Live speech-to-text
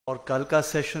और कल का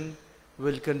session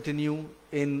will continue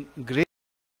in great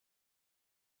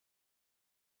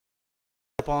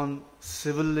upon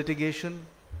civil litigation,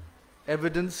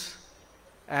 evidence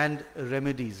and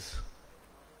remedies.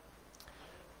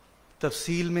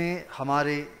 तफसील में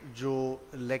हमारे जो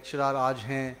लेक्चरर आज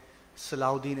हैं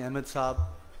सलाउद्दीन अहमद साहब,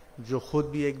 जो ख़ुद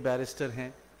भी एक बैरिस्टर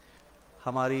हैं,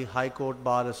 हमारी हाई कोर्ट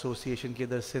बार एसोसिएशन के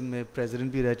इधर सिंध में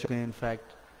प्रेसिडेंट भी रह चुके हैं.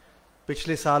 इनफैक्ट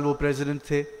पिछले साल वो प्रेसिडेंट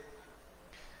थे.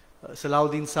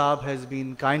 Salahuddin Saab has been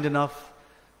kind enough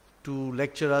to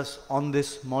lecture us on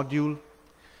this module.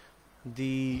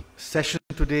 The session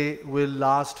today will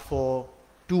last for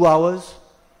 2 hours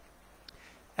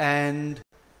and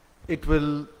it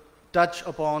will touch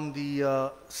upon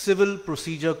the Civil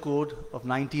Procedure Code of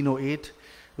 1908,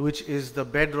 which is the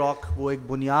bedrock, वो एक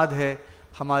बुनियाद है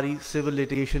हमारी civil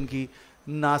litigation की,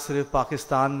 ना सिर्फ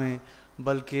पाकिस्तान में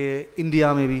बल्कि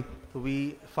इंडिया में भी.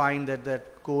 We find that that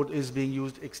code is being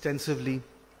used extensively.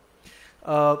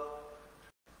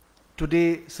 Today,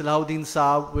 Salahuddin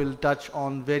Saab will touch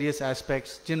on various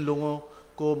aspects. जिन लोगों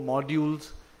को modules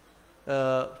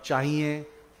चाहिए,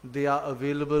 they are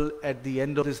available at the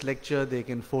end of this lecture. They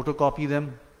can photocopy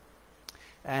them.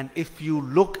 And if you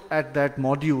look at that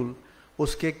module,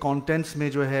 उसके contents में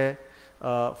जो है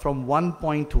from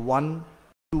 1.1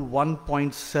 to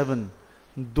 1.7,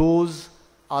 those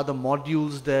are the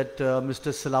modules that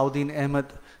Mr. Salahuddin Ahmad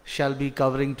shall be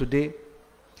covering today.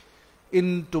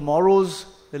 In tomorrow's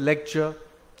lecture,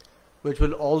 which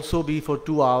will also be for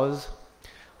 2 hours,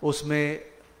 उसमें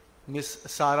Miss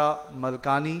Sara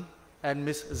Malkani and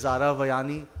Miss Zara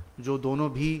Vayani, जो दोनों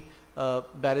भी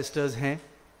barristers हैं,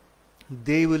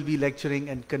 they will be lecturing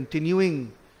and continuing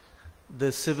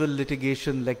the civil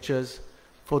litigation lectures.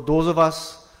 For those of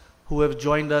us who have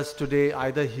joined us today,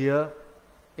 either here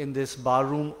in this bar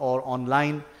room or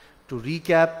online, to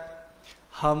recap,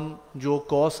 हम जो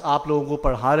course आप लोगों को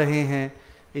पढ़ा रहे हैं,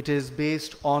 it is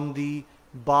based on the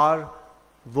bar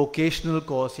vocational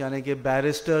course, यानी कि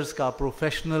barristers का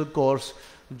professional course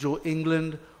जो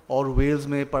इंग्लैंड और वेल्स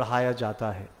में पढ़ाया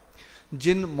जाता है.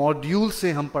 जिन मॉड्यूल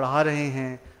से हम पढ़ा रहे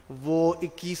हैं वो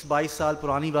 21-22 साल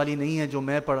पुरानी वाली नहीं है जो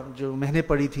मैंने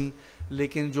पढ़ी थी,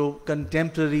 लेकिन जो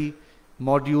कंटेम्प्रेरी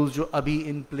मॉड्यूल्स जो अभी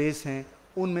इन प्लेस हैं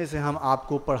उनमें से हम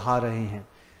आपको पढ़ा रहे हैं.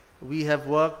 We have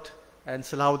worked and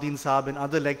Salahuddin Saab and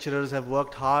other lecturers have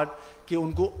worked hard कि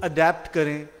उनको adapt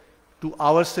करें to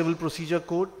our civil procedure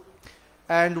code.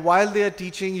 And while they are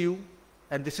teaching you,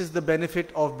 and this is the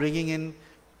benefit of bringing in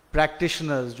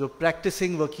practitioners, जो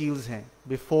practicing वकील्स हैं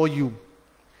before you,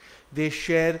 they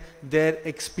share their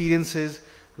experiences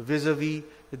vis-a-vis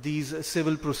these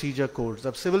civil procedure codes.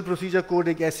 अब civil procedure code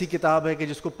एक ऐसी किताब है कि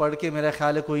जिसको पढ़ के मेरा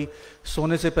ख्याल है कोई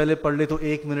सोने से पहले पढ़ ले तो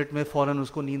 1 मिनट में फ़ौरन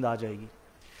उसको नींद आ जाएगी.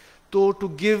 तो to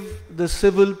give the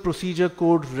civil procedure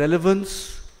code relevance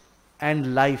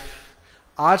and life,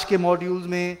 आज के मॉड्यूल्स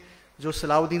में जो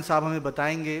सलाहुद्दीन साहब हमें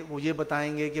बताएंगे वो ये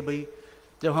बताएंगे कि भाई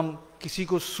जब हम किसी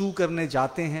को सू करने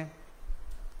जाते हैं,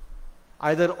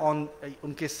 either on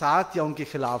उनके साथ या उनके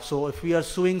खिलाफ, so if we are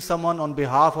suing someone on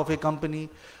behalf of a company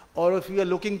or if we are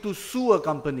looking to sue a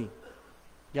company,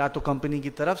 या तो कंपनी की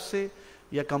तरफ से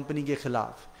या कंपनी के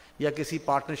खिलाफ या किसी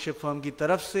पार्टनरशिप फर्म की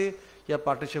तरफ से या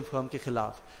पार्टनरशिप फर्म के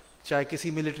खिलाफ, चाहे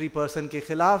किसी मिलिट्री पर्सन के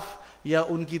खिलाफ या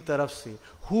उनकी तरफ से,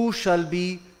 who shall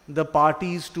be the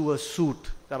parties to a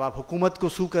suit. जब आप हुकूमत को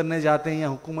सू करने जाते हैं या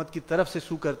हुकूमत की तरफ से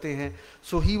सू करते हैं,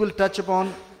 so he will touch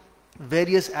upon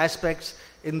various aspects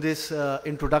in this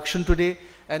introduction today,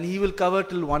 and he will cover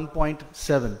till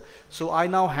 1.7. So I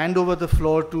now hand over the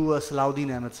floor to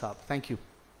Salahuddin Ahmad Saab. Thank you.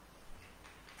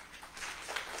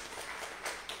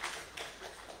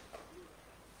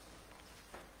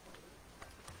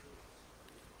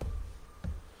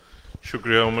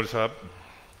 शुक्रिया उमर साहब.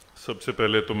 सबसे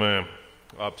पहले तो मैं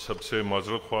आप सबसे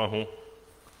माजरत ख्वाह हूँ,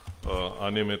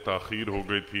 आने में ताख़ीर हो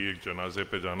गई थी, एक जनाजे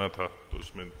पे जाना था तो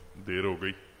उसमें देर हो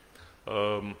गई.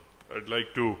 I'd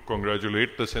like to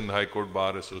congratulate the Sindh High Court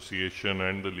Bar Association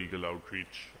and the Legal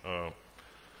Outreach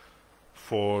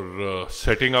for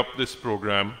setting up this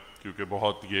program, क्योंकि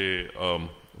बहुत ये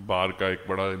बार का एक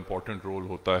बड़ा important role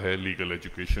होता है legal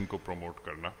education को promote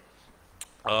करना.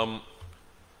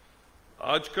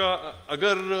 आज का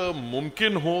अगर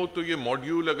मुमकिन हो तो ये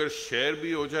मॉड्यूल अगर शेयर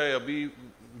भी हो जाए, अभी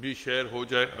भी शेयर हो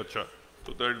जाए, अच्छा,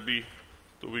 तो दैट बी,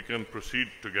 तो वी कैन प्रोसीड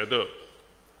टुगेदर.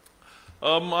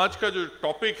 आज का जो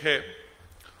टॉपिक है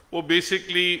वो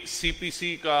बेसिकली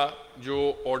सीपीसी का जो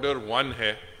ऑर्डर 1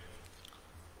 है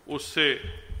उससे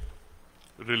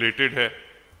रिलेटेड है.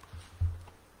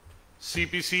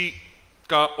 सीपीसी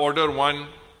का ऑर्डर 1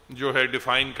 जो है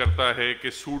डिफाइन करता है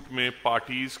कि सूट में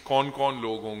पार्टीज कौन कौन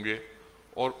लोग होंगे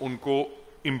और उनको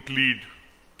इम्प्लीड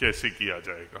कैसे किया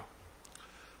जाएगा।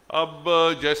 अब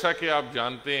जैसा कि आप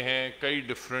जानते हैं कई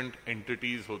डिफरेंट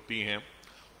एंटिटीज़ होती हैं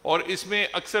और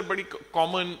इसमें अक्सर बड़ी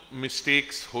कॉमन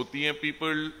मिस्टेक्स होती हैं।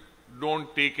 People don't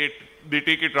take it, they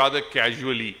take it rather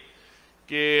casually,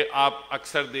 कि आप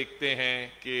अक्सर देखते हैं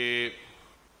कि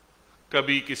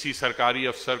कभी किसी सरकारी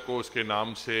अफसर को उसके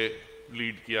नाम से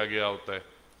प्लीड किया गया होता है,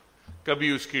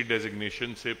 कभी उसकी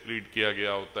डेजिग्नेशन से प्लीड किया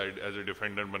गया होता है, एज ए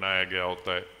डिफेंडेंट बनाया गया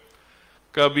होता है,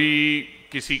 कभी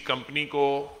किसी कंपनी को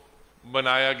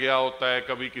बनाया गया होता है,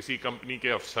 कभी किसी कंपनी के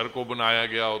अफसर को बनाया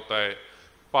गया होता है,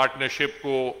 पार्टनरशिप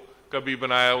को कभी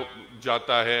बनाया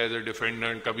जाता है एज ए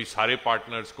डिफेंडेंट, कभी सारे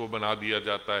पार्टनर्स को बना दिया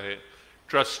जाता है,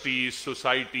 ट्रस्टीज,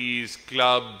 सोसाइटीज,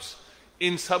 क्लब्स,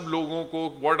 इन सब लोगों को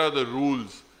व्हाट आर द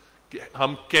रूल्स,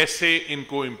 हम कैसे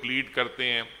इनको इम्प्लीड करते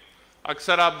हैं।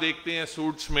 अक्सर आप देखते हैं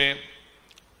सूट्स में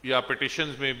या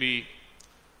पिटिशंस में भी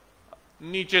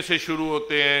नीचे से शुरू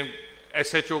होते हैं,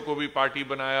 एसएचओ को भी पार्टी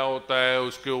बनाया होता है,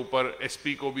 उसके ऊपर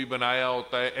एसपी को भी बनाया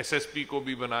होता है, एसएसपी को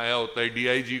भी बनाया होता है,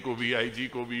 डीआईजी को भी, आईजी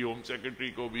को भी, होम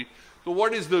सेक्रेटरी को भी। तो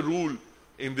what is the rule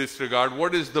in this regard,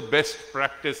 what is the best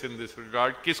practice in this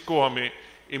regard, किसको हमें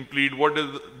इम्प्लीड, what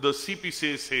is the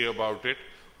CPC say about it,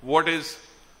 what is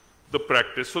the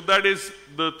practice. So that is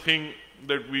the thing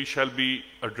that we shall be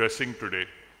addressing today.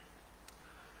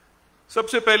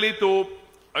 सबसे पहले तो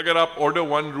अगर आप order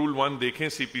 1 rule 1 देखें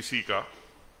CPC का,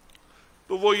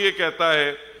 तो वो ये कहता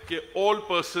है कि all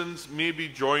persons may be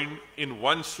joined in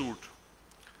one suit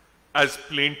as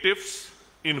plaintiffs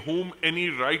in whom any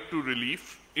right to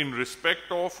relief in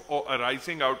respect of or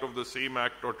arising out of the same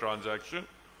act or transaction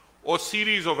or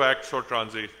series of acts or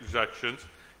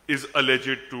transactions is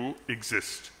alleged to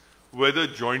exist, whether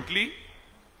jointly,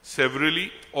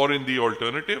 severally, or in the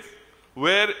alternative,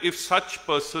 where if such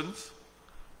persons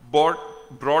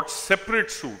brought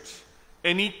separate suits,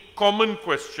 any common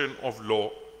question of law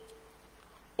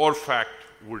or fact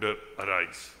would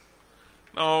arise.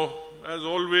 Now, as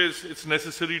always, it's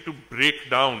necessary to break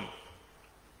down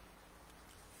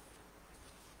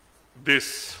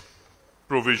this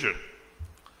provision.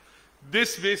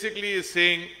 This basically is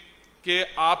saying कि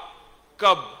आप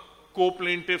कब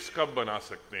को-प्लेंटिव्स कब बना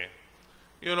सकते हैं।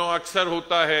 अक्सर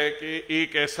होता है कि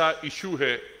एक ऐसा इशू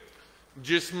है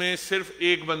जिसमें सिर्फ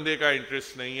एक बंदे का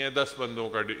इंटरेस्ट नहीं है, 10 बंदों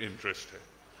का इंटरेस्ट है।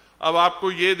 अब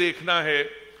आपको ये देखना है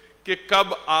कि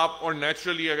कब आप, और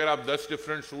नेचुरली अगर आप 10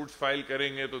 डिफरेंट सूट्स फाइल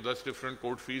करेंगे तो 10 डिफरेंट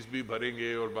कोर्ट फीस भी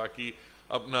भरेंगे और बाकी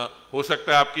अपना, हो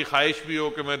सकता है आपकी ख्वाहिश भी हो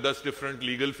कि मैं 10 डिफरेंट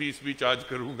लीगल फीस भी चार्ज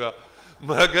करूंगा,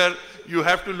 मगर you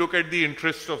have to look at the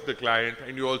interest of the client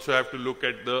and you also have to look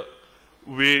at the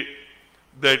way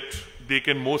that they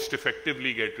can most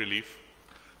effectively get relief.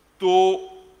 तो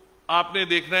आपने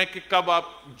देखना है कि कब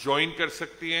आप ज्वाइन कर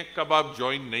सकती हैं, कब आप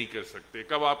ज्वाइन नहीं कर सकते,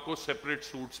 कब आपको सेपरेट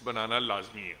सूट्स बनाना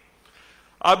लाजमी है।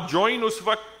 आप ज्वाइन उस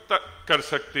वक्त तक कर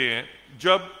सकते हैं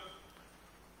जब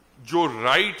जो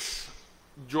राइट्स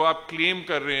जो आप क्लेम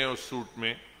कर रहे हैं उस सूट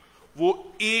में, वो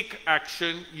एक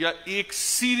एक्शन या एक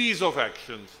series of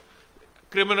actions,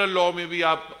 criminal law में भी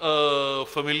आप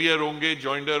फेमिलियर होंगे,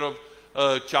 जॉइंडर ऑफ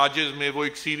चार्जेस में वो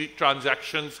एक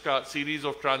सीरीज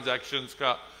ऑफ ट्रांजैक्शंस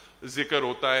का जिक्र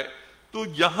होता है। तो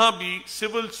यहां भी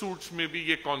सिविल सूट्स में भी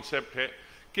ये कॉन्सेप्ट है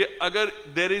कि अगर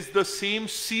there is the same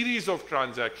series of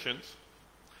transactions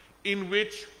in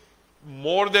which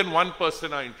more than one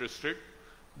person are interested,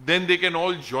 then they can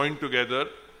all join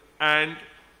together and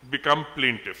become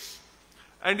प्लेंटिव्स।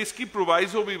 And इसकी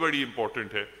प्रोवाइजो भी बड़ी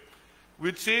इंपॉर्टेंट है,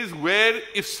 which says where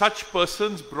if such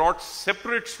persons brought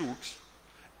separate suits,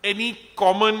 any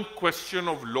common question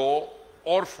of law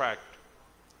or fact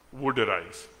would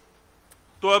arise.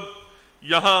 तो अब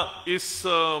यहां इस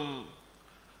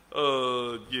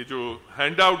ये जो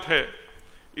हैंडआउट है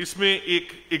इसमें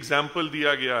एक एग्जाम्पल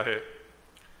दिया गया है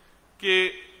कि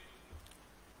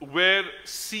where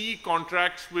C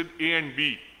contracts with A and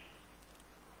B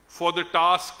for the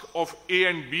task of A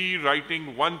and B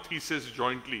writing one thesis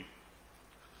jointly,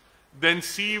 then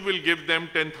C will give them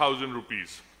 10,000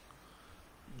 rupees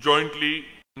jointly,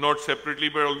 not separately,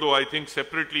 but although I think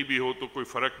separately भी हो तो कोई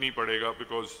फर्क नहीं पड़ेगा,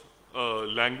 because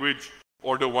language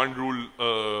order 1 rule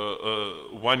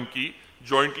 1 की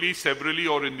jointly, severally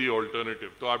और in the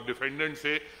alternative। तो आप डिफेंडेंट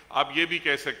से आप ये भी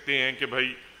कह सकते हैं कि भाई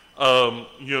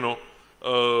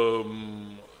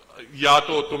या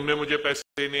तो तुमने मुझे पैसे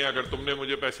देने, अगर तुमने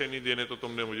मुझे पैसे नहीं देने तो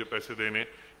तुमने मुझे पैसे देने,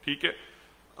 ठीक है।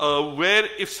 Where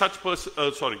if such person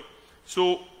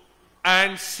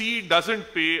and C doesn't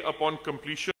pay upon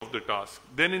completion of the task,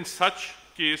 then in such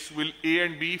case will A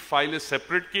and B file a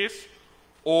separate case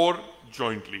or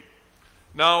jointly?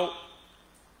 Now,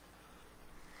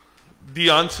 the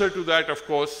answer to that, of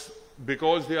course,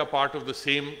 because they are part of the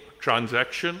same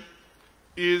transaction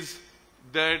is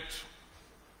that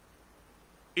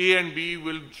A and B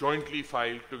will jointly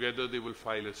file together, they will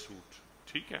file a suit.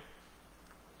 ठीक है,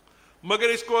 मगर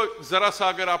इसको जरा सा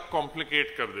अगर आप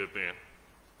complicate कर देते हैं,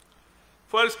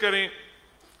 फर्ज करें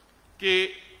कि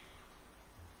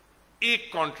एक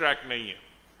कॉन्ट्रैक्ट नहीं है.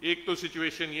 एक तो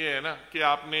सिचुएशन ये है ना कि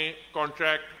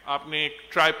आपने एक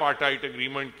ट्राईपार्टाइट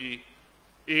एग्रीमेंट की,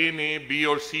 ए ने बी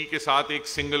और सी के साथ एक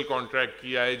सिंगल कॉन्ट्रैक्ट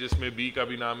किया है जिसमें बी का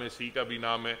भी नाम है, सी का भी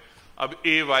नाम है. अब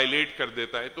ए वायलेट कर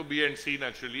देता है तो B and C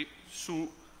naturally Sue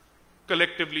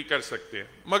collectively कर सकते हैं.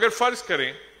 मगर फर्ज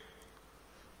करें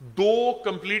दो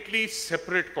कंप्लीटली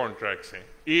सेपरेट कॉन्ट्रैक्ट्स हैं.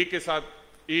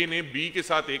 ए ने बी के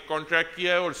साथ एक कॉन्ट्रैक्ट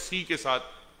किया है और सी के साथ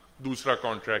दूसरा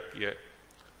कॉन्ट्रैक्ट किया है.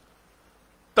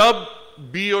 तब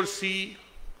बी और सी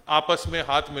आपस में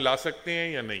हाथ मिला सकते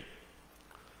हैं या नहीं?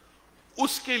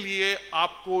 उसके लिए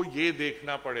आपको यह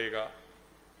देखना पड़ेगा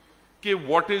कि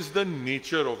what is the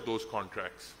nature of those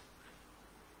contracts.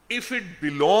 If it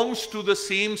belongs to the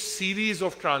same series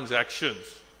of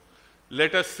transactions,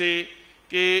 let us से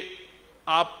कि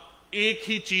आप एक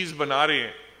ही चीज बना रहे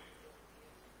हैं,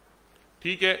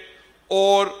 ठीक है,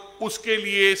 और उसके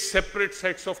लिए सेपरेट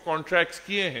सेट्स ऑफ कॉन्ट्रैक्ट्स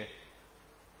किए हैं,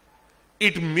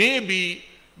 it may be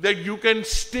that you can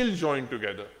still join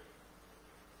together.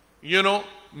 You know,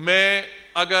 मैं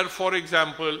अगर for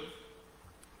example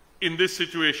in this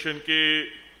situation के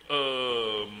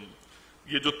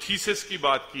ये जो थीसिस की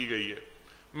बात की गई है,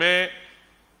 मैं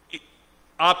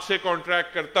आपसे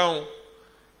कॉन्ट्रैक्ट करता हूं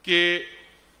कि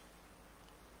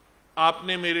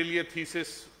आपने मेरे लिए थीसिस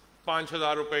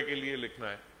 5,000 रुपए के लिए लिखना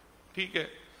है, ठीक है.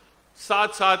 साथ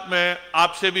साथ मैं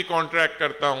आपसे भी कॉन्ट्रैक्ट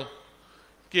करता हूं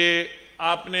कि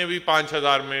आपने भी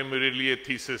 5,000 में मेरे लिए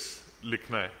थीसिस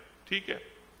लिखना है, ठीक है.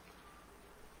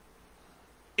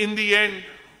 In the and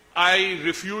I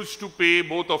refuse to पे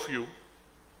both of you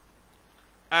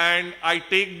and I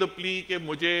take the plea कि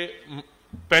मुझे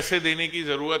पैसे देने की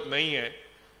जरूरत नहीं है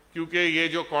क्योंकि ये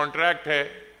जो कॉन्ट्रैक्ट है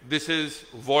this is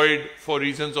void for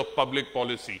reasons of public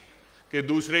policy, कि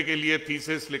दूसरे के लिए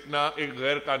थीसिस लिखना एक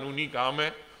गैर कानूनी काम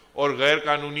है और गैर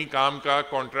कानूनी काम का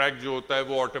कॉन्ट्रैक्ट जो होता है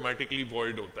वो ऑटोमेटिकली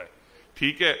वॉइड होता है,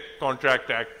 ठीक है,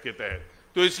 कॉन्ट्रैक्ट एक्ट के तहत.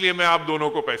 तो इसलिए मैं आप दोनों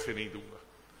को पैसे नहीं दूंगा.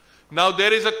 Now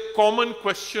there is a common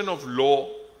question of law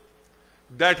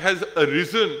that has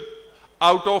arisen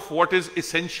out of what is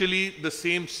essentially the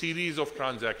same series of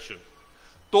transaction.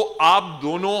 तो आप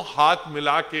दोनों हाथ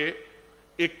मिला के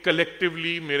एक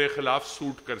कलेक्टिवली मेरे खिलाफ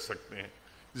सूट कर सकते हैं.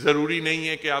 जरूरी नहीं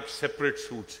है कि आप सेपरेट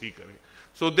सूट्स ही करें.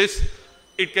 So this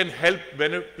it can help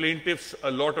प्लेंटिफ्स a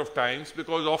lot of times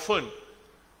because often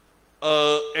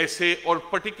ऐसे, और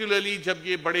पर्टिकुलरली जब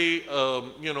ये बड़े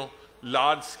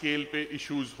लार्ज स्केल पे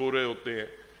इश्यूज हो रहे होते हैं,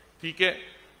 ठीक है,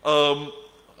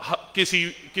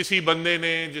 किसी बंदे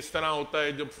ने जिस तरह होता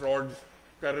है जब फ्रॉड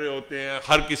कर रहे होते हैं,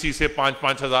 हर किसी से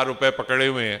 5-5 हजार रुपए पकड़े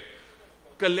हुए हैं.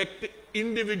 Collect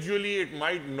individually it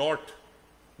might not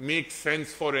make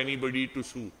sense for anybody to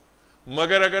सू,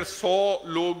 मगर अगर 100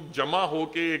 लोग जमा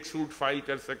होके एक सूट फाइल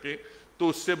कर सके तो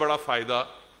उससे बड़ा फायदा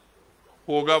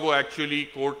होगा. वो एक्चुअली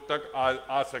कोर्ट तक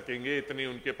आ सकेंगे, इतने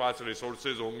उनके पास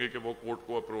रिसोर्सेज होंगे कि वो कोर्ट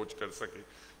को अप्रोच कर सके.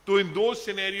 तो in those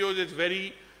scenarios it's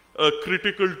very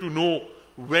critical to know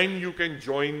when you can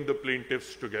join the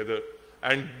plaintiffs together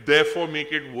and therefore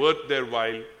make it worth their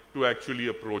while to actually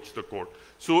approach the court.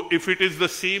 So if it is the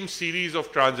same series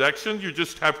of transactions, you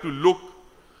just have to look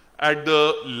at the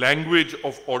language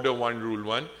of Order 1, Rule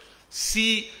 1,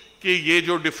 see कि ये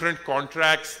जो different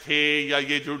contracts थे या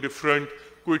ये जो different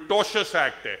कोई टॉशस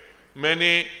act है,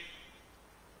 मैंने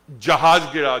जहाज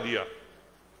गिरा दिया,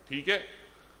 ठीक है,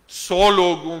 100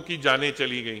 लोगों की जानें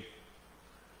चली गई.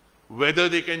 Whether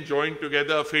they can join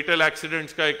together, फेटल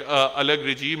accidents का एक अलग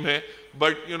रिजीम है,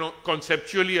 बट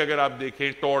कॉन्सेप्चुअली अगर आप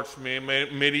देखें टॉर्ट्स में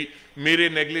मेरे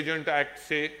नेग्लिजेंट एक्ट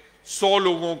से 100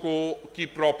 लोगों की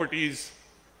प्रॉपर्टीज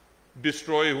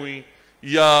डिस्ट्रॉय हुई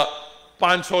या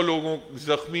 500 लोगों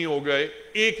जख्मी हो गए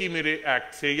एक ही मेरे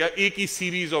एक्ट से या एक ही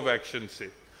सीरीज ऑफ एक्शन से,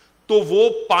 तो वो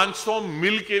 500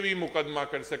 मिल के भी मुकदमा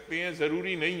कर सकते हैं.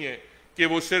 जरूरी नहीं है कि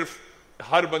वो सिर्फ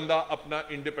हर बंदा अपना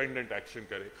इंडिपेंडेंट एक्शन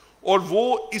करे. और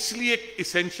वो इसलिए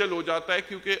इसेंशियल हो जाता है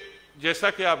क्योंकि जैसा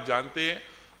कि आप जानते हैं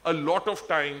a lot of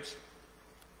times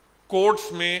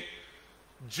courts में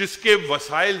जिसके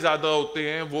वसाइल ज्यादा होते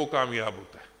हैं वो कामयाब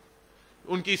होता है,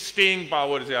 उनकी स्टेइंग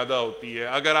पावर ज्यादा होती है.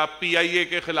 अगर आप पीआईए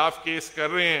के खिलाफ केस कर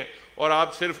रहे हैं और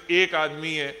आप सिर्फ एक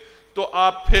आदमी हैं तो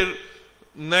आप फिर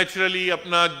नेचुरली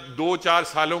अपना 2-4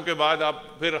 सालों के बाद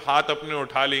आप फिर हाथ अपने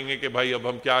उठा लेंगे कि भाई अब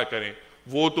हम क्या करें.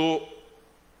 वो तो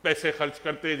पैसे खर्च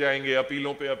करते जाएंगे,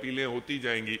 अपीलों पे अपीलें होती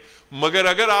जाएंगी. मगर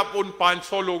अगर आप उन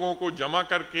 500 लोगों को जमा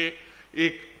करके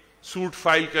एक सूट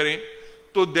फाइल करें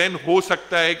तो देन हो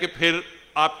सकता है कि फिर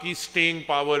آپ کی سٹینگ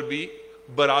پاور بھی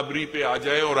برابری پہ آ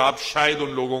جائے اور آپ شاید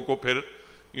ان لوگوں کو پھر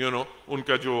ان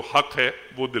کا جو حق ہے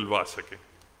وہ دلوا سکیں.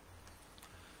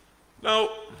 Now,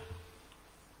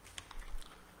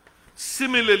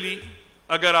 similarly,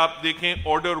 اگر آپ دیکھیں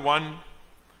آرڈر 1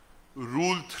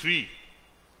 رول 3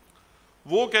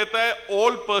 وہ کہتا ہے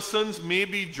all persons may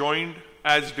be joined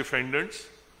as defendants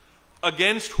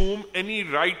against whom any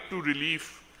right to relief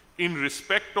in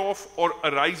respect of or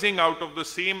arising out of the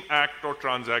same act or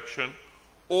transaction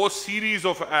or series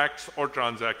of acts or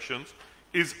transactions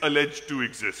is alleged to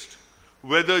exist,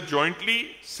 whether jointly,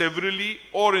 severally,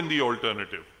 or in the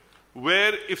alternative,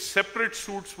 where if separate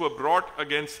suits were brought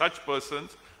against such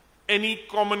persons, any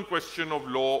common question of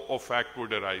law or fact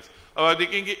would arise. اب آپ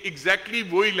دیکھیں گے exactly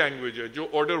وہی language ہے جو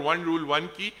order 1 role 1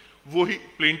 کی وہی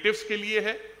پلینٹفس کے لیے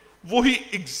ہے, وہی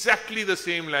exactly the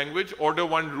same language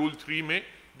order 1 role 3 میں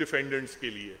ڈیفینڈنٹس کے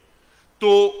لیے. تو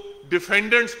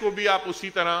ڈیفینڈنٹس کو بھی آپ اسی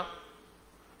طرح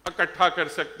اکٹھا کر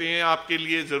سکتے ہیں. آپ کے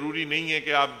لیے ضروری نہیں ہے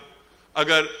کہ آپ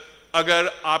اگر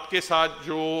آپ کے ساتھ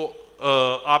جو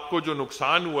آپ کو جو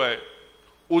نقصان ہوا ہے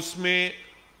اس میں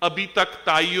ابھی تک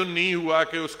تعین نہیں ہوا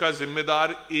کہ اس کا ذمہ دار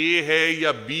اے ہے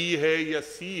یا بی ہے یا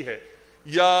سی ہے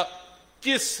یا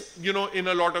کس ان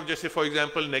اے لاٹ آف, جیسے فار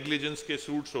ایگزامپل نیگلیجنس کے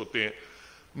سوٹس ہوتے ہیں.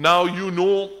 ناؤ یو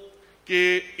نو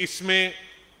کہ اس میں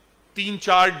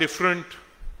 3-4 ڈفرنٹ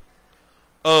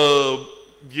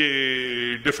یہ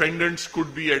defendants could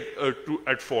be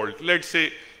at fault. Let's say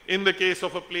in the case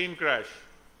of a plane crash,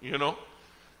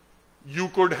 you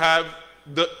could have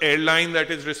the airline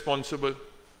that is responsible.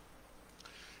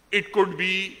 It could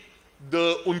be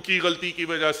ان کی غلطی کی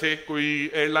وجہ سے, کوئی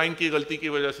ایئر لائن کی غلطی کی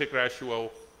وجہ سے کریش ہوا ہو.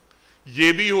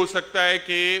 یہ بھی ہو سکتا ہے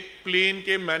کہ پلین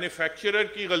کے مینوفیکچرر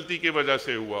کی غلطی کی وجہ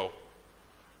سے ہوا ہو,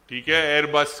 ٹھیک ہے, ایئر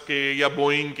بس کے یا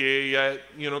بوئنگ کے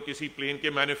یا کسی پلین کے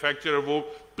مینوفیکچرر, وہ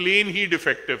پلین ہی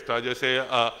ڈیفیکٹو تھا. جیسے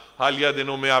حالیہ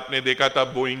دنوں میں آپ نے دیکھا تھا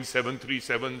بوئنگ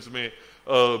 737 میں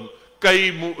کئی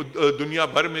دنیا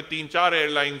بھر میں 3-4 ایئر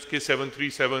لائنز کے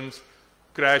 737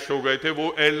 کریش ہو گئے تھے.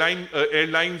 وہ ایئر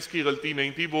لائنز کی غلطی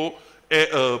نہیں تھی, وہ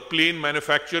پلین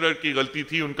مینوفیکچرر کی غلطی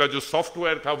تھی, ان کا جو سافٹ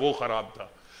ویئر تھا وہ خراب تھا.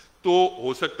 تو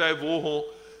ہو سکتا ہے وہ ہو.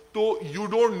 تو you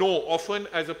don't know often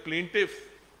as a plaintiff,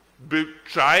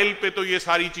 trial پہ تو یہ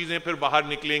ساری چیزیں پھر باہر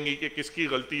نکلیں گی کہ کس کی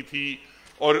غلطی تھی,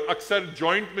 اور اکثر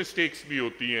جوائنٹ مسٹیکس بھی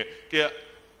ہوتی ہیں کہ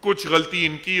کچھ غلطی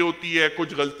ان کی ہوتی ہے,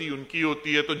 کچھ غلطی ان کی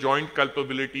ہوتی ہے, تو جوائنٹ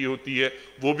کلپیبلٹی ہوتی ہے.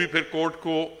 وہ بھی پھر کورٹ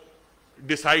کو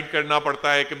ڈیسائیڈ کرنا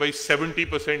پڑتا ہے کہ بھائی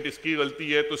 70% اس کی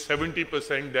غلطی ہے تو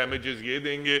 70% ڈیمیجز یہ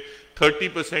دیں گے,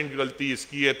 30% غلطی اس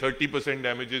کی ہے 30%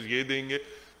 ڈیمیجز یہ دیں گے.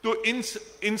 تو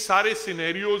ان سارے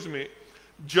سینیریوز میں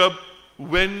جب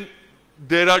when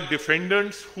there are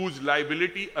defendants whose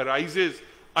liability arises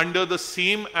under the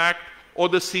same act or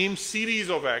the same series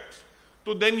of acts,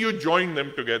 so then you join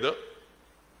them together.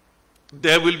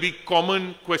 There will be common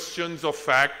questions of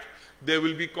fact, there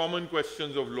will be common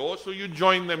questions of law, so you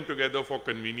join them together for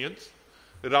convenience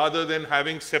rather than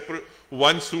having separate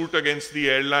one suit against the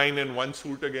airline and one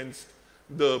suit against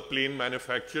the plane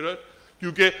manufacturer.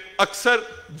 کیونکہ اکثر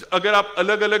اگر آپ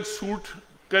الگ الگ suit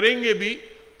کریں گے بھی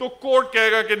تو کورٹ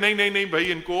کہے گا کہ نہیں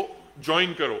بھائی ان کو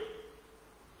جوائن کرو,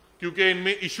 کیونکہ ان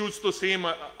میں ایشوز تو سیم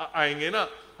آئیں گے نا.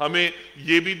 ہمیں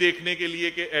یہ بھی دیکھنے کے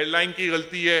لیے کہ ایئر لائن کی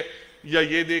غلطی ہے یا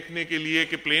یہ دیکھنے کے لیے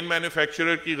کہ پلین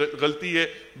مینوفیکچرر کی غلطی ہے,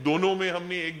 دونوں میں ہم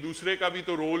نے ایک دوسرے کا بھی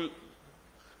تو رول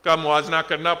کا موازنہ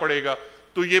کرنا پڑے گا.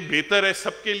 تو یہ بہتر ہے,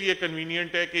 سب کے لیے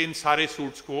کنوینئنٹ ہے کہ ان سارے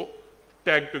سوٹس کو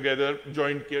ٹیگ ٹوگیدر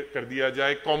جوائنٹ کر دیا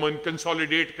جائے, کامن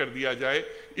کنسولیڈیٹ کر دیا جائے,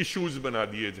 ایشوز بنا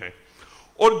دیے جائیں.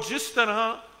 اور جس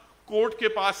طرح کورٹ کے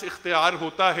پاس اختیار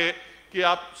ہوتا ہے کہ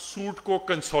آپ سوٹ کو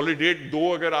کنسولیڈیٹ,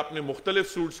 دو اگر آپ نے مختلف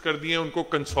سوٹس کر دیے ان کو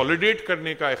کنسولیڈیٹ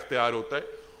کرنے کا اختیار ہوتا ہے,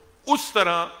 اس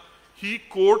طرح ہی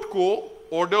کورٹ کو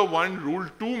آرڈر 1 رول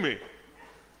 2 میں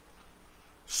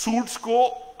سوٹس کو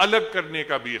الگ کرنے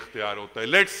کا بھی اختیار ہوتا ہے.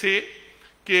 لیٹس سے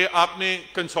کہ آپ نے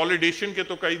کنسولیڈیشن کے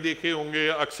تو کئی دیکھے ہوں گے,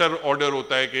 اکثر آرڈر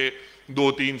ہوتا ہے کہ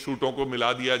 2-3 سوٹوں کو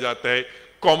ملا دیا جاتا ہے,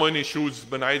 کامن ایشوز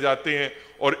بنائے جاتے ہیں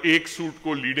اور ایک سوٹ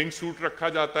کو لیڈنگ سوٹ رکھا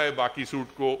جاتا ہے, باقی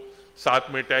سوٹ کو ساتھ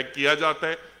میں ٹیگ کیا جاتا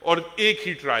ہے اور ایک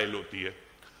ہی ٹرائل ہوتی ہے.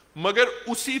 مگر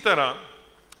اسی طرح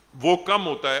وہ کم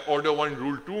ہوتا ہے آرڈر 1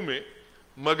 رول 2 میں,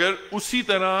 مگر اسی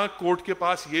طرح کورٹ کے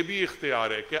پاس یہ بھی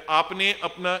اختیار ہے کہ آپ نے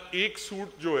اپنا ایک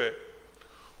سوٹ جو ہے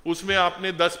اس میں آپ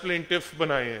نے 10 پلینٹف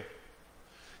بنائے ہیں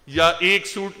یا ایک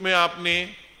سوٹ میں آپ نے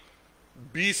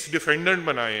 20 ڈیفینڈنٹ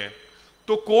بنائے ہیں,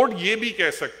 تو کورٹ یہ بھی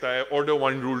کہہ سکتا ہے آرڈر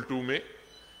 1 رول 2 میں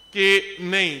کہ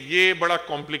نہیں یہ بڑا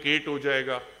کمپلیکیٹ ہو جائے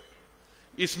گا,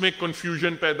 اس میں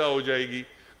کنفیوژن پیدا ہو جائے گی,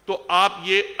 تو آپ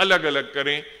یہ الگ الگ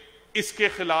کریں. اس کے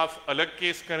خلاف الگ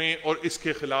کیس کریں اور اس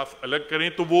کے خلاف الگ کریں,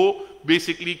 تو وہ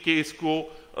بیسکلی کیس کو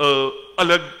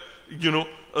الگ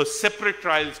سیپریٹ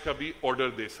ٹرائلز کا بھی آرڈر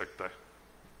دے سکتا ہے.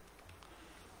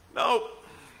 Now,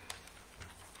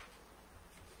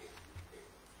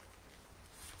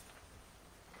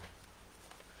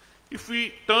 if we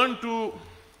turn to,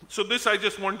 so this I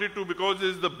just wanted to, because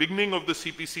this is the beginning of the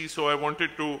CPC, so I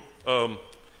wanted to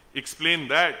explain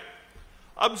that.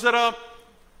 اب ذرا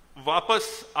واپس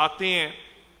آتے ہیں,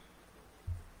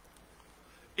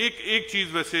 ایک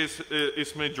چیز ویسے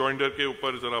اس میں جوائنڈر کے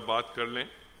اوپر ذرا بات کر لیں.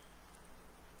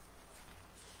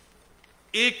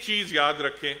 ایک چیز یاد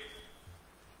رکھیں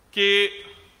کہ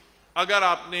اگر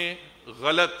آپ نے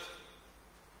غلط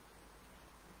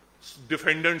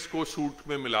ڈیفینڈنٹس کو سوٹ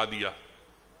میں ملا دیا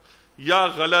یا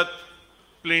غلط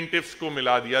پلینٹفز کو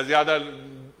ملا دیا, زیادہ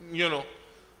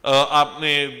آپ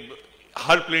نے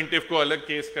ہر پلینٹف کو الگ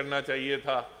کیس کرنا چاہیے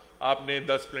تھا, آپ نے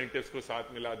 10 پلینٹفز کو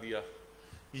ساتھ ملا دیا,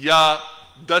 یا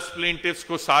 10 پلینٹفز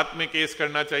کو ساتھ میں کیس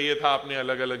کرنا چاہیے تھا, آپ نے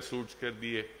الگ الگ سوٹس کر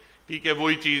دیے. ٹھیک ہے,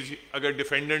 وہی چیز اگر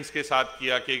ڈیفینڈنٹس کے ساتھ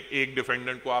کیا کہ ایک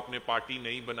ڈیفینڈنٹ کو آپ نے پارٹی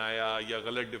نہیں بنایا یا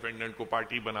غلط ڈیفینڈنٹ کو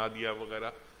پارٹی بنا دیا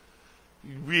وغیرہ.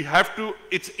 We have to,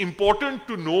 it's important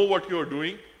to know what you're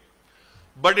doing,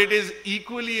 but it is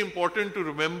equally important to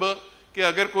remember کہ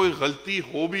اگر کوئی غلطی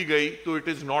ہو بھی گئی تو it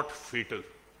is not fatal.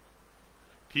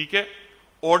 ٹھیک ہے,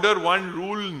 آرڈر 1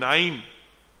 رول 9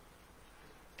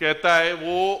 کہتا ہے,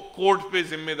 وہ کورٹ پہ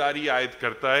ذمہ داری عائد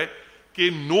کرتا ہے کہ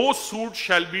no suit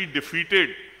shall be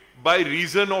defeated by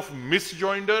reason of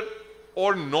misjoinder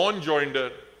or non-joinder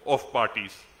of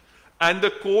parties. And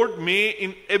the court may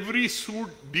in every suit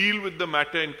deal with the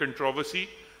matter in controversy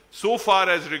so far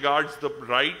as regards the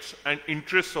rights and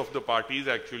interests of the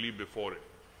parties actually before it.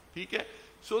 ٹھیک ہے,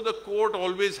 so the court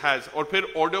always has, اور پھر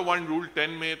order 1 rule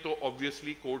 10 میں تو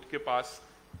obviously court کے پاس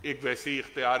ایک ویسے ہی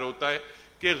اختیار ہوتا ہے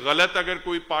کہ غلط اگر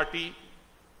کوئی پارٹی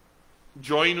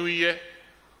جوائن ہوئی ہے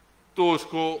تو اس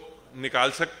کو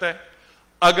نکال سکتا ہے.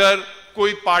 اگر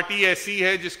کوئی پارٹی ایسی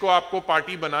ہے جس کو آپ کو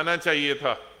پارٹی بنانا چاہیے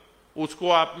تھا, اس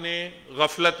کو آپ نے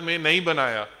غفلت میں نہیں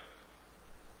بنایا,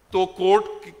 تو کورٹ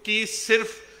کی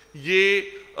صرف یہ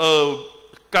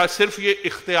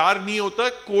اختیار نہیں ہوتا,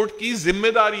 کورٹ کی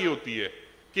ذمہ داری ہوتی ہے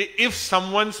کہ if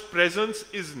someone's presence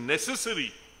is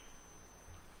necessary,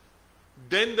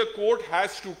 then the court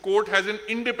has an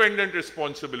independent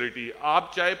responsibility.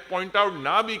 آپ چاہے point out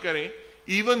نہ بھی کریں,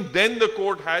 even then the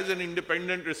court has an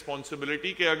independent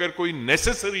responsibility کہ اگر کوئی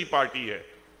necessary پارٹی ہے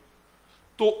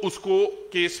تو اس کو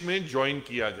کیس میں جوائن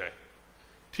کیا جائے.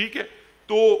 ٹھیک ہے,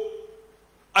 تو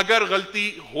اگر غلطی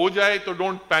ہو جائے تو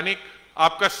ڈونٹ پینک,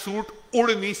 آپ کا سوٹ اڑ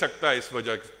نہیں سکتا اس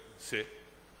وجہ سے,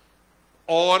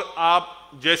 اور آپ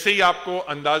جیسے ہی آپ کو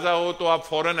اندازہ ہو تو آپ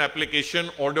فوراً ایپلیکیشن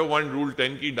آرڈر 1 رول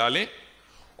 10 کی ڈالیں.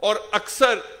 اور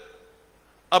اکثر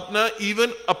اپنا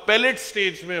ایون اپیلیٹ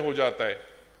سٹیج میں ہو جاتا ہے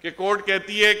کہ کورٹ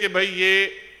کہتی ہے کہ بھائی یہ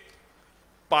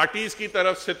پارٹیز کی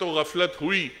طرف سے تو غفلت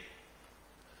ہوئی,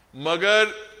 مگر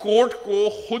کورٹ کو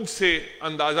خود سے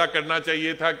اندازہ کرنا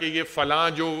چاہیے تھا کہ یہ فلاں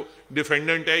جو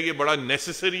ڈیفینڈنٹ ہے یہ بڑا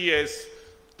نیسیسری ہے اس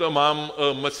تمام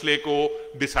مسئلے کو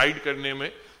ڈیسائیڈ کرنے میں,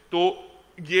 تو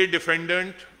یہ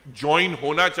ڈیفینڈنٹ جوائن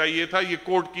ہونا چاہیے تھا. یہ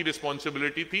کورٹ کی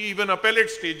رسپانسبلٹی تھی. ایون اپیلیٹ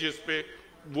سٹیجز پہ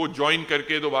وہ جوائن کر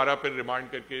کے دوبارہ پھر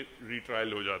ریمانڈ کر کے ری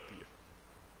ٹرائل ہو جاتی ہے.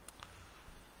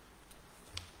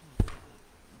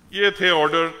 یہ تھے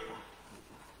order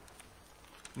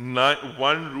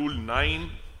 1 role 9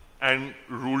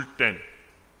 and rule 10.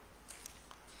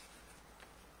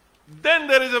 Then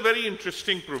there is a very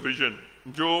interesting provision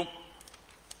jo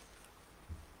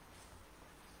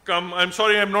I'm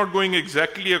sorry, I'm not going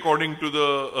exactly according to the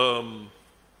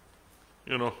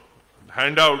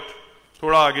handout,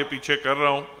 thoda aage piche kar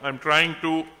raha hu. I'm trying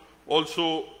to also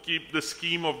keep the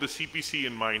scheme of the CPC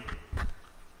in mind.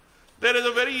 There is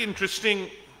a very interesting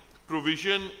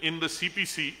provision in the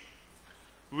CPC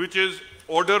which is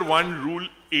order 1 rule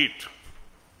 8,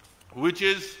 which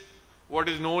is what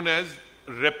is known as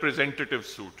representative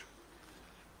suit,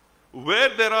 where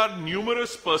there are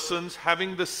numerous persons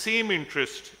having the same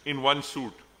interest in one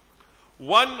suit.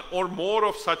 One or more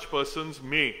of such persons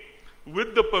may,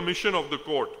 with the permission of the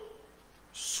court,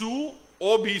 sue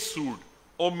or be sued,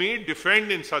 or may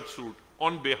defend in such suit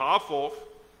on behalf of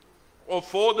or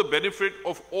for the benefit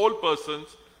of all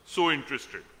persons so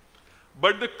interested.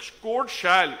 But the court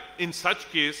shall, in such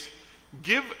case,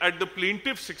 give at the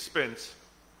plaintiff's expense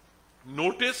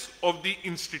notice of the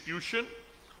institution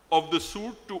of the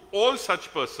suit to all such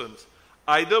persons,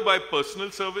 either by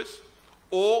personal service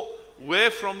or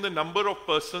where from the number of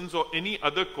persons or any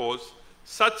other cause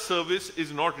such service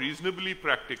is not reasonably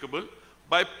practicable,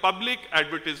 by public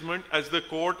advertisement as the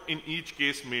court in each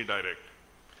case may direct.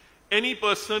 any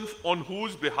person on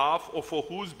whose behalf or for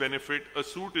whose benefit a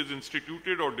suit is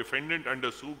instituted or defendant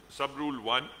under sub-rule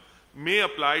 1 may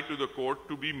apply to the court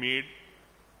to be made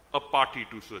a party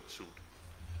to such suit.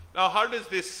 Now, how does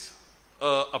this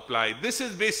apply? This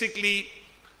is basically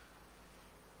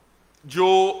जो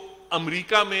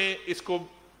America में इसको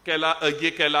ये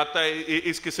कहलाता है,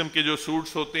 इस किस्म के जो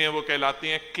सूट्स होते हैं वो कहलाते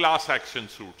हैं क्लास एक्शन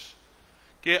सूट्स,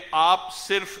 कि आप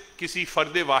सिर्फ किसी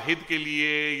फर्द वाहिद के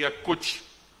लिए या कुछ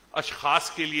अशखास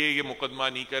के लिए ये मुकदमा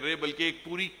नहीं कर रहे, बल्कि एक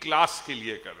पूरी क्लास के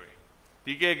लिए कर रहे हैं,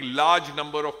 ठीक है, एक लार्ज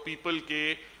नंबर ऑफ पीपल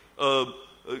के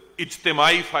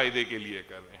इज्तिमाई फायदे के लिए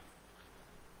कर रहे हैं।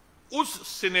 उस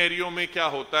सिनेरियो में क्या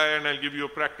होता है, and I give you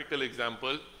a practical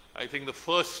example. I think the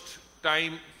first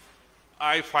time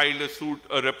I filed a suit,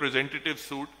 a representative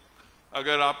suit.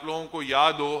 अगर आप लोगों को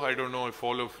याद हो, I don't know if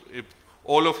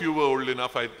all of you were old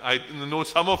enough. I know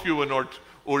some of you were not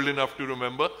old enough to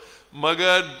remember.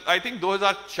 मगर I think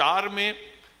 2004 में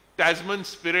टैस्मन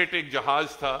spirit एक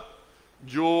जहाज था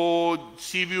जो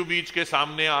सी व्यू बीच के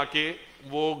सामने आके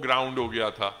वो ग्राउंड हो गया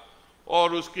था,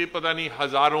 और उसके पता नहीं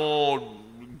हजारों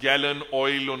गैलन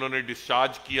ऑयल उन्होंने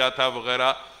डिस्चार्ज किया था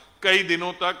वगैरह। कई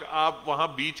दिनों तक आप वहां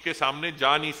बीच के सामने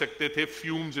जा नहीं सकते थे,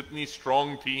 फ्यूम्स इतनी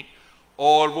स्ट्रांग थी,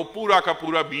 और वो पूरा का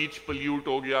पूरा बीच पोल्यूट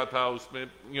हो गया था उसमें,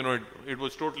 you know, it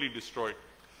was totally destroyed.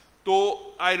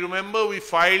 तो I remember we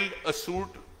filed a suit,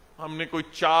 हमने कोई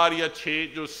 4 या 6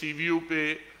 जो सी व्यू पे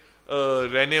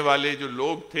रहने वाले जो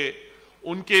लोग थे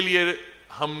उनके लिए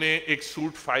हमने एक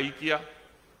सूट फाइल किया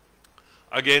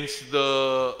अगेंस्ट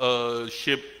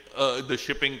द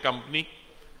शिपिंग कंपनी,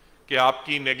 कि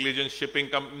आपकी नेग्लिजेंस शिपिंग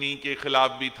कंपनी के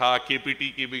खिलाफ भी था, केपीटी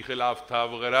के भी खिलाफ था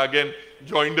वगैरह। अगेन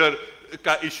जॉइंडर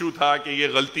का इशू था कि ये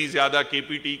गलती ज्यादा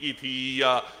केपीटी की थी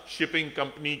या शिपिंग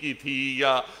कंपनी की थी,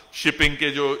 या शिपिंग के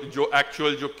जो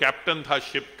एक्चुअल जो कैप्टन था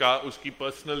शिप का उसकी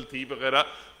पर्सनल थी वगैरह।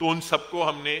 तो उन सबको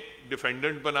हमने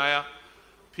डिफेंडेंट बनाया,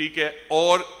 ठीक है,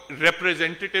 और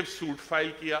रिप्रेजेंटेटिव सूट फाइल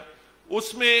किया।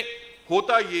 उसमें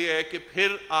होता ये है कि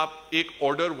फिर आप एक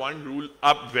ऑर्डर 1 रूल,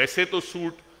 आप वैसे तो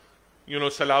सूट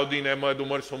सलाउद्दीन अहमद,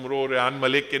 उमर सुमरो, रेहान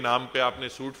मलिक के नाम पे आपने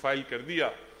सूट फाइल कर दिया,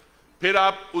 फिर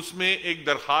आप उसमें एक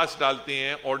दरखास्त डालते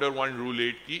हैं ऑर्डर 1 रूल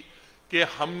 8 की कि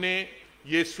हमने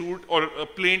ये सूट, और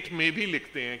प्लेंट में भी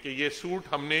लिखते हैं कि ये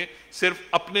सूट हमने सिर्फ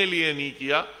अपने लिए नहीं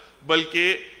किया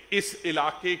बल्कि इस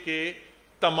इलाके के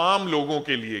तमाम लोगों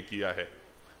के लिए किया है,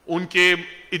 उनके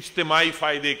इज्तिमाई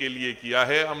फायदे के लिए किया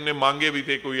है। हमने मांगे भी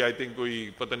थे कोई, आई थिंक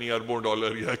कोई पता नहीं अरबों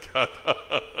डॉलर या क्या था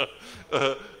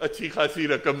अच्छी खासी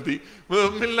रकम थी।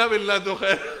 मिलना तो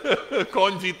खैर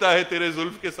कौन जीता है तेरे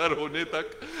जुल्फ के सर होने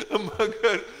तक,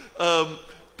 मगर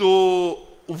तो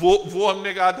वो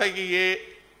हमने कहा था कि ये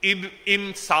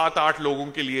इन 7-8 लोगों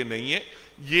के लिए नहीं है,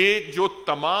 ये जो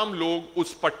तमाम लोग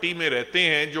उस पट्टी में रहते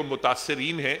हैं जो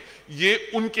मुतासरीन हैं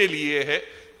ये उनके लिए है।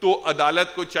 तो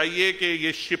अदालत को चाहिए कि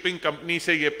ये शिपिंग कंपनी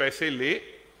से ये पैसे ले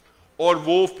और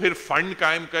वो फिर फंड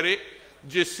कायम करे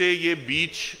जिससे ये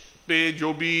बीच पे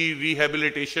जो भी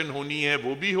रिहेबिलिटेशन होनी है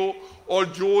वो भी हो, और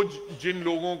जिन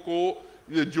लोगों को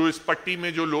जो इस पट्टी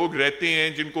में जो लोग रहते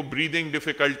हैं जिनको ब्रीदिंग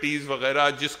डिफिकल्टीज वगैरह,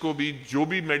 जिसको भी जो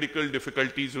भी मेडिकल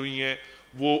डिफिकल्टीज हुई हैं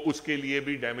वो उसके लिए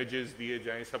भी डैमेजेस दिए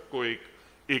जाएं, सबको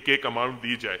एक अमाउंट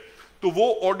दी जाए। तो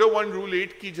वो ऑर्डर 1 रूल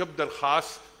 8 की जब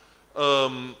दरखास्त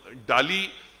डाली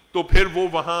तो फिर वो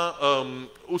वहां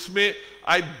उसमें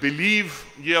आई बिलीव,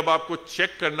 ये अब आपको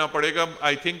चेक करना पड़ेगा,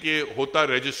 आई थिंक ये होता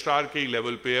रजिस्ट्रार के ही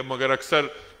लेवल पे है, मगर अक्सर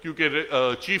क्योंकि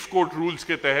चीफ कोर्ट रूल्स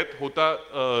के तहत होता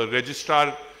रजिस्ट्रार,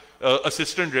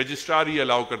 असिस्टेंट रजिस्ट्रार ही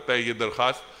अलाउ करता है ये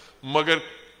दरखास्त, मगर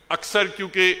अक्सर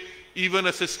क्योंकि इवन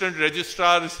असिस्टेंट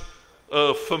रजिस्ट्रार्स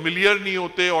फेमिलियर नहीं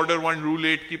होते ऑर्डर 1 रूल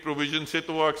 8 की प्रोविजन से,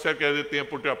 तो वो अक्सर कह देते हैं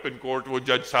पुट अप इन कोर्ट, वो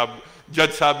जज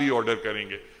साहब ही ऑर्डर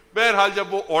करेंगे। बहरहाल जब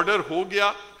वो ऑर्डर हो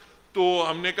गया तो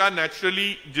हमने कहा नेचुरली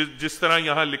जिस तरह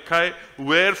यहां लिखा है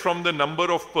where from the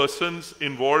number of persons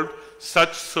involve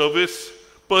such service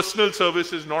personal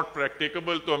service is not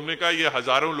practicable, तो हमने कहा ये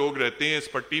हजारों लोग रहते हैं इस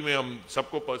पट्टी में, हम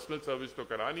सबको पर्सनल सर्विस तो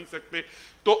करा नहीं सकते।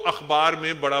 तो अखबार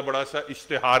में बड़ा बड़ा सा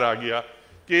इश्तिहार आ गया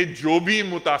कि जो भी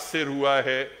मुतासिर हुआ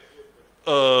है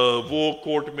वो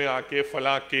कोर्ट में आके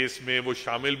फला केस में वो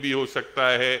शामिल भी हो सकता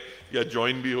है या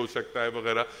ज्वाइन भी हो सकता है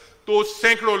वगैरह। तो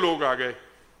सैकड़ों लोग आ गए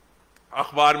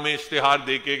अखबार में इश्तिहार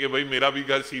देके कि भाई मेरा भी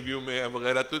घर सीबीयू में है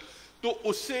वगैरह। तो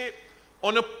उससे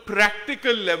on a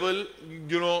practical level,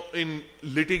 you know, in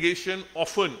litigation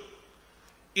often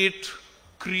it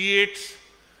creates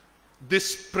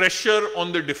this pressure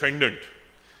on the defendant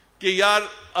कि यार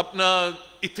अपना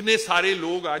इतने सारे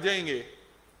लोग आ जाएंगे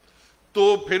तो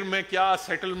फिर मैं क्या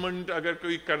सेटलमेंट अगर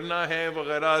कोई करना है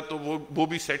वगैरह तो वो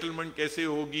भी सेटलमेंट कैसे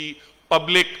होगी,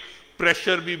 पब्लिक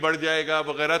प्रेशर भी बढ़ जाएगा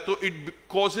वगैरह। तो it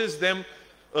causes them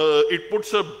it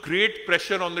puts a great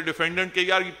pressure on the defendant کہ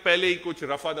یار پہلے ہی کچھ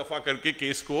رفع دفع کر کے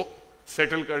کیس کو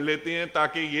سیٹل کر لیتے ہیں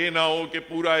تاکہ یہ نہ ہو کہ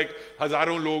پورا ایک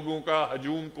ہزاروں لوگوں کا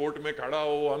ہجوم کورٹ میں کھڑا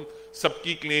ہو, ہم سب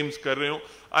کی کلیمز کر رہے ہوں.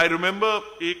 آئی ریمبر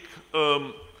ایک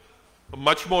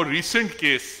مچ مور ریسنٹ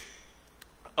کیس,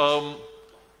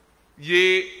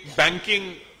 یہ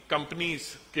بینکنگ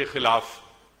کمپنیز کے خلاف.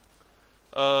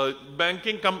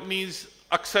 بینکنگ کمپنیز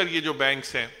اکثر یہ جو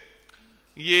بینکس ہیں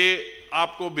یہ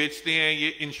آپ کو بیچتے ہیں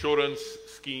یہ انشورنس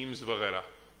سکیمز وغیرہ,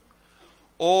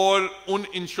 اور ان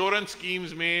انشورنس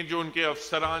سکیمز میں جو ان کے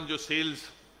افسران جو سیلز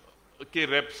کے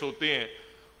ریپس ہوتے ہیں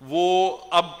وہ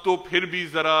اب تو پھر بھی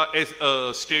ذرا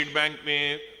اسٹیٹ بینک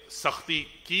نے سختی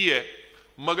کی ہے,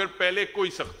 مگر پہلے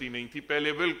کوئی سختی نہیں تھی,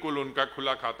 پہلے بالکل ان کا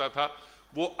کھلا کھاتا تھا.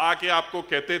 وہ آ کے آپ کو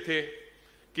کہتے تھے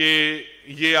کہ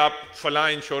یہ آپ فلاں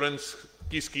انشورنس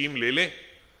کی اسکیم لے لیں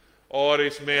اور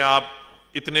اس میں آپ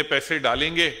اتنے پیسے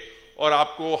ڈالیں گے اور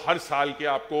آپ کو ہر سال کے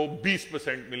آپ کو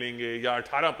 20% ملیں گے یا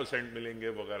 18% ملیں گے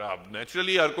وغیرہ. اب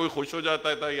نیچرلی ہر کوئی خوش ہو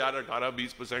جاتا تھا یار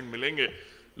 18-20% ملیں گے.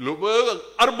 لوگ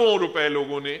اربوں روپے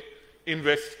لوگوں نے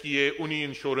انویسٹ کیے انہی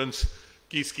انشورنس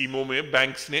کی اسکیموں میں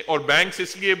بینکس نے, اور بینکس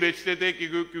اس لیے بیچتے تھے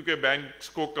کیونکہ بینکس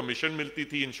کو کمیشن ملتی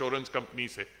تھی انشورنس کمپنی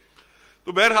سے.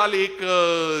 تو بہرحال ایک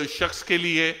شخص کے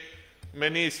لیے میں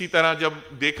نے اسی طرح جب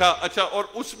دیکھا, اچھا اور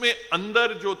اس میں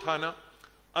اندر جو تھا نا,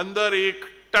 اندر ایک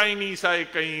ٹائنی سا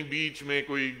ایک کہیں بیچ میں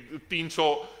کوئی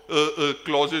 300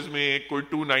 کلوزز میں کوئی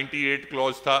 298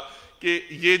 کلوز تھا کہ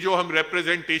یہ جو ہم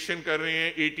ریپریزنٹیشن کر رہے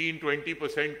ہیں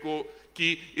 18-20% کو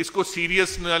کہ اس کو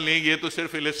سیریس نہ لیں, یہ تو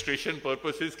صرف السٹریشن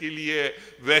پرپسز کے لیے ہے.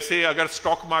 ویسے اگر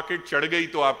سٹاک مارکیٹ چڑھ گئی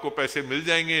تو آپ کو پیسے مل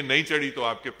جائیں گے, نہیں چڑھی تو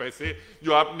آپ کے پیسے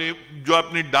جو آپ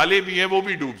نے ڈالے بھی ہیں وہ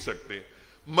بھی ڈوب سکتے ہیں.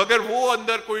 مگر وہ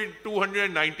اندر کوئی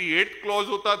 298 کلوز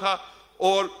ہوتا تھا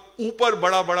اور اوپر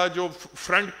بڑا بڑا جو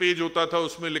فرنٹ پیج ہوتا تھا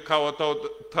اس میں لکھا ہوتا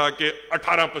تھا کہ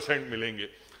 18% ملیں گے.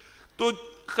 تو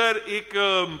خیر ایک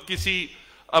کسی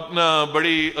اپنا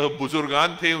بڑی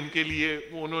بزرگان تھے, ان کے لیے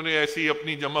انہوں نے ایسی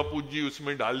اپنی جمع پونجی اس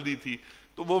میں ڈال دی تھی,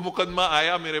 تو وہ مقدمہ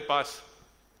آیا میرے پاس.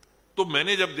 تو میں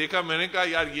نے جب دیکھا میں نے کہا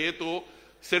یار یہ تو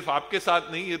صرف آپ کے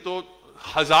ساتھ نہیں, یہ تو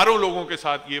ہزاروں لوگوں کے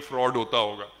ساتھ یہ فراڈ ہوتا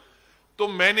ہوگا. تو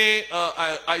میں نے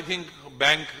I think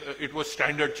bank it was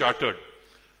standard chartered,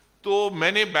 تو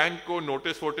میں نے بینک کو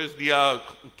نوٹس ووٹس دیا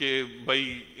کہ بھائی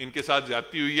ان کے ساتھ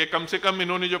زیادتی ہوئی ہے, کم سے کم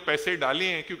انہوں نے جو پیسے ڈالے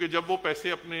ہیں, کیونکہ جب وہ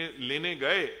پیسے اپنے لینے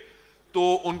گئے تو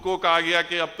ان کو کہا گیا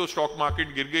کہ اب تو اسٹاک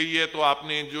مارکیٹ گر گئی ہے تو آپ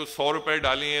نے جو 100 روپے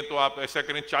ڈالے ہیں تو آپ ایسا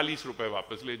کریں 40 روپے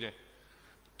واپس لے جائیں.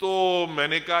 تو میں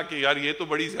نے کہا کہ یار یہ تو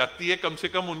بڑی زیادتی ہے, کم سے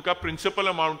کم ان کا پرنسپل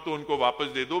اماؤنٹ تو ان کو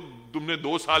واپس دے دو, تم نے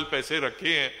 2 سال پیسے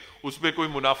رکھے ہیں اس پہ کوئی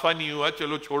منافع نہیں ہوا,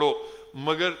 چلو چھوڑو,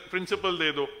 مگر پرنسپل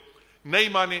دے دو. نہیں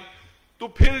مانے. تو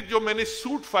پھر جو میں نے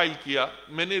سوٹ فائل کیا,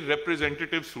 میں نے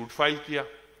ریپریزنٹیٹیو سوٹ فائل کیا,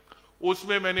 اس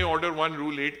میں میں نے آرڈر 1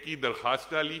 رول 8 کی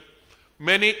درخواست ڈالی.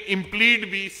 میں نے امپلیڈ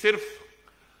بھی صرف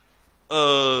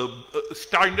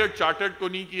اسٹینڈرڈ چارٹرڈ کو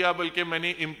نہیں کیا, بلکہ میں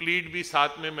نے امپلیڈ بھی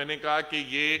ساتھ میں نے کہا کہ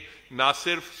یہ نہ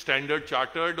صرف اسٹینڈرڈ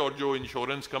چارٹرڈ اور جو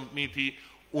انشورنس کمپنی تھی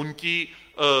ان کی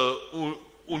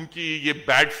یہ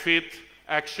بیڈ فیتھ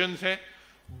ایکشنز ہیں,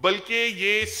 بلکہ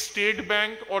یہ اسٹیٹ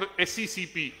بینک اور ایس سی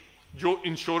پی جو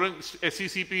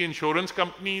انشورنس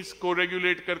کمپنیز کو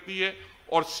ریگولیٹ کرتی ہے,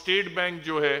 اور اسٹیٹ بینک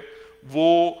جو ہے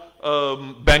وہ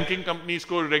بینکنگ کمپنیز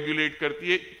کو ریگولیٹ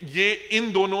کرتی ہے, یہ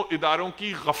ان دونوں اداروں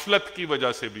کی غفلت کی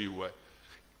وجہ سے بھی ہوا ہے.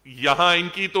 یہاں ان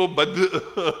کی تو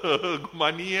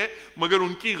بدگمانی ہے مگر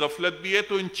ان کی غفلت بھی ہے.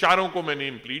 تو ان چاروں کو میں نے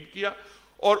امپلیٹ کیا,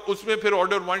 اور اس میں پھر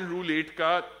آرڈر 1 رول 8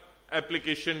 کا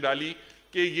ایپلیکیشن ڈالی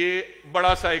کہ یہ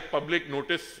بڑا سا ایک پبلک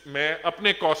نوٹس میں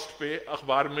اپنے کاسٹ پہ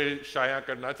اخبار میں شائع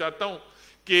کرنا چاہتا ہوں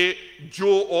کہ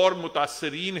جو اور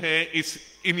متاثرین ہیں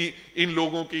ان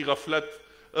لوگوں کی غفلت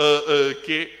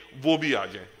کہ وہ بھی آ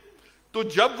جائیں. تو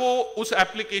جب وہ اس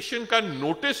ایپلیکیشن کا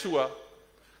نوٹس ہوا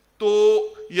تو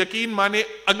یقین مانے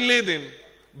اگلے دن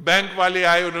بینک والے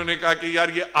آئے, انہوں نے کہا کہ یار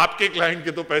یہ آپ کے کلائنٹ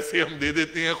کے تو پیسے ہم دے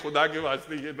دیتے ہیں, خدا کے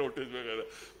واسطے یہ نوٹس وغیرہ.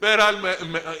 بہرحال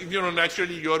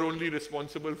naturally you are only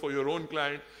responsible for your own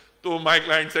client. تو مائی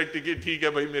کلائنٹ سیڈ کہ ٹھیک ہے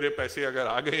بھائی میرے پیسے اگر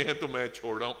آ گئے ہیں تو میں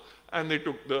چھوڑ رہا ہوں, and they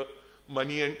tick the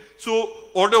money. And so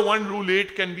order 1 rule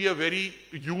 8 can be a very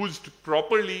used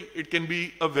properly, it can be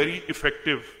a very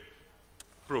effective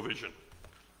provision.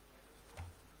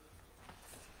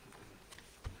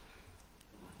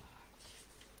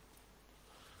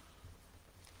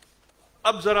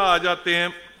 اب ذرا آ جاتے ہیں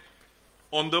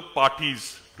on the parties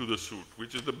to the suit,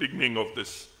 which is the beginning of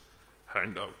this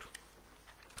handout.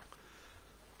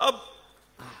 اب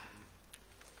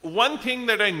one thing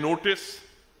that I notice,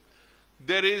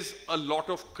 there is a lot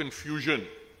of confusion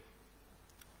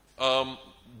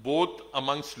both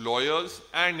amongst lawyers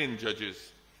and in judges,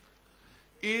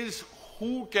 is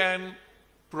who can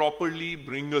properly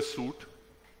bring a suit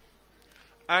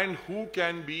and who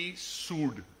can be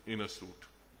sued in a suit.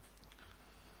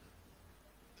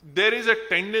 There is a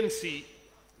tendency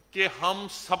کہ ہم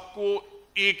سب کو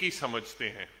ایک ہی سمجھتے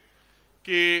ہیں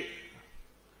کہ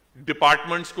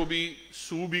departments کو بھی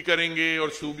سو بھی کریں گے اور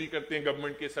سو بھی کرتے ہیں,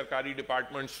 گورنمنٹ کے سرکاری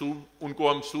ڈپارٹمنٹ سو, ان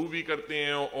کو ہم سو بھی کرتے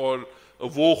ہیں اور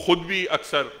وہ خود بھی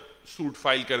اکثر سوٹ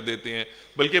فائل کر دیتے ہیں.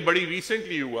 بلکہ بڑی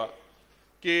ریسنٹلی ہوا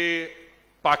کہ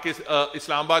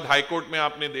اسلام آباد ہائی کورٹ میں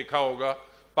آپ نے دیکھا ہوگا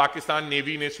پاکستان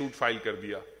نیوی نے سوٹ فائل کر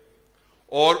دیا,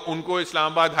 اور ان کو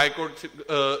اسلام آباد ہائی کورٹ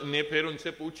نے پھر ان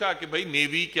سے پوچھا کہ بھائی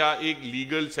نیوی کیا ایک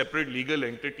لیگل سیپریٹ لیگل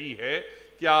اینٹی ہے,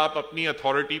 کیا آپ اپنی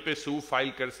اتھارٹی پہ سو فائل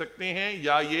کر سکتے ہیں,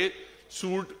 یا یہ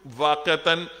سوٹ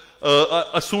واقعتاً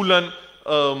اصولاً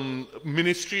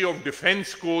منسٹری آف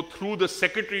ڈیفنس کو through the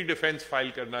secretary defence file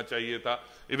کرنا چاہیے تھا.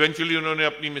 ایونچولی انہوں نے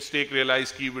اپنی مسٹیک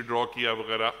ریئلائز کی, وڈرا کیا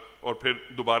وغیرہ, اور پھر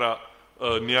دوبارہ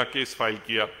نیا کیس فائل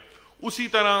کیا. اسی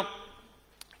طرح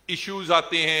ایشوز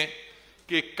آتے ہیں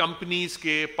کہ کمپنیز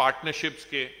کے, پارٹنرشپس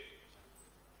کے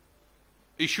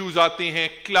ایشوز آتے ہیں,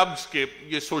 کلبز کے,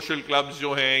 یہ سوشل کلبز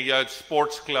جو ہیں یا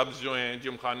اسپورٹس کلبز جو ہیں,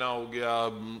 جم خانہ ہو گیا,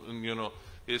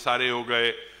 یہ سارے ہو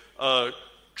گئے,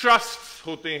 ٹرسٹ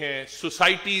ہوتے ہیں,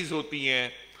 سوسائٹیز ہوتی ہیں,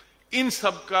 ان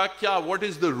سب کا کیا, what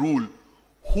is the role,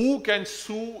 who can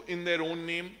so in their own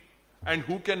name and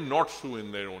who can not so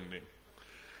in their own نیم.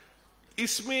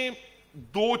 اس میں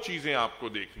دو چیزیں آپ کو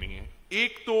دیکھنی ہیں.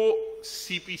 ایک تو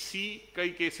سی پی سی کئی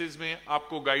کیسز میں آپ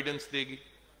کو گائیڈنس دے گی,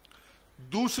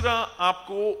 دوسرا آپ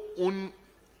کو ان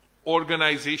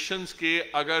آرگنائزیشنز کے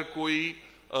اگر کوئی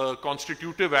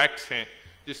کانسٹیٹیوٹیو ایکٹس ہیں,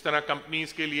 جس طرح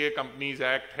کمپنیز کے لیے کمپنیز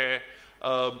ایکٹ ہے,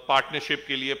 پارٹنرشپ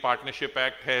کے لیے پارٹنرشپ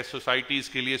ایکٹ ہے, سوسائٹیز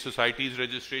کے لیے سوسائٹیز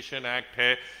رجسٹریشن ایکٹ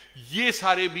ہے, یہ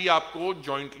سارے بھی آپ کو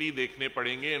جوائنٹلی دیکھنے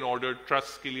پڑیں گے. ان آرڈر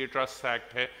ٹرسٹ کے لیے ٹرسٹ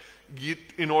ایکٹ ہے,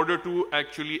 in order to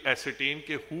actually ascertain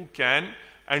کہ who can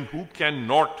and who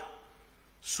cannot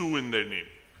sue in their name.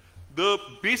 The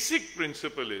basic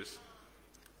principle is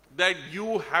that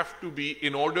you have to be,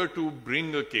 in order to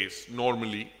bring a case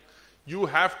normally, you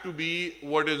have to be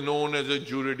what is known as a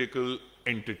juridical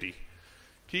entity.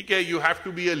 ٹھیک ہے, you have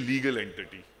to be a legal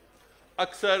entity.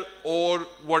 اکثر, or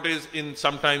what is in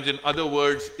sometimes in other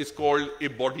words is called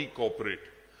a body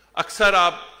corporate. اکثر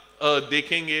آپ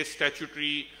دیکھیں گے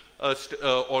statutory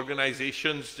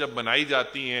organizations جب بنائی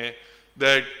جاتی ہیں,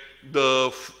 that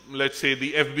let's say the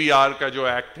FBR کا جو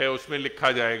ایکٹ ہے اس میں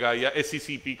لکھا جائے گا, یا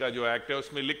SECP کا جو ایکٹ ہے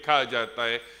اس میں لکھا جاتا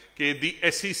ہے کہ the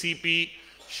SECP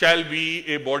shall be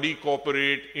a body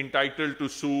corporate entitled to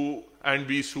sue and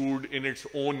be sued in its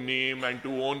own name and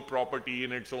to own property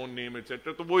in its own name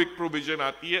etc. تو وہ ایک provision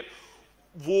آتی ہے,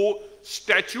 وہ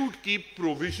statute کی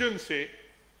provision سے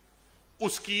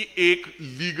اس کی ایک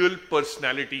لیگل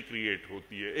پرسنالٹی کریٹ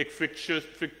ہوتی ہے, ایک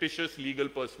فکٹیشس لیگل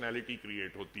پرسنالٹی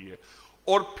کریٹ ہوتی ہے.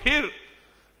 اور پھر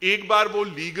ایک بار وہ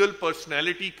لیگل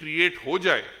پرسنالٹی کریٹ ہو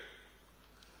جائے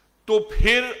تو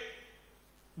پھر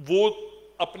وہ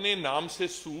اپنے نام سے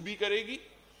سو بھی کرے گی,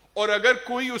 اور اگر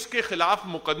کوئی اس کے خلاف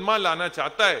مقدمہ لانا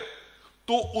چاہتا ہے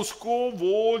تو اس کو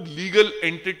وہ لیگل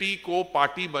اینٹی کو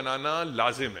پارٹی بنانا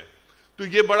لازم ہے. تو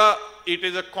یہ بڑا, it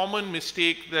is a common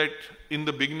mistake that in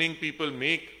the beginning people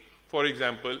make. For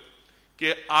example,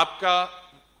 کہ آپ کا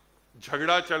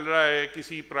جھگڑا چل رہا ہے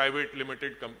کسی پرائیویٹ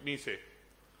لمیٹڈ کمپنی سے,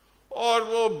 اور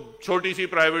وہ چھوٹی سی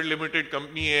پرائیویٹ لمیٹڈ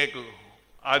کمپنی ہے, ایک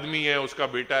آدمی ہے, اس کا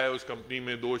بیٹا ہے اس کمپنی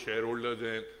میں, 2 شیئر ہولڈرز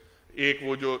ہیں, ایک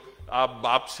وہ جو آپ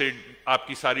باپ سے, آپ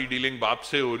کی ساری ڈیلنگ باپ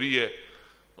سے ہو رہی ہے,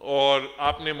 اور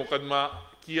آپ نے مقدمہ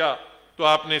کیا تو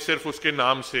آپ نے صرف اس کے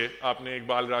نام سے, آپ نے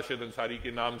اقبال راشد انصاری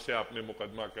کے نام سے آپ نے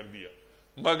مقدمہ کر دیا,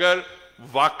 مگر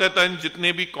واقعتاً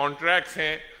جتنے بھی کانٹریکٹس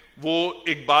ہیں وہ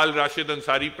Iqbal Rashid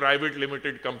Ansari private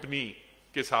limited company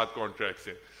کے ساتھ کانٹریکٹس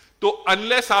ہیں. تو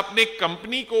انلیس آپ نے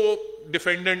کمپنی کو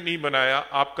ڈیفینڈنٹ نہیں بنایا,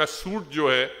 آپ کا سوٹ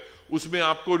جو ہے اس میں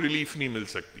آپ کو ریلیف نہیں مل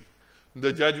سکتی. دا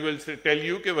جج ول ٹیل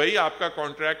یو کہ بھائی آپ کا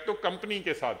کانٹریکٹ تو کمپنی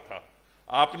کے ساتھ تھا,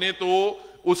 آپ نے تو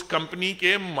اس کمپنی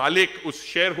کے مالک, اس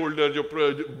شیئر ہولڈر جو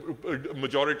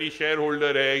میجورٹی شیئر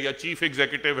ہولڈر ہے یا چیف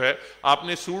ایگزیکٹو ہے, آپ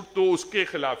نے سوٹ تو اس کے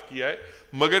خلاف کیا ہے,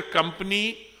 مگر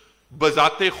کمپنی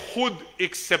بذات خود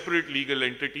ایک سیپریٹ لیگل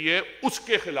اینٹی ہے, اس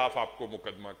کے خلاف آپ کو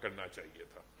مقدمہ کرنا چاہیے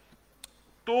تھا.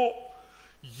 تو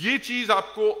یہ چیز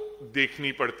آپ کو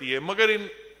دیکھنی پڑتی ہے, مگر ان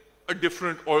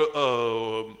ڈفرنٹ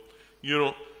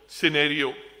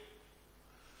سینیریو,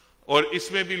 اور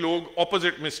اس میں بھی لوگ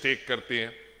اپوزٹ مسٹیک کرتے ہیں.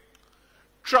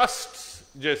 ٹرسٹ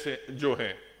جیسے جو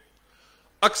ہیں,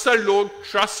 اکثر لوگ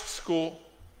ٹرسٹ کو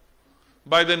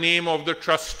by the name of the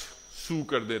trust سو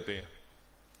کر دیتے ہیں,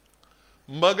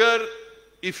 مگر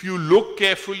if you look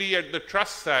carefully at the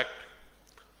trust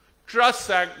act, trust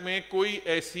act में कोई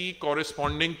ऐसी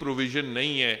कॉरेस्पॉन्डिंग प्रोविजन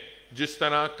नहीं है जिस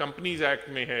तरह कंपनीज एक्ट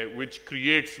में है,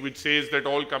 which says that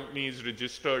all companies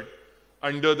registered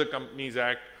under the Companies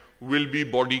Act will be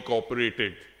body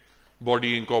incorporated.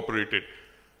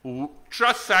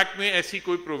 Trust act में ऐसी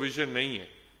कोई प्रोविजन नहीं है.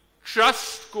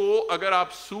 ट्रस्ट को अगर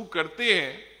आप सू करते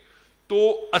हैं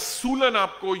तो असूलन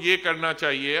आपको ये करना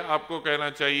चाहिए, आपको कहना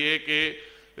चाहिए कि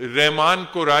रहमान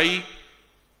कुराई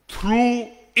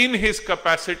through in his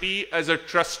capacity as a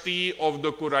trustee of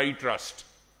the Kurai Trust.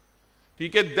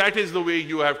 ठीक है, that is the way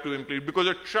you have to implement, because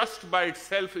a trust by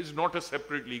itself is not a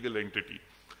separate legal entity.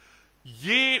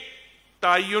 ये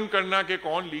तायुन करना कि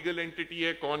कौन लीगल एंटिटी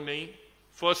है कौन नहीं,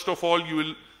 first of all you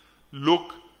will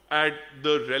look at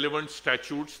the relevant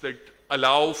statutes that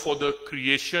allow for the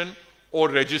creation or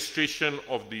registration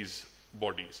of these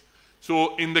bodies.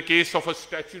 So in the case of a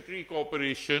statutory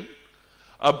corporation,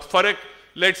 अब फर्क,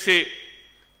 let's say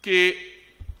कि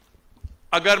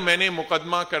अगर मैंने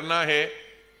मुकदमा करना है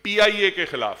पीआईए के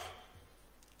खिलाफ,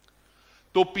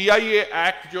 तो पीआईए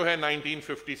एक्ट जो है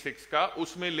 1956 का,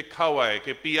 उसमें लिखा हुआ है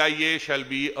कि PIA shall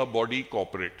be a body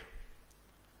corporate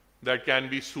that can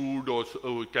be सूड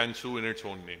और can sue in its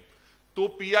own name. तो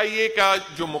पीआईए का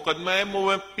जो मुकदमा है वो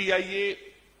मैं पीआईए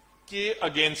के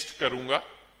अगेंस्ट करूंगा.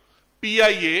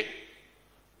 PIA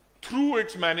through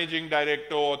it's managing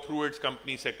director और through it's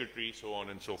company secretary, so on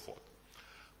and so fourth.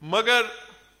 मगर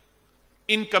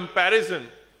इन कंपैरिजन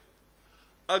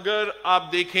अगर आप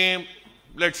देखें,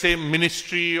 let's say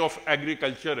ministry of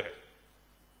agriculture है,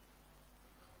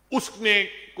 उसने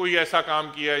कोई ऐसा काम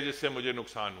किया है जिससे मुझे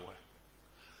नुकसान हुआ है,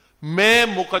 मैं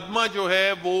मुकदमा जो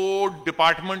है वो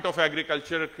डिपार्टमेंट ऑफ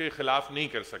एग्रीकल्चर के खिलाफ नहीं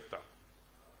कर सकता.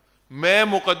 मैं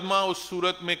मुकदमा उस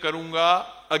सूरत में करूंगा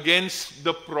against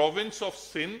the province of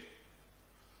Sindh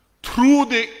through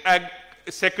the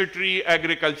secretary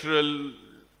agricultural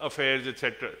affairs,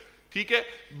 etc. ठीक है,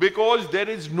 because there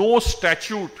is no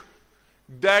statute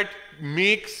that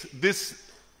makes this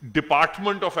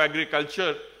Department of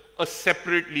Agriculture a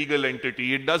separate legal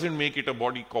entity. It doesn't make it a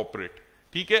body corporate.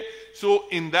 ठीक है, so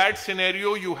in that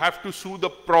scenario you have to sue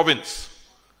the province.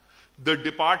 The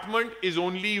department is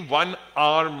only one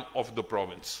arm of the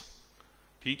province.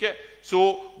 ठीक है, सो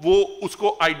वो उसको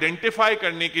identify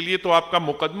करने के लिए तो आपका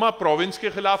मुकदमा प्रोविंस के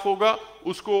खिलाफ होगा.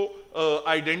 उसको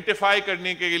आइडेंटिफाई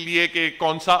करने के लिए कि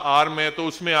कौन सा आर्म है, तो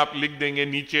उसमें आप लिख देंगे,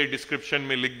 नीचे डिस्क्रिप्शन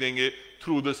में लिख देंगे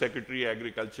through the secretary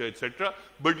agriculture etcetera,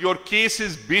 but your case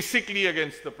is basically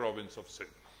against the province of Sindh.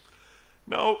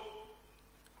 Now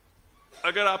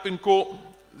अगर आप इनको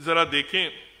जरा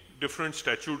देखें डिफरेंट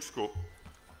स्टैट्यूट्स को,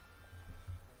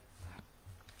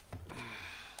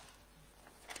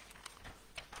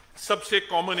 सबसे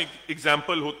कॉमन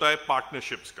एग्जाम्पल होता है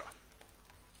पार्टनरशिप्स का.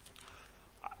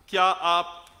 क्या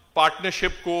आप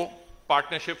पार्टनरशिप को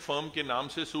पार्टनरशिप फर्म के नाम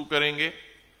से सू करेंगे,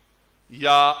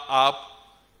 या आप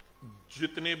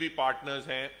जितने भी पार्टनर्स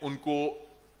हैं उनको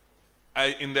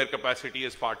in their capacity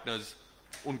as partners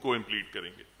उनको इम्प्लीट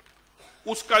करेंगे?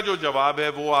 उसका जो जवाब है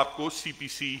वो आपको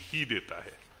सीपीसी ही देता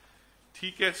है.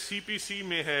 ठीक है, सीपीसी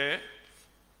में है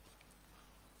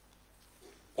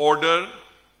ऑर्डर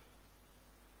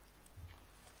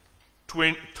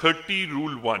 30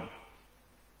 रूल 1.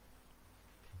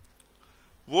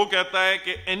 वो कहता है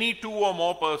कि एनी टू और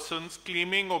मोर पर्सन्स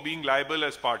क्लेमिंग और being liable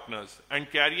as partners and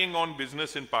carrying on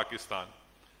business in Pakistan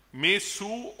may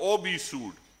sue or be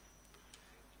sued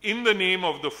in the name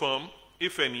of the firm,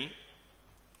 if any,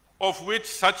 of which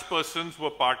such persons were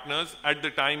partners at the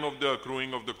time of the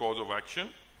accruing of the cause of action,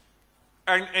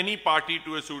 and any party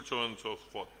to a suit, so on and so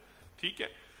forth. ठीक है,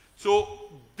 so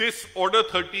this order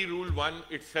 30 rule 1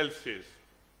 itself says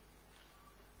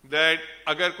that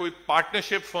अगर कोई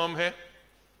partnership firm है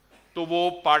तो वो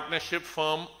partnership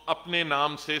firm अपने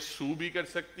नाम से सू भी कर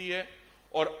सकती है,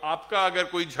 और आपका अगर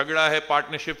कोई झगड़ा है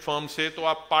पार्टनरशिप फर्म से तो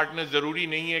आप पार्टनर, जरूरी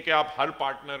नहीं है कि आप हर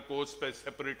पार्टनर को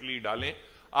सेपरेटली डालें,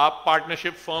 आप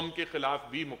पार्टनरशिप फर्म के खिलाफ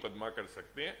भी मुकदमा कर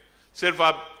सकते हैं. सिर्फ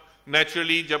आप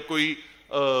नेचुरली जब कोई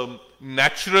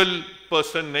नेचुरल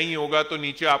पर्सन नहीं होगा तो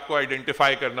नीचे आपको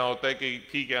आइडेंटिफाई करना होता है कि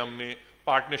ठीक है हमने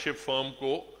पार्टनरशिप फर्म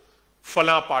को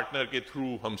फला पार्टनर के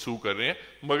थ्रू हम सू कर रहे हैं,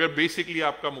 मगर बेसिकली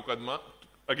आपका मुकदमा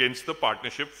अगेंस्ट द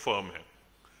पार्टनरशिप फर्म है.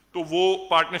 तो वो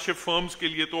पार्टनरशिप फर्म्स के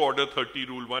लिए तो ऑर्डर 30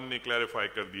 रूल 1 ने क्लैरिफाई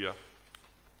कर दिया.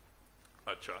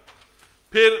 अच्छा,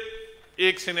 फिर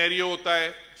एक सिनेरियो होता है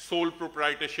सोल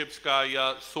प्रोप्राइटरशिप्स का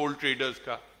या सोल ट्रेडर्स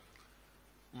का.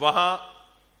 वहां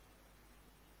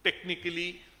technically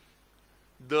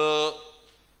the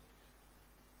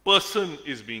person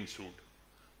is being सूड.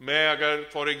 मैं अगर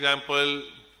फॉर एग्जांपल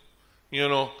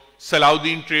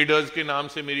सलाउद्दीन ट्रेडर्स के नाम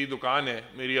से मेरी दुकान है,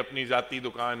 मेरी अपनी ذاتی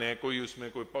दुकान है, कोई उसमें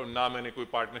कोई ना मैंने कोई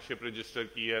पार्टनरशिप रजिस्टर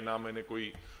की है, ना मैंने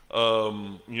कोई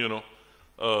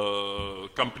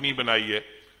कंपनी बनाई है,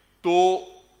 तो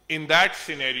in that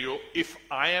scenario if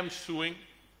I am suing,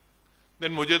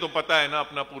 then मुझे तो पता है ना,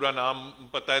 अपना पूरा नाम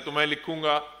पता है, तो मैं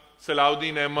लिखूंगा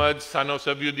Salauddin Ahmad son of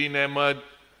सबीउद्दीन Ahmad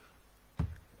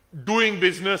doing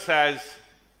business as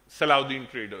Salauddin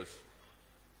traders.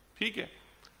 ठीक है.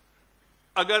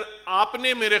 अगर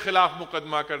आपने मेरे खिलाफ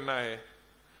मुकदमा करना है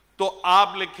तो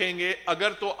आप लिखेंगे,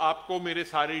 अगर तो आपको मेरे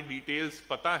सारी डिटेल्स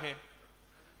पता हैं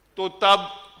तो तब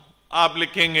आप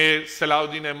लिखेंगे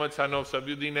Salauddin Ahmad son of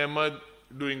सबीउद्दीन Ahmad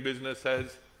doing business as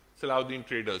Salauddin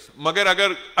traders. मगर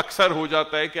अगर अक्सर हो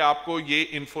जाता है कि आपको ये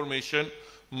इंफॉर्मेशन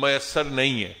मयसर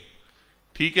नहीं है,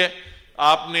 ठीक है,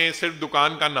 आपने सिर्फ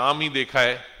दुकान का नाम ही देखा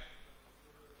है,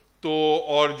 तो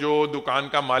और जो दुकान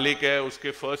का मालिक है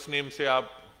उसके फर्स्ट नेम से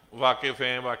आप वाकिफ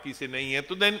हैं, बाकी से नहीं है,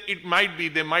 तो then it might be,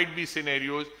 there might be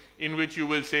scenarios in which you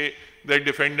will say that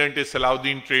defendant is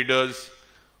Salauddin traders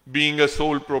being a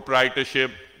sole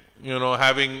proprietorship, you know,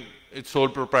 having its sole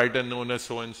proprietor known as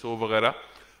so and so वगैरह.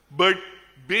 But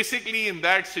basically in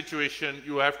that situation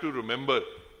you have to remember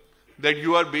that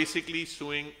you are basically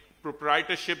suing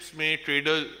proprietorships में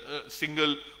trader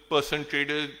single person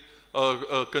trader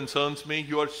concerns में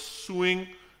you are suing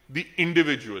the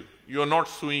individual, you are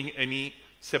not suing any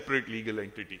separate legal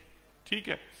entity. ठीक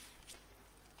है.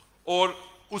 और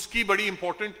उसकी बड़ी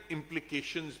important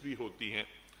implications भी होती हैं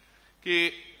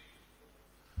कि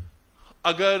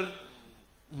अगर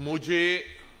मुझे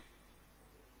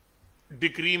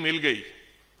डिक्री मिल गई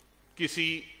किसी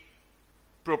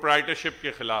प्रोप्राइटरशिप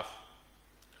के खिलाफ,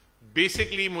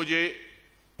 बेसिकली मुझे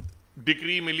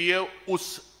डिक्री मिली है उस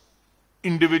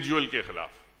इंडिविजुअल के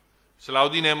खिलाफ.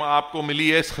 सलाउद्दीन अहमद आपको मिली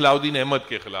है सलाउद्दीन अहमद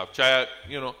के खिलाफ,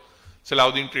 चाहे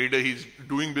Salauddin trader, he is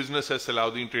doing business as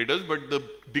Salauddin traders, but the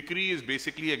decree is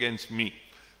basically against me.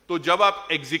 तो जब आप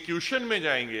एग्जीक्यूशन में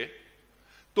जाएंगे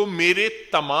तो मेरे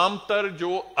तमाम तर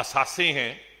जो असासे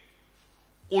हैं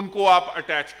उनको आप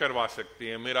अटैच करवा सकते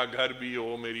हैं, मेरा घर भी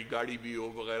हो, मेरी गाड़ी भी हो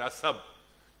वगैरह सब,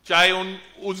 चाहे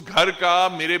उस घर का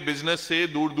मेरे बिजनेस से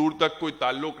दूर दूर तक कोई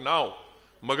ताल्लुक ना हो,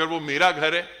 मगर वो मेरा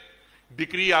घर है,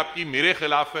 डिक्री आपकी मेरे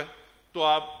खिलाफ है, तो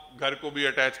आप घर को भी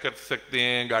अटैच कर सकते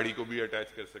हैं, गाड़ी को भी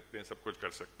अटैच कर सकते हैं, सब कुछ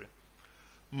कर सकते हैं.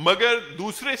 मगर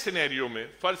दूसरे सिनेरियो में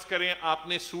फर्ज करें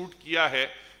आपने सूट किया है,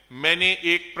 मैंने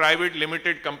एक प्राइवेट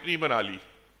लिमिटेड कंपनी बना ली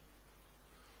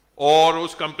और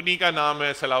उस कंपनी का नाम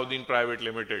है सलाउद्दीन प्राइवेट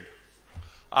लिमिटेड.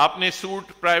 आपने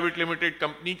सूट प्राइवेट लिमिटेड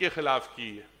कंपनी के खिलाफ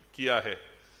किया है,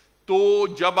 तो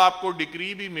जब आपको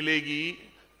डिक्री भी मिलेगी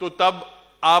तो तब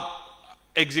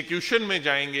आप एग्जीक्यूशन में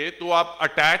जाएंगे तो आप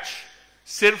अटैच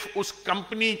सिर्फ उस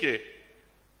कंपनी के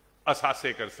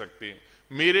असासे कर सकते हैं,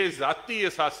 मेरे जाती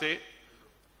असासे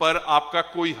पर आपका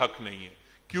कोई हक नहीं है,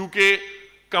 क्योंकि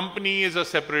company is a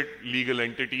separate legal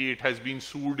entity, it has been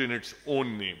sued in its own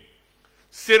name.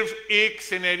 सिर्फ एक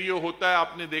सिनेरियो होता है,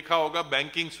 आपने देखा होगा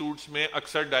बैंकिंग सूट्स में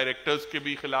अक्सर डायरेक्टर्स के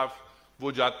भी खिलाफ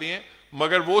वो जाते हैं,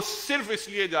 मगर वो सिर्फ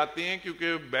इसलिए जाते हैं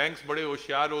क्योंकि बैंक्स बड़े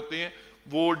होशियार होते हैं,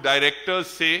 वो डायरेक्टर्स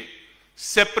से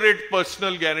सेपरेट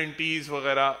पर्सनल गारंटीज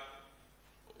वगैरह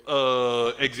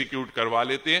एग्जीक्यूट करवा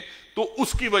लेते हैं, तो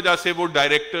उसकी वजह से वो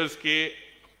डायरेक्टर्स के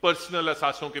पर्सनल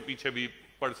असासों के पीछे भी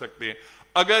पड़ सकते हैं.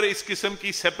 अगर इस किस्म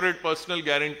की सेपरेट पर्सनल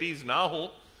गारंटीज ना हो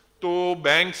तो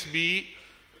बैंक्स भी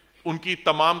उनकी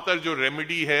तमाम तर जो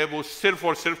रेमेडी है वो सिर्फ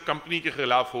और सिर्फ कंपनी के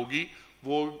खिलाफ होगी,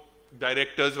 वो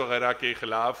डायरेक्टर्स वगैरह के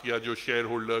खिलाफ या जो शेयर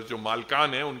होल्डर्स जो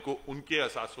मालकान हैं उनको उनके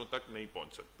असासों तक नहीं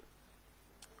पहुंच सकते.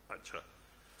 अच्छा,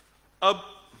 अब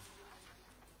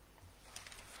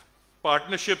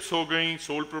पार्टनरशिप्स हो गई,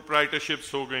 सोल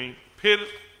प्रोप्राइटरशिप्स हो गई, फिर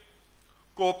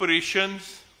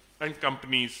cooperations and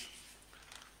companies.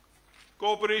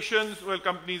 Cooperations, well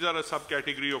companies are a सब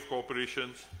कैटेगरी ऑफ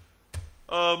कोऑपरेशंस.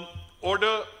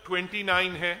 ऑर्डर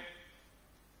 29 है,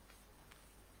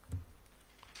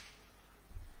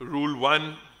 rule 1,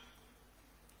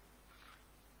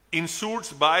 in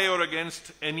suits by or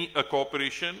against a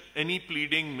corporation, any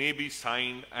pleading may be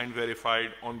signed and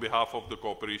verified on behalf of the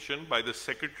corporation by the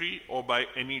secretary or by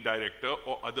any director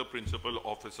or other principal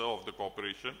officer of the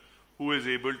corporation who is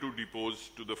able to depose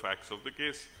to the facts of the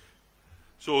case.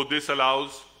 So this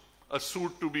allows a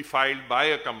suit to be filed by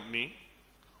a company.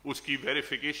 उसकी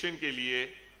verification के लिए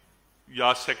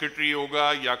या secretary होगा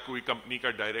या कोई company का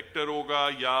director होगा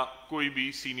या कोई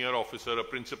भी senior officer,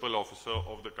 principal officer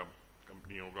of the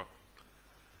company होगा.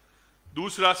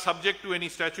 दूसरा, subject to any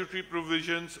statutory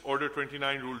provisions, order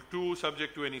 29 rule 2,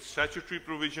 subject to any statutory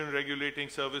provision regulating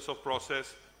service of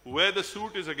process, where the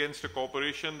suit is against a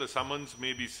corporation, the summons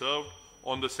may be served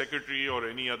on the secretary or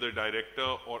any other director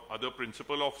or other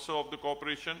principal officer of the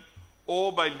corporation,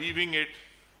 or by leaving it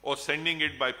or sending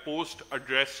it by post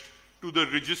addressed to the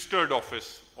registered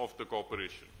office of the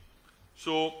corporation.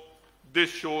 So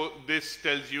this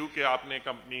tells you कि आपने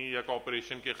company या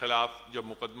corporation के खिलाफ जब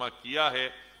मुकदमा किया है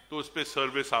तो उस पर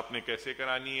सर्विस आपने कैसे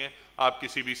करानी है. आप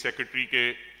किसी भी सेक्रेटरी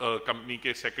के कंपनी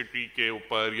के सेक्रेटरी के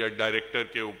ऊपर या डायरेक्टर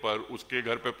के ऊपर उसके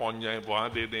घर पे पहुंच जाएं, वहां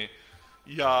दे दें,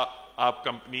 या आप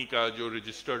कंपनी का जो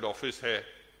रजिस्टर्ड ऑफिस है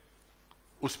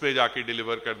उस पे जाके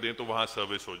डिलीवर कर दें तो वहां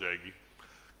सर्विस हो जाएगी.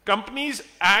 कंपनीज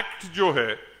एक्ट जो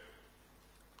है,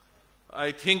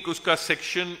 आई थिंक उसका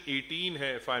सेक्शन 18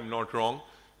 है, if I am not wrong,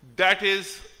 that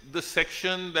is the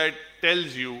section that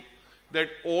tells you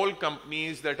that all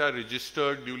companies that are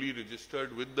registered, duly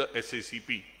registered with the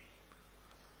SACP,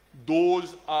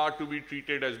 those are to be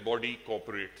treated as body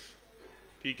corporates.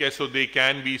 Okay, so they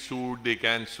can be sued, they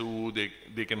can sue,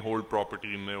 they can hold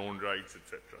property in their own rights,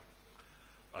 etc.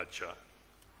 अच्छा,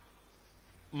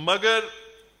 मगर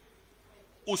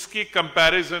उसके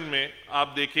comparison में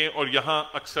आप देखें, और यहां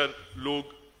अक्सर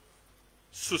लोग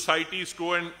सोसाइटीज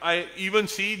को, and I even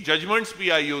C judgements भी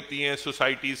आई होती हैं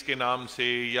सोसाइटीज के नाम से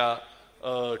या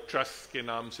ट्रस्ट के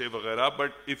नाम से वगैरह,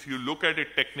 but if you look at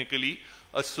it technically,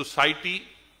 a society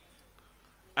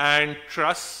and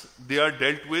trust they are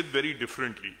dealt with very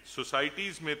differently.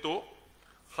 Societies में तो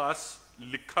खास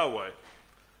लिखा हुआ है,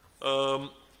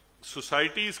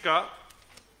 सोसाइटीज का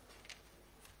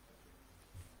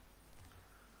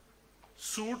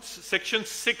सूट्स सेक्शन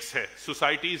 6 है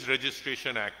सोसाइटीज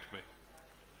रजिस्ट्रेशन एक्ट में.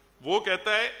 वो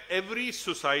कहता है every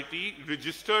society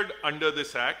registered under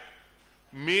this act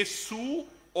may sue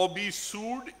or be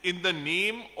sued in the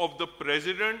name of the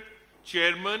president,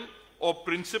 chairman or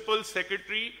principal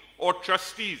secretary or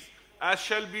trustees as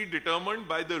shall be determined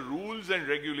by the rules and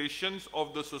regulations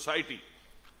of the society,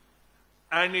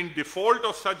 and in default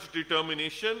of such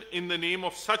determination in the name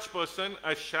of such person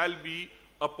as shall be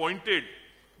appointed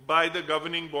by the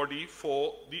governing body for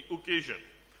the occasion,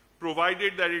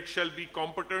 provided that it shall be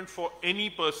competent for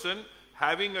any person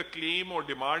having a claim or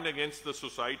demand against the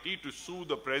society to sue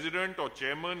the president or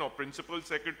chairman or principal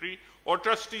secretary or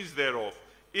trustees thereof,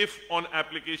 if on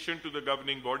application to the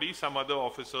governing body some other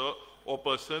officer or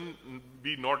person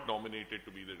be not nominated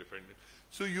to be the defendant.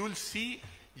 So you will see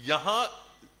yahan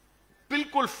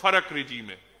bilkul farak regime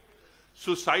hai.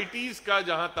 Societies का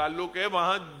जहां ताल्लुक है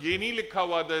वहां ये नहीं लिखा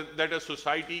हुआ that a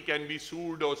society can be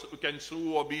sued or can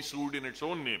sue or be sued in its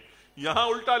own name. यहां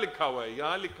उल्टा लिखा हुआ है.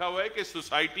 यहां लिखा हुआ है कि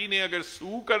सोसाइटी ने अगर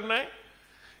सू करना है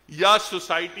या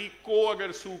सोसाइटी को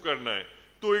अगर सू करना है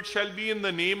तो it shall be in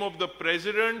the name of the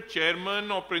president,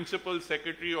 chairman और प्रिंसिपल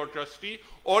सेक्रेटरी और ट्रस्टी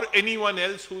और anyone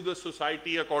else who the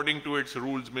society according to it's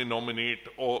rules में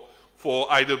नॉमिनेट और फॉर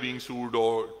आइदर बीइंग सूड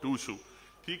और टू सू.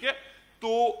 ठीक है,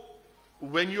 तो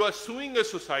when you are suing a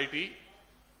society,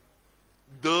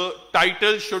 the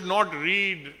title should not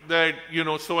read that, you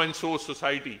know, so and so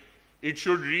society. It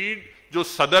should read जो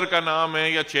सदर का नाम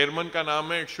है या चेयरमैन का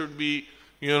नाम है, it should be,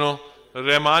 you know,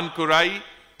 Rahman Kurai,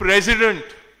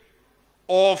 president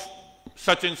of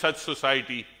such and such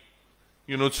society,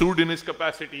 you know, sued in his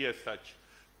capacity as such.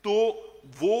 तो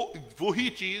वो ही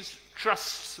चीज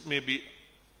ट्रस्ट में भी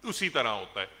उसी तरह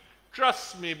होता है.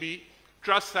 ट्रस्ट में भी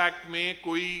ट्रस्ट एक्ट में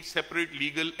कोई सेपरेट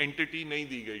लीगल एंटिटी नहीं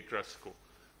दी गई ट्रस्ट को.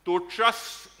 तो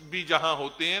ट्रस्ट भी जहां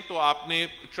होते हैं तो आपने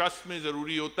ट्रस्ट में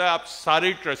जरूरी होता है आप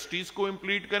सारे ट्रस्टीज को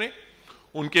इंप्लीट करें,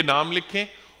 उनके नाम लिखें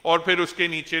और फिर उसके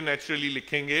नीचे नेचुरली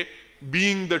लिखेंगे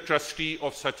being the trustee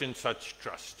of such and such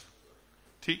trust.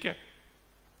 ठीक है.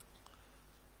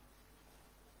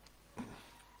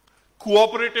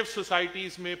 कोऑपरेटिव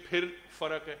सोसाइटीज में फिर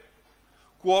फर्क है.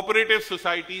 कोऑपरेटिव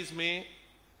सोसाइटीज में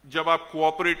जब आप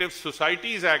कोऑपरेटिव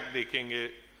सोसाइटीज एक्ट देखेंगे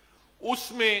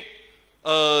उसमें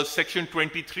सेक्शन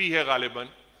 23 है गालिबन,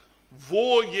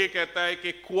 वो ये कहता है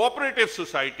कि cooperative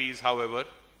societies however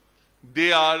they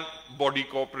our body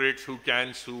corporates who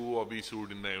can sue और B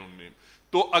sued in their own name.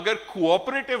 तो अगर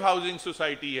कोऑपरेटिव हाउसिंग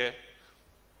सोसाइटी है,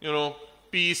 यू नो,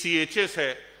 पीसीएचएस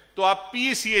है, तो आप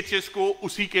पीसीएचएस को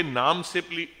उसी के नाम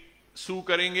से सू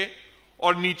करेंगे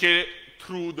और नीचे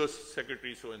through the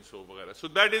secretary so and so वगैरह. So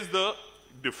that is the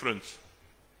difference.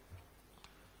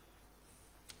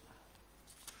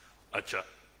 अच्छा,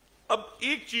 अब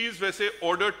एक चीज वैसे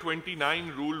ऑर्डर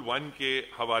 29 रूल 1 के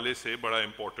हवाले से बड़ा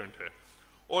इंपॉर्टेंट है,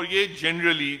 और ये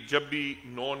जनरली जब भी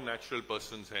नॉन नेचुरल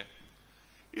पर्संस हैं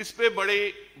इस पे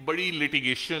बड़ी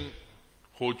लिटिगेशन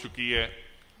हो चुकी है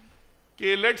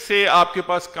कि लेट से आपके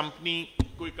पास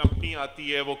कोई कंपनी आती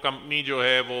है, वो कंपनी जो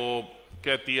है वो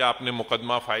कहती है आपने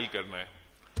मुकदमा फाइल करना है.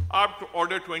 आप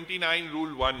ऑर्डर 29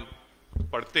 रूल 1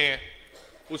 पढ़ते हैं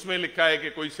उसमें लिखा है कि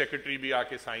कोई सेक्रेटरी भी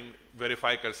आके साइन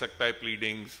वेरीफाई कर सकता है,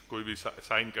 प्लीडिंग्स कोई भी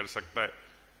साइन कर सकता है।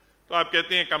 तो आप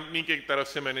कहते हैं कंपनी की तरफ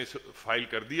से मैंने फाइल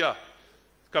कर दिया,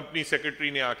 कंपनी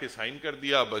सेक्रेटरी ने आके साइन कर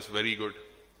दिया, बस very good.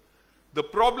 The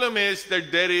problem is that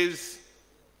there is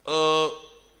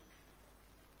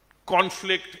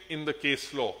conflict in the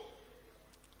case law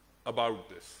about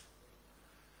this.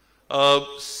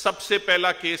 सबसे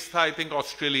पहला केस था आई थिंक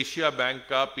ऑस्ट्रेलेशिया बैंक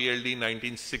का, PLD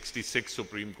 1966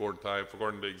 सुप्रीम कोर्ट था, I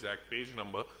forgot the exact page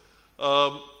number.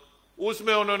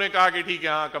 उसमें उन्होंने कहा कि ठीक है,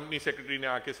 हाँ कंपनी सेक्रेटरी ने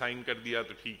आके साइन कर दिया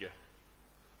तो ठीक है,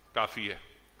 काफी है।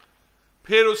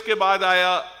 फिर उसके बाद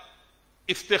आया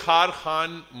इफ्तिखार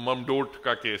खान ममडोट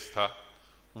का केस था,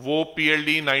 वो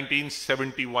PLD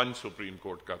 1971 सुप्रीम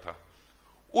कोर्ट का था।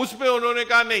 उसमें उन्होंने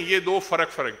कहा नहीं, ये दो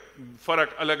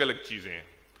फर्क अलग अलग चीजें हैं।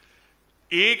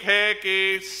 एक है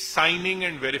कि साइनिंग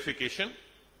एंड वेरिफिकेशन,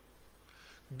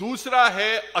 दूसरा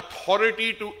है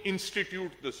authority to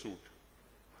institute the suit.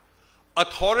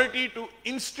 Authority to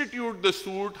institute the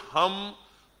suit हम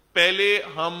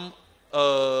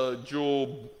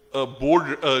जो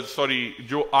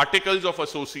जो आर्टिकल्स ऑफ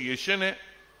एसोसिएशन है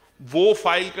वो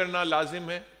फाइल करना लाजिम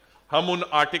है। हम उन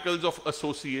आर्टिकल्स ऑफ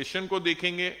एसोसिएशन को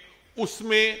देखेंगे,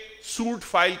 उसमें सूट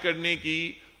फाइल करने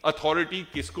की अथॉरिटी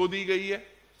किसको दी गई है,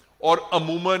 और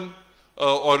अमूमन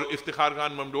और इफ्तिखार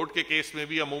खान ममडोट के केस में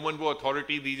भी अमूमन वो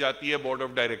अथॉरिटी दी जाती है बोर्ड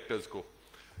ऑफ डायरेक्टर्स को।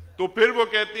 तो फिर वो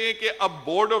कहते हैं कि अब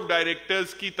बोर्ड ऑफ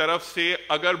डायरेक्टर्स की तरफ से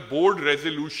अगर बोर्ड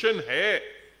रेजोल्यूशन है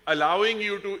allowing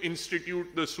you to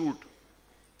institute the suit,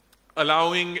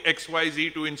 allowing XYZ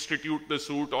to institute the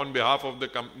suit on behalf of the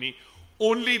company,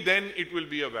 only then it will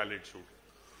be a valid suit.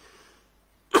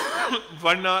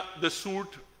 Varna, the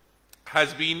suit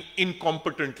has been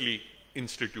incompetently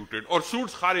instituted और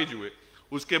suits खारिज हुए।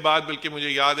 उसके बाद बल्कि मुझे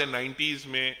याद है 90s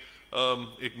में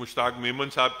एक मुश्ताक मेमन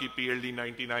साहब की PLD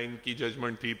 99 की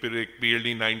जजमेंट थी, फिर एक PLD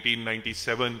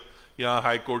 1997 यहाँ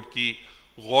हाई कोर्ट की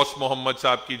गौस मोहम्मद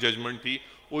साहब की जजमेंट थी।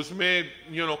 उसमें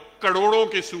करोड़ों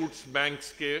के सूट्स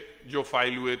बैंक्स के जो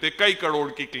फाइल हुए थे, कई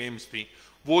करोड़ की क्लेम्स थी,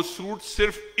 वो सूट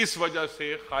सिर्फ इस वजह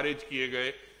से खारिज किए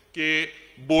गए कि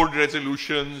बोर्ड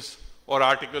रेजोल्यूशंस और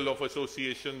आर्टिकल ऑफ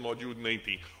एसोसिएशन मौजूद नहीं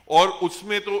थी। और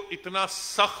उसमें तो इतना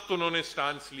सख्त उन्होंने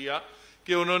स्टांस लिया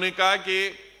कि उन्होंने कहा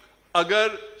कि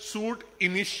अगर सूट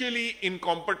इनिशियली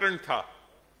इनकॉम्पिटेंट था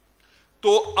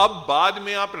तो अब बाद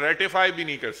में आप रेटिफाई भी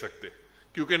नहीं कर सकते,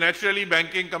 क्योंकि नेचुरली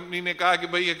बैंकिंग कंपनी ने कहा कि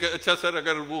भाई अच्छा सर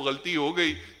अगर वो गलती हो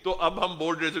गई तो अब हम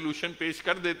बोर्ड रेजोल्यूशन पेश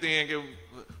कर देते हैं। कि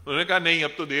उन्होंने कहा नहीं,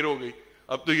 अब तो देर हो गई,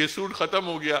 अब तो ये सूट खत्म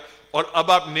हो गया, और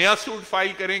अब आप नया सूट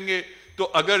फाइल करेंगे तो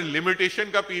अगर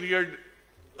लिमिटेशन का पीरियड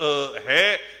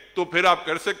है तो फिर आप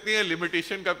कर सकते हैं,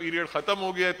 लिमिटेशन का पीरियड खत्म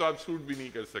हो गया है तो आप सूट भी नहीं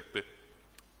कर सकते।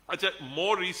 अच्छा,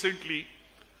 मोर रिसेंटली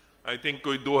आई थिंक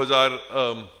कोई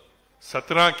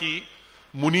 2017 की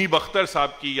मुनीब अख्तर साहब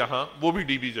की यहाँ वो भी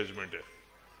DB जजमेंट है,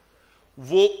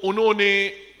 वो उन्होंने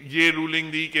ये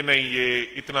रूलिंग दी कि नहीं ये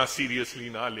इतना सीरियसली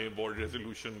ना लें बोर्ड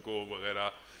रेजोल्यूशन को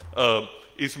वगैरह,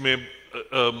 इसमें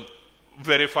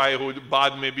वेरीफाई हो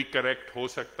बाद में भी करेक्ट हो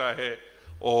सकता है,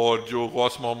 और जो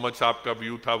गौस मोहम्मद साहब का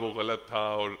व्यू था वो गलत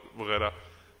था और वगैरह,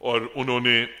 और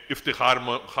उन्होंने इफ्तिखार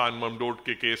खान ममडोट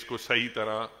के केस को सही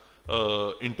तरह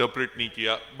इंटरप्रेट नहीं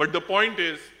किया। But the point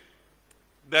is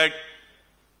that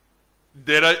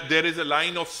there is a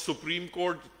line of Supreme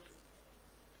Court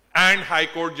and High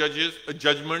Court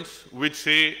judgments which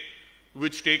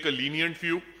take a lenient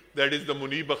view. That is the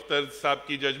Muneeb Akhtar Saab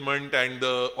ki judgment and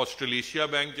the Australasia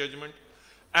Bank judgment.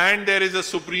 And there is a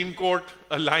Supreme Court,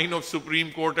 a line of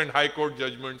Supreme Court and High Court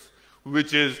judgments,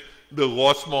 which is the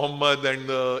Ghaus Mohammed and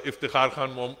the Iftikhar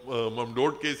Khan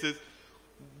Mamdod cases,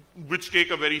 which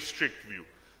take a very strict view.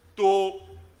 So,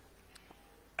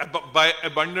 by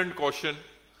abundant caution,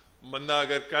 बंदा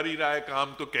अगर कर ही रहा है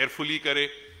काम तो carefully करे।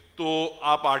 तो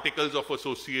आप आर्टिकल्स ऑफ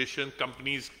एसोसिएशन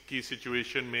कंपनीज की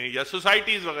सिचुएशन में या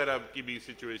सोसाइटीज वगैरह की भी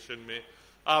सिचुएशन में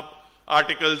आप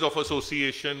आर्टिकल्स ऑफ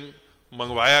एसोसिएशन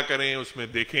मंगवाया करें,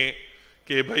 उसमें देखें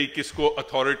कि भाई किसको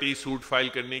अथॉरिटी सूट फाइल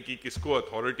करने की, किसको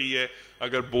अथॉरिटी है।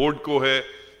 अगर बोर्ड को है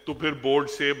तो फिर बोर्ड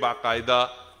से बाकायदा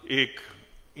एक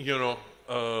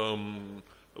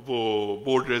वो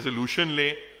बोर्ड रेजोल्यूशन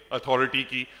लें अथॉरिटी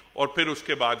की और फिर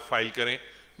उसके बाद फाइल करें,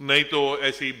 नहीं तो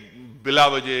ऐसी बिला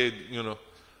वजह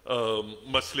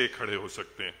मसले खड़े हो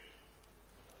सकते हैं।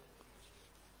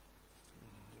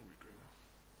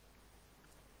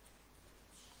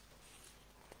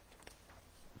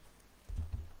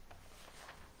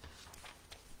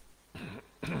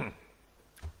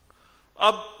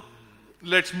 अब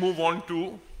let's move on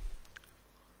to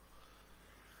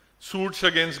suits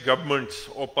against governments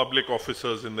or public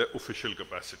officers in their official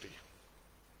capacity.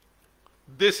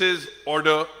 This is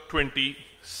Order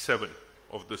 27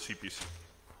 of the CPC.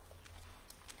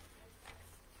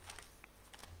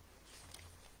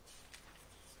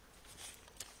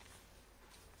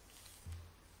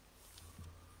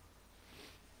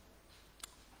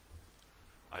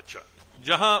 अच्छा,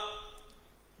 जहां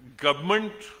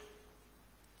गवर्नमेंट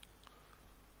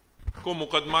को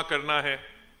मुकदमा करना है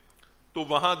तो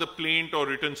वहां द प्लेंट और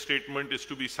written statement is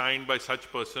to be signed by such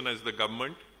person as the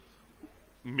government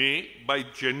may by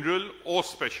general or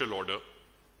special order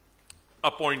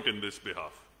appoint in this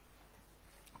behalf,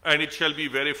 and it shall be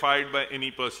verified by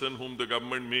any person whom the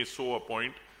government may so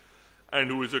appoint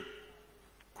and who is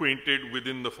acquainted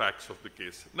within the facts of the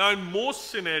case. Now in most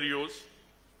scenarios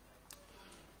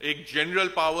एक general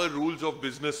power rules of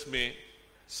business में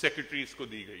secretaries को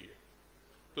दी गई है,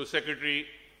 तो secretary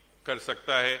कर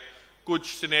सकता है. कुछ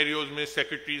सिनेरियोज में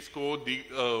सेक्रेटरीज को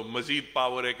मजीद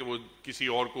पावर है कि वो किसी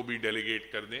और को भी डेलीगेट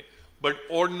कर दें, but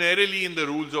ordinarily in the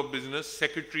rules of business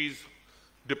secretaries,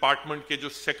 department के जो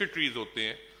सेक्रेटरीज होते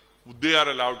हैं, they are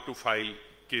allowed to file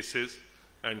cases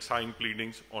and sign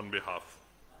pleadings on behalf.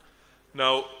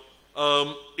 Now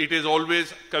it is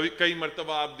always, कई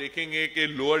मरतबा आप देखेंगे कि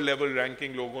लोअर लेवल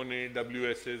रैंकिंग लोगों ने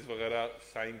WSs वगैरह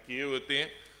साइन किए होते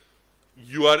हैं.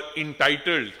 You are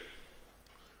entitled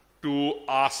to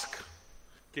ask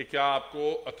कि क्या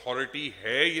आपको अथॉरिटी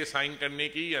है ये साइन करने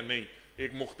की या नहीं.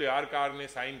 एक मुख्तियारकार ने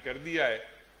साइन कर दिया है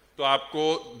तो आपको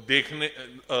देखने,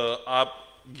 आप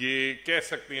ये कह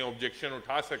सकते हैं, ऑब्जेक्शन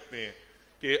उठा सकते हैं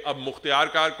कि अब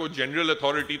मुख्तियारकार को जनरल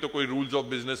अथॉरिटी तो कोई रूल्स ऑफ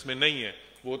बिजनेस में नहीं है,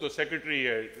 वो तो सेक्रेटरी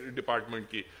है डिपार्टमेंट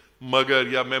की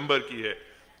मगर या मेंबर की है,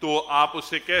 तो आप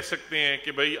उससे कह सकते हैं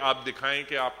कि भाई आप दिखाएं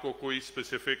कि आपको कोई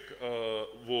स्पेसिफिक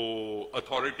वो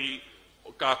अथॉरिटी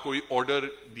का कोई ऑर्डर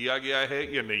दिया गया है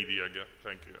या नहीं दिया गया.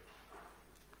 Thank you.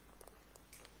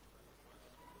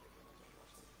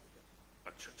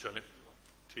 अच्छा चलें,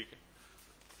 ठीक है.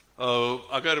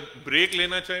 अगर ब्रेक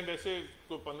लेना चाहें वैसे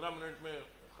तो 15 मिनट में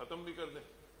खत्म भी कर दें.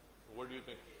 What do you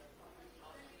think?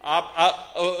 आप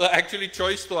एक्चुअली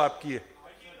चॉइस तो आपकी है.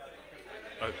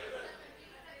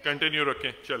 कंटिन्यू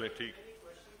रखें, चलें, ठीक.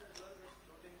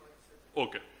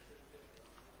 ओके.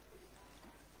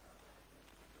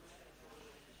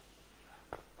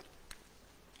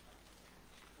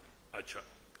 अच्छा,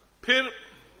 फिर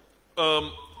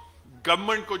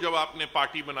गवर्नमेंट को जब आपने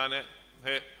पार्टी बनाना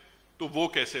है तो वो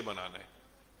कैसे बनाना है.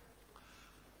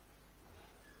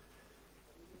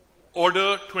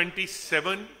 Order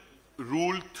 27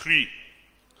 rule 3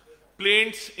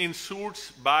 प्लेंट्स in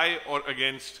suits bye और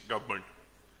against government.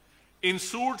 In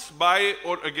suits bye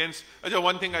और अगेंस्ट, अच्छा,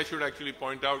 one thing I should actually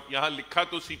point out, यहां लिखा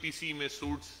तो CPC में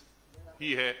सूट्स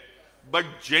ही है, but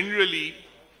generally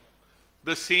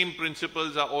The same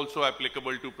principles are also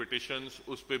applicable to petitions.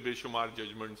 उस पे बेशुमार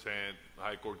जजमेंट्स हैं,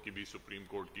 हाई कोर्ट की भी, सुप्रीम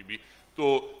कोर्ट की भी.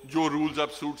 तो जो रूल्स आप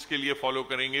सूट्स के लिए फॉलो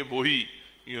करेंगे वही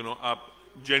आप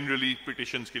जनरली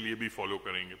पिटिशंस के लिए भी फॉलो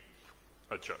करेंगे.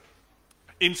 अच्छा,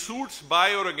 इन सूट्स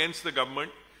बाय और against the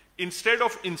government, instead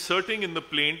of inserting in the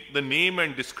plaint the name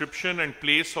and description and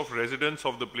place of residence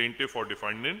of the plaintiff or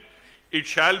defendant, it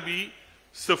shall be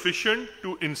sufficient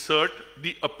to insert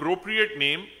the appropriate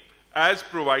name as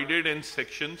provided in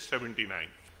section 79.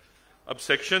 अब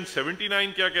section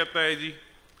 79 क्या कहता है जी?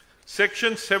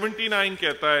 section 79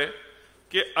 कहता है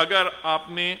कि अगर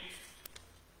आपने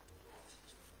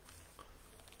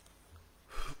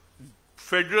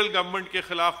federal government के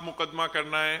खिलाफ मुकदमा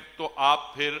करना है तो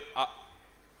आप फिर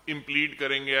इम्प्लीड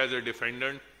करेंगे एज ए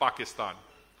डिफेंडेंट पाकिस्तान,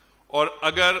 और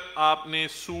अगर आपने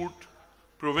सूट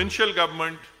प्रोविंशियल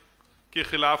गवर्नमेंट के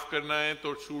खिलाफ करना है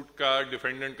तो सूट का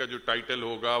डिफेंडेंट का जो टाइटल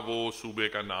होगा वो सूबे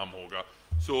का नाम होगा.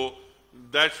 So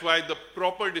that's why the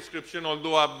proper description,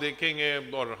 although आप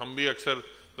देखेंगे और हम भी अक्सर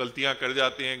गलतियां कर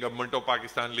जाते हैं, गवर्नमेंट ऑफ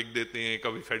पाकिस्तान लिख देते हैं,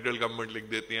 कभी फेडरल गवर्नमेंट लिख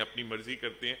देते हैं, अपनी मर्जी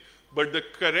करते हैं, but the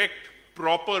correct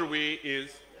proper way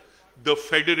is the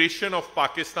Federation of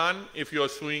Pakistan. If you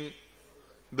are suing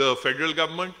the federal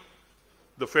government,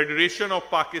 the Federation of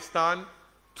Pakistan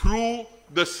through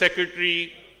the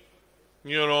Secretary,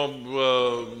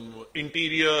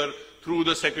 Interior, through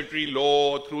the Secretary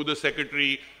Law, through the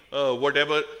Secretary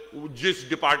whatever, जिस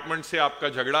department से आपका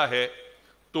झगड़ा है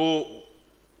तो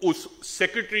उस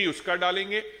secretary उसका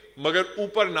डालेंगे, मगर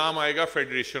ऊपर नाम आएगा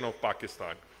फेडरेशन ऑफ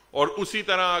पाकिस्तान. और उसी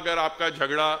तरह अगर आपका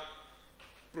झगड़ा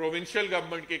प्रोविंशियल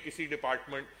गवर्नमेंट के किसी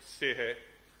डिपार्टमेंट से है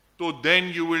तो then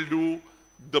you will do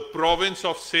the province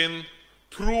of Sindh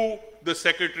through the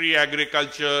secretary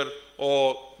agriculture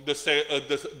और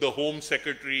द होम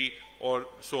सेक्रेटरी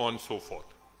और so on so fourth.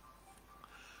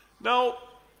 Now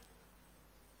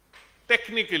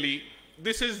technically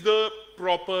this is the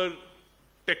proper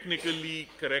technically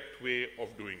correct way of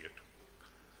doing it,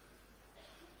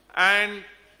 and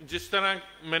جس طرح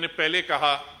میں نے پہلے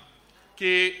کہا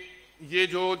کہ یہ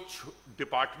جو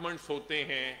ڈپارٹمنٹس ہوتے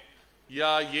ہیں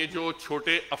یا یہ جو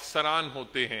چھوٹے افسران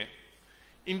ہوتے ہیں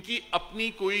ان کی اپنی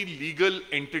کوئی لیگل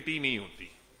اینٹی نہیں ہوتی,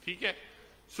 ٹھیک ہے.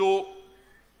 So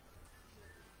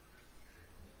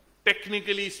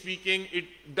technically speaking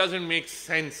it doesn't make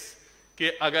sense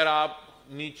کہ اگر آپ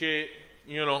نیچے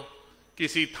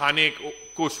کسی تھانے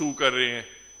کو سو کر رہے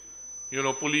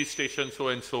ہیں, police station so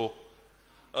and so,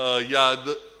 یا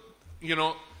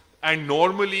and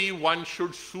normally one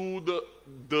should sue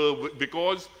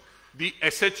because the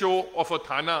SHO of a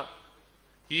thana,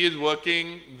 he is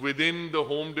working within the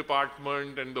home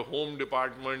department and the home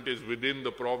department is within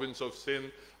the province of Sindh,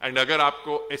 and اگر آپ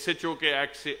کو SHO کے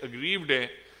act سے اگریوڈ ہیں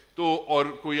تو اور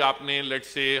کوئی آپ نے لیٹ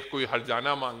سے کوئی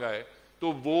ہرجانہ مانگا ہے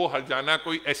تو وہ ہرجانہ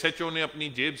کوئی SHO نے اپنی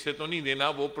جیب سے تو نہیں دینا,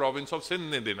 وہ پروونس آف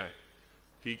سندھ نے دینا ہے,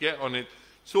 ٹھیک ہے, on it.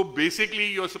 So basically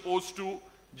you're supposed to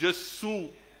just sue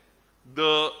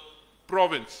the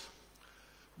province.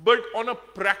 But on a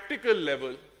practical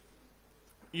level,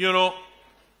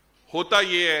 ہوتا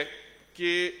یہ ہے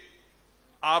کہ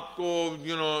آپ کو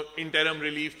انٹرم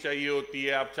ریلیف چاہیے ہوتی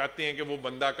ہے, آپ چاہتے ہیں کہ وہ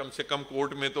بندہ کم سے کم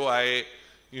کورٹ میں تو آئے,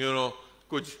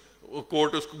 کچھ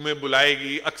کورٹ اس میں بلائے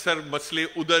گی, اکثر مسئلے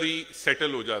ادھر ہی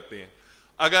سیٹل ہو جاتے ہیں.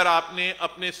 اگر آپ نے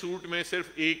اپنے سوٹ میں صرف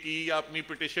ایک ہی یا اپنی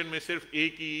پٹیشن میں صرف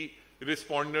ایک ہی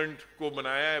رسپونڈنٹ کو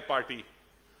بنایا ہے پارٹی,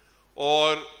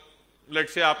 اور لیٹ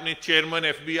سے آپ نے چیئرمین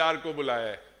FBR کو بلایا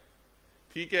ہے,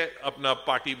 ٹھیک ہے, اپنا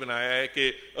پارٹی بنایا ہے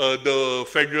کہ دا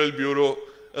فیڈرل بیورو,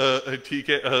 ٹھیک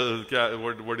ہے, کیا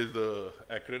what is the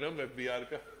acronym FBR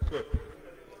کا,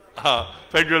 ہاں,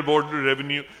 فیڈرل بورڈ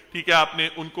ریونیو, ٹھیک ہے, آپ نے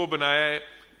ان کو بنایا ہے,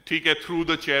 ٹھیک ہے, تھرو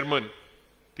دا چیئرمین,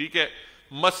 ٹھیک ہے.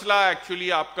 مسئلہ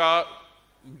ایکچولی آپ کا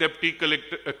ڈپٹی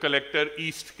کلیکٹر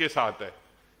ایسٹ کے ساتھ ہے,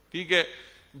 ٹھیک ہے.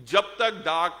 جب تک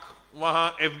ڈاک وہاں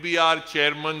FBR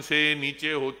چیئرمین سے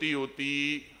نیچے ہوتی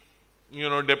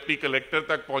ڈپٹی کلیکٹر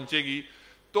تک پہنچے گی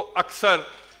تو اکثر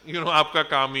آپ کا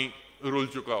کام ہی رول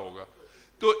چکا ہوگا.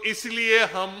 تو اس لیے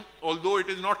ہم, although it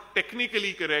is not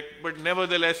technically correct, but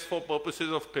nevertheless for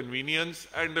purposes of convenience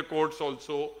and the courts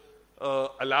also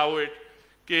allow it,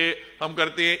 کہ ہم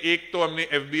کرتے ہیں, ایک تو ہم نے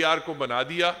FBR کو بنا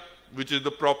دیا which is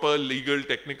the proper legal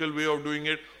technical way of doing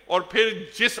it, اور پھر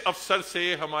جس افسر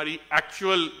سے ہماری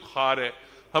ایکچوئل ہار ہے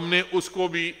ہم نے اس کو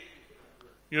بھی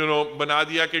بنا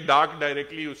دیا کہ ڈاک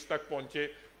ڈائریکٹلی اس تک پہنچے,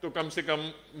 تو کم سے کم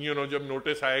جب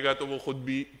نوٹس آئے گا تو وہ خود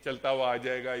بھی چلتا ہوا آ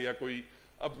جائے گا یا کوئی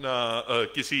اپنا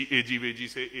کسی AG ویجی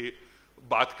سے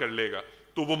بات کر لے گا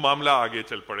تو وہ معاملہ آگے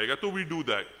چل پڑے گا. تو وی ڈو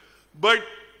دیٹ, بٹ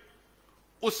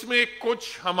اس میں کچھ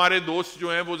ہمارے دوست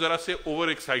جو ہیں وہ ذرا سے اوور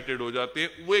ایکسائٹیڈ ہو جاتے ہیں,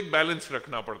 وہ ایک بیلنس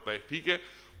رکھنا پڑتا ہے, ٹھیک ہے.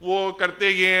 وہ کرتے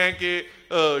یہ ہیں کہ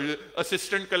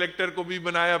اسسٹنٹ کلیکٹر کو بھی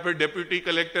بنایا, پھر ڈیپیوٹی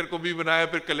کلیکٹر کو بھی بنایا,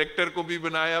 پھر کلیکٹر کو بھی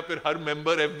بنایا, پھر ہر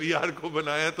ممبر FBR کو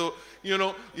بنایا, تو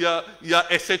یا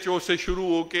SHO سے شروع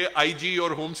ہو کے IG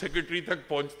اور ہوم سیکرٹری تک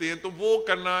پہنچتے ہیں, تو وہ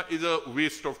کرنا از اے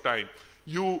waste of time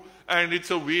and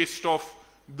it's a waste of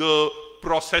the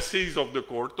processes of the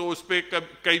court. تو اس پہ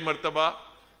کئی مرتبہ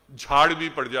جھاڑ بھی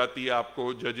پڑ جاتی ہے آپ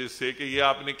کو ججز سے کہ یہ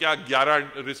آپ نے کیا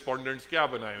 11 رسپونڈنٹس کیا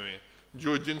بنائے ہوئے ہیں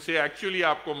جو جن سے ایکچولی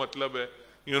آپ کو مطلب ہے,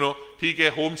 ٹھیک ہے.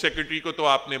 ہوم سیکرٹری کو تو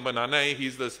آپ نے بنانا ہے, ہی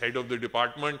از the head of the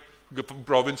department. The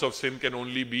province of Sindh can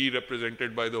only be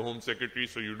represented by the Home Secretary,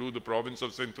 so you do the province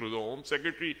of Sindh through the Home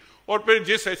Secretary. اور پھر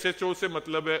جس SHO سے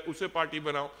مطلب ہے اسے پارٹی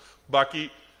بناؤ, باقی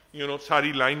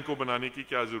ساری لائن کو بنانے کی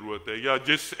کیا ضرورت ہے, یا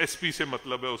جس SP سے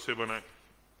مطلب ہے اسے بنائیں.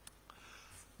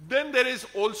 Then there is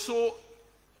also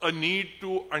a need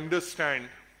to understand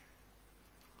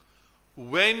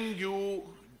when you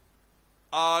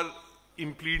are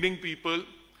impleading people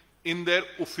in their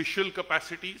official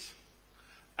capacities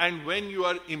and when you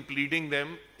are impleading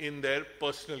them in their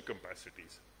personal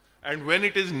capacities and when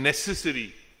it is necessary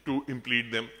to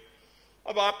implead them.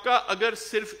 اب آپ کا اگر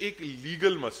صرف ایک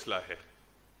legal مسئلہ ہے,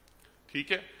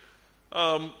 ٹھیک ہے,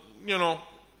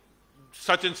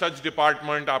 سچ اینڈ سچ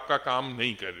ڈپارٹمنٹ آپ کا کام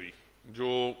نہیں کر رہی, جو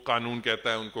قانون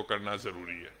کہتا ہے ان کو کرنا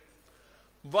ضروری ہے,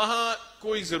 وہاں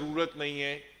کوئی ضرورت نہیں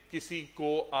ہے کسی کو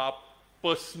آپ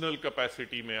پرسنل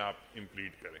کیپیسٹی میں آپ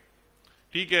امپلیڈ کریں,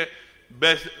 ٹھیک ہے.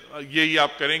 بیسٹ یہی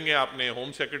آپ کریں گے, آپ نے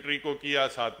ہوم سیکرٹری کو کیا,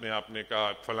 ساتھ میں آپ نے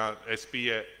کہا فلاں SP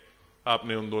ہے, آپ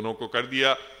نے ان دونوں کو کر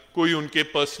دیا, کوئی ان کے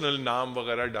پرسنل نام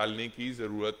وغیرہ ڈالنے کی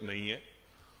ضرورت نہیں ہے.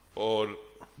 اور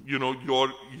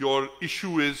your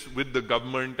issue is with the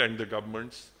government and the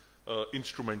government's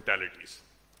instrumentalities.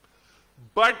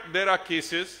 But there are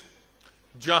cases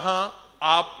جہاں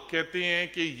آپ کہتے ہیں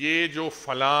کہ یہ جو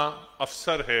فلاں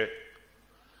افسر ہے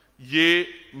یہ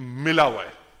ملا ہوا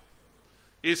ہے,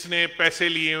 اس نے پیسے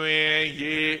لیے ہوئے ہیں,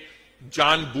 یہ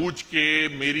جان بوجھ کے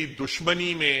میری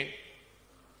دشمنی میں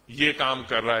یہ کام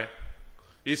کر رہا ہے,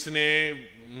 اس نے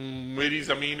میری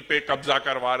زمین پہ قبضہ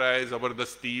کروا رہا ہے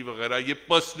زبردستی وغیرہ, یہ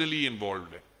پرسنلی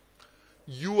انوالوڈ ہے.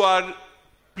 You are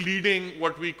pleading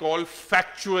what we call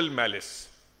factual mills.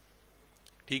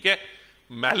 ٹھیک ہے,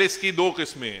 میلس کی دو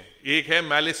قسمیں ہیں, ایک ہے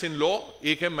میلس ان لا,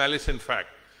 ایک ہے میلس ان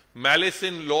فیکٹ. میلس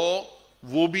ان لا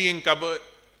وہ بھی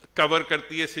کور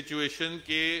کرتی ہے سچویشن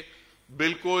کہ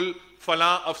بالکل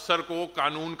فلاں افسر کو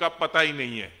قانون کا پتہ ہی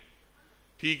نہیں ہے,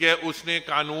 ٹھیک ہے, اس نے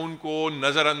قانون کو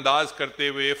نظر انداز کرتے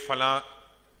ہوئے فلاں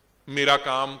میرا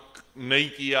کام نہیں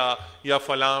کیا یا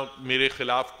فلاں میرے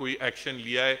خلاف کوئی ایکشن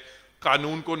لیا ہے,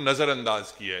 قانون کو نظر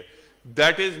انداز کیا ہے.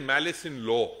 That is mills in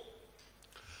law.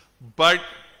 But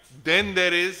then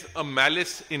there is a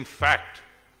mills in fact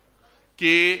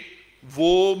کہ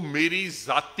وہ میری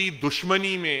ذاتی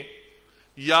دشمنی میں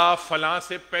یا فلاں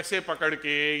سے پیسے پکڑ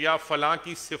کے یا فلاں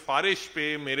کی سفارش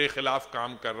پہ میرے خلاف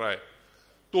کام کر رہا ہے,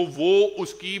 تو وہ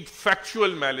اس کی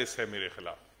فیکچوئل میلس ہے میرے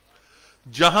خلاف.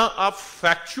 جہاں آپ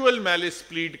فیکچوئل میلس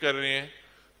پلیڈ کر رہے ہیں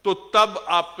تو تب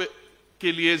آپ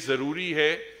کے لیے ضروری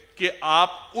ہے کہ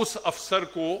آپ اس افسر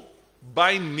کو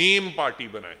بائی نیم پارٹی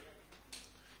بنائیں,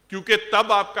 کیونکہ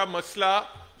تب آپ کا مسئلہ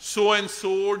so and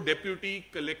so deputy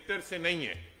collector سے نہیں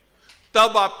ہے,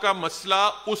 تب آپ کا مسئلہ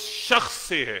اس شخص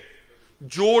سے ہے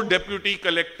جو ڈیپیوٹی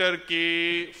کلیکٹر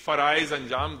کے فرائض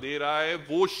انجام دے رہا ہے.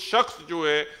 وہ شخص جو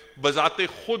ہے بذات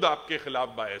خود آپ کے خلاف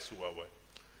باعث ہوا ہے.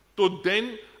 تو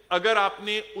دین اگر آپ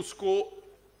نے اس کو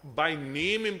بائی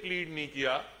نیم امپلیڈ نہیں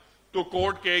کیا تو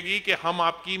کورٹ کہے گی کہ ہم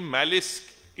آپ کی میلس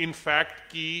ان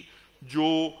فیکٹ کی جو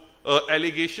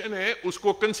ایلیگیشن ہے اس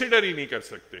کو کنسیڈر ہی نہیں کر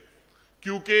سکتے,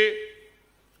 کیونکہ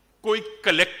کوئی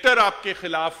کلیکٹر آپ کے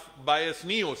خلاف باعث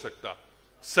نہیں ہو سکتا,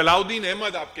 صلاح الدین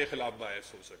احمد آپ کے خلاف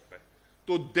باعث ہو سکتا ہے.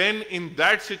 تو دین ان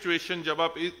دیٹ سچویشن جب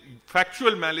آپ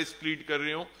فیکچوئل میلس پلیڈ کر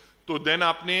رہے ہو تو دین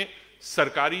آپ نے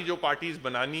سرکاری جو پارٹیز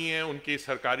بنانی ہیں ان کے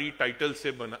سرکاری ٹائٹل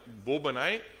سے وہ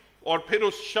بنائیں, اور پھر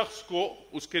اس شخص کو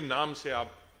اس کے نام سے آپ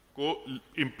کو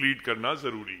امپلیڈ کرنا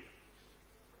ضروری ہے.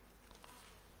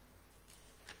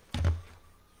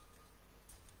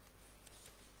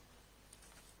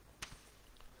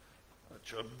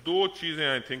 اچھا, دو چیزیں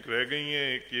آئی تھنک رہ گئی ہیں,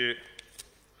 ایک یہ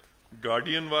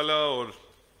گارڈین والا اور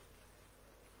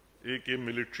ایک یہ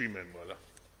ملٹری مین والا.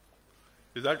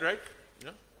 Is that right?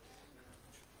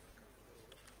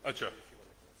 اچھا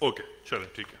اوکے, چلیں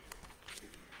ٹھیک ہے.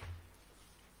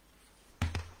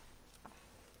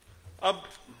 اب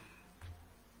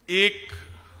ایک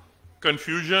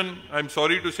confusion, I am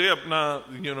sorry to سے, اپنا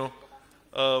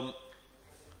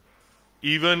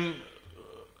ایون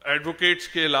ایڈوکیٹس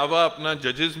کے علاوہ اپنا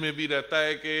ججز میں بھی رہتا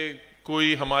ہے کہ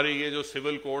کوئی ہمارے یہ جو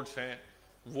سول کورٹس ہیں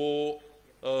وہ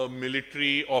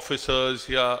ملٹری آفیسرز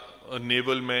یا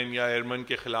نیول مین یا ایئرمین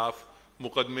کے خلاف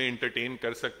مقدمے انٹرٹین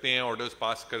کر سکتے ہیں, آرڈرز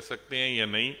پاس کر سکتے ہیں یا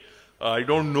نہیں. I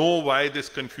don't know why this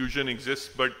confusion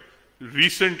exist, but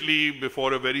recently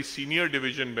before a very senior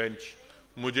division bench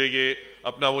مجھے یہ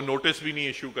اپنا وہ نوٹس بھی نہیں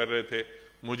ایشو کر رہے تھے,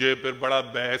 مجھے پھر بڑا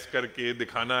بحث کر کے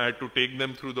دکھانا ہے to take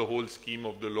them through the whole scheme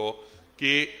of the لا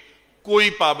کہ کوئی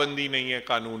پابندی نہیں ہے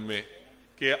قانون میں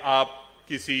کہ آپ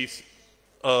کسی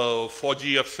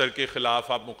فوجی افسر کے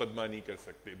خلاف آپ مقدمہ نہیں کر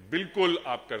سکتے. بالکل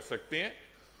آپ کر سکتے ہیں.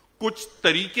 کچھ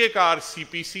طریقہ کار سی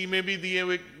پی سی میں بھی دیے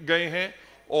گئے ہیں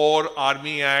اور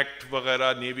آرمی ایکٹ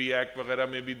وغیرہ, نیوی ایکٹ وغیرہ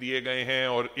میں بھی دیے گئے ہیں,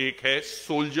 اور ایک ہے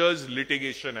سولجرز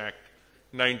لٹیگیشن ایکٹ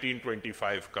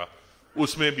 1925 کا,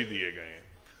 اس میں بھی دیے گئے ہیں.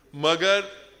 مگر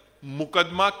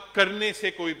مقدمہ کرنے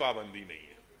سے کوئی پابندی نہیں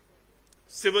ہے,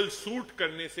 سول سوٹ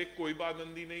کرنے سے کوئی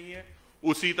پابندی نہیں ہے.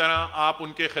 اسی طرح آپ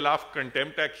ان کے خلاف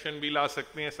کنٹیمپٹ ایکشن بھی لا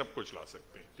سکتے ہیں, سب کچھ لا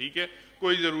سکتے ہیں. ٹھیک ہے,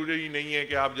 کوئی ضروری نہیں ہے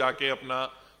کہ آپ جا کے اپنا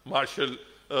مارشل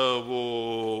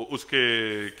وہ اس کے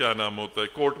کیا نام ہوتا ہے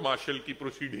کورٹ مارشل کی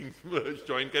پروسیڈنگ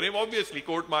جوائن کریں. obviously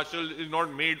court martial is not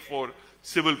made for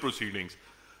civil proceedings.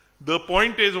 The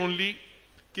point is only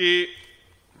کہ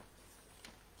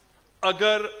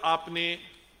اگر آپ نے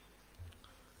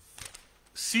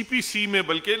سی پی سی میں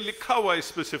بلکہ لکھا ہوا ہے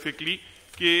اسپیسیفکلی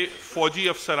کہ فوجی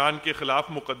افسران کے خلاف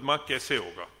مقدمہ کیسے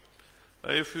ہوگا.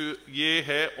 یہ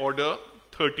ہے آرڈر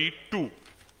 32.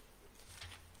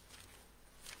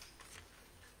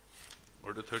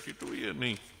 آرڈر 32 یہ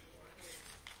نہیں,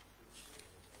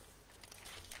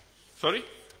 sorry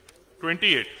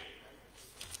 28.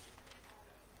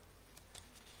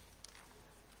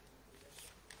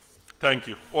 Thank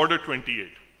you. Order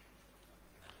 28.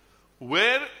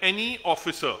 Where any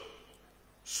officer,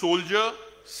 soldier,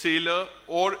 sailor,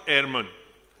 or airman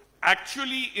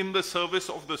actually in the service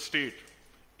of the state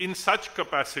in such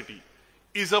capacity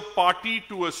is a party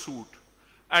to a suit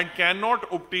and cannot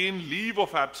obtain leave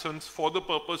of absence for the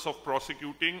purpose of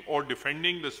prosecuting or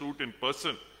defending the suit in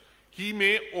person he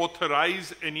may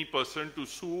authorize any person to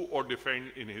sue or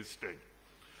defend in his stead.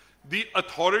 The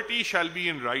authority shall be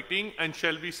in writing and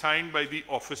shall be signed by the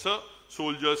officer,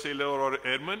 soldier, sailor, or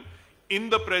airman, in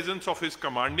the presence of his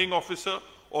commanding officer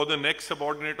or the next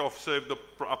subordinate officer if the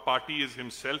party is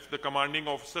himself the commanding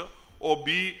officer, or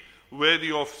B, where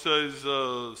the officer is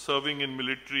serving in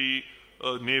military,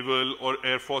 naval, or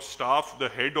air force staff, the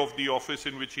head of the office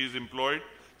in which he is employed.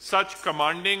 Such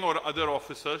commanding or other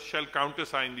officers shall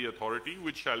countersign the authority,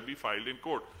 which shall be filed in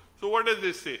court. So what does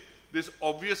this say? This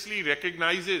obviously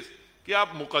recognizes कि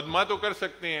आप मुकदमा तो कर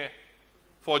सकते हैं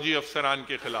फौजी अफसरान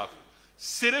के खिलाफ,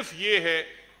 सिर्फ ये है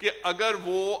कि अगर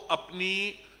वो अपनी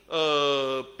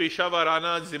पेशा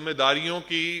वाराना जिम्मेदारियों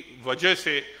की वजह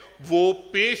से वो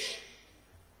पेश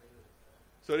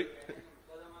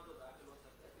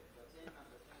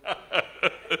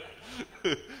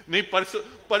नहीं,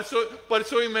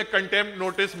 परसों ही मैं कंटेम्प्ट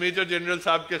नोटिस मेजर जनरल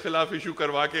साहब के खिलाफ इशू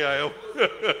करवा के आया हूं.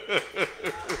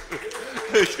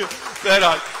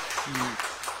 बहरहाल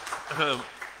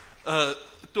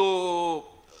तो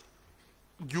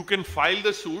you can file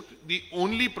the suit. The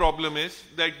only problem is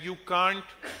that you can't,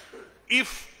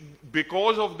 if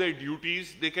because of their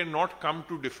duties they cannot come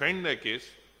to defend their case,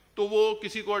 तो वो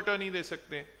किसी को अटर्नी दे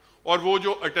सकते हैं, और वो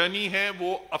जो अटर्नी है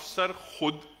वो अफसर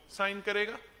खुद साइन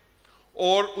करेगा,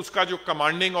 और उसका जो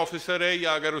कमांडिंग ऑफिसर है,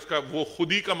 या अगर उसका वो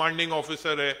खुद ही कमांडिंग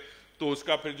ऑफिसर है तो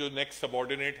उसका फिर जो नेक्स्ट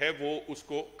सबऑर्डिनेट है वो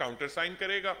उसको काउंटर साइन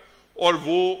करेगा, और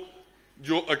वो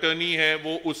जो अटर्नी है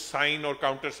वो उस साइन और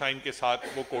काउंटर साइन के साथ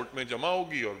वो कोर्ट में जमा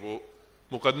होगी और वो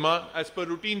मुकदमा एज पर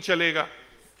रूटीन चलेगा.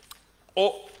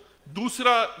 और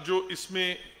दूसरा जो इसमें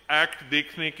एक्ट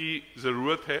देखने की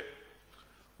जरूरत है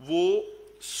वो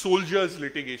सोल्जर्स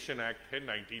लिटिगेशन एक्ट है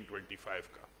 1925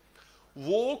 का.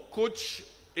 वो कुछ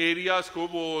एरियाज को,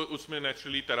 वो उसमें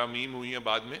नेचुरली तरामीम हुई है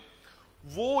बाद में,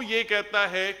 वो ये कहता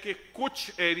है कि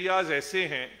कुछ एरियाज ऐसे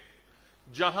हैं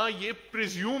जहां ये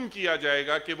प्रिज्यूम किया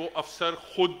जाएगा कि वो अफसर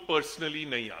खुद पर्सनली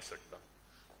नहीं आ सकता,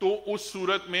 तो उस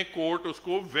सूरत में कोर्ट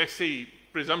उसको वैसे ही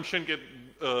प्रिजम्पशन के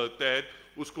तहत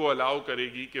उसको अलाउ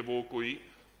करेगी कि वो कोई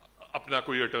अपना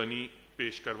कोई अटर्नी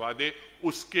पेश करवा दे.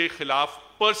 उसके खिलाफ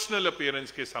पर्सनल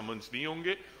अपीयरेंस के समन्स नहीं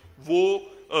होंगे. वो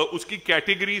उसकी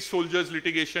कैटेगरी सोल्जर्स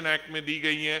लिटिगेशन एक्ट में दी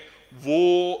गई है.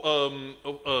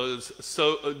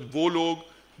 वो लोग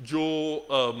जो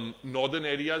नॉर्दर्न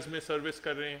एरियाज में सर्विस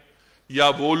कर रहे हैं, या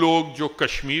वो लोग जो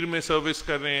कश्मीर में सर्विस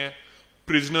कर रहे हैं,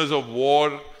 प्रिजनर्स ऑफ वॉर,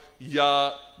 या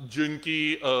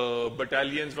जिनकी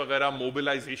बटालियंस वगैरह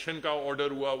मोबिलाइजेशन का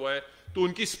ऑर्डर हुआ है, तो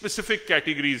उनकी स्पेसिफिक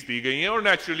कैटेगरीज दी गई हैं. और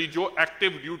नेचुरली जो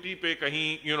एक्टिव ड्यूटी पे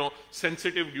कहीं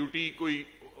सेंसिटिव ड्यूटी कोई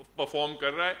परफॉर्म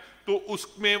कर रहा है तो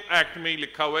उसमें एक्ट में ही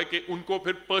लिखा हुआ है कि उनको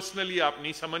फिर पर्सनली आप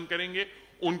नहीं समन करेंगे,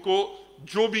 उनको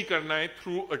जो भी करना है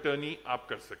थ्रू अटर्नी आप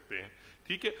कर सकते हैं.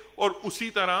 ठीक है. और उसी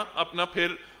तरह अपना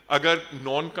फिर अगर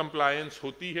नॉन कंप्लायंस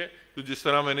होती है तो जिस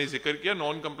तरह मैंने जिक्र किया,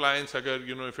 नॉन कंप्लायंस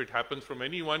अगर if it happens from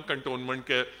anyone, cantonment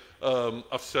के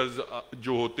अफसर्स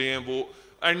जो होते हैं वो,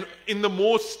 and in the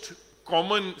most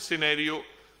common scenario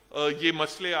ये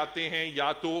मसले आते हैं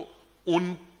या तो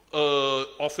उन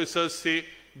ऑफिसर्स से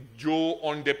जो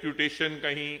ऑन डेप्यूटेशन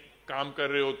कहीं काम कर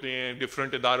रहे होते हैं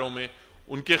डिफरेंट इदारों में,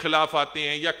 उनके खिलाफ आते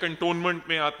हैं, या कंटोनमेंट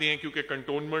में आते हैं क्योंकि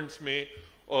कंटोनमेंट्स में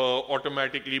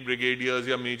ऑटोमेटिकली ब्रिगेडियर्स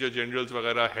या मेजर जनरल्स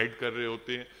वगैरह हेड कर रहे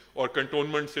होते हैं, और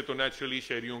कंटोनमेंट से तो नेचुरली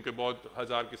शहरियों के बहुत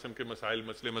हजार किस्म के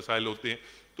मसाइल होते हैं.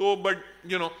 तो but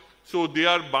so they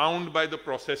are bound by the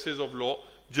processes of law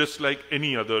just like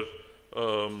any other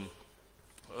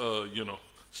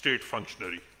state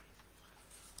functionary.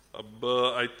 अब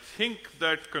I think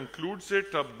that concludes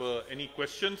it. अब any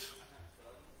questions?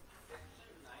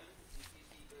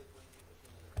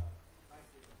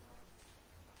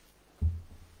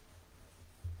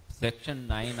 Section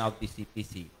 9 of the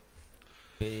CPC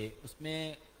पे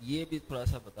उसमें ये भी थोड़ा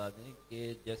सा बता दें कि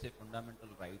जैसे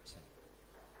फंडामेंटल राइट्स हैं,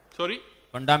 सॉरी,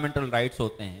 फंडामेंटल राइट्स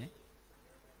होते हैं,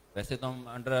 वैसे तो हम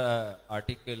अंडर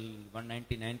आर्टिकल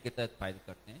 199 के तहत फाइल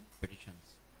करते हैं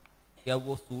पिटिशंस, क्या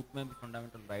वो सूट में भी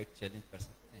फंडामेंटल राइट चैलेंज कर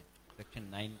सकते हैं? सेक्शन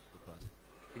 9 को थोड़ा सा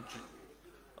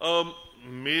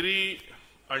मेरी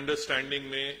अंडरस्टैंडिंग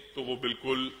में तो वो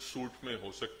बिल्कुल सूट में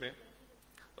हो सकते हैं,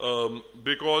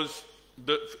 बिकॉज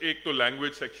एक तो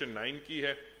लैंग्वेज सेक्शन 9 की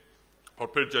है और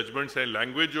फिर जजमेंट्स है.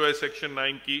 लैंग्वेज जो है सेक्शन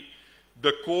 9 की,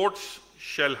 the courts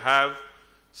shall have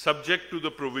subject to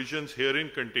the provisions herein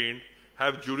contained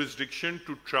have jurisdiction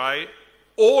to try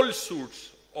all suits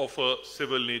of a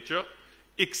civil nature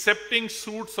excepting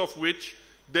suits of which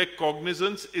their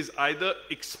cognizance is either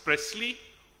expressly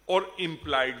or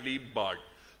impliedly barred.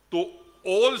 तो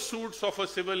all suits of a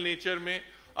civil nature में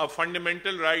अब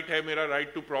fundamental right है मेरा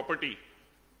right to property,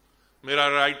 मेरा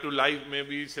right to life में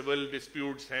भी civil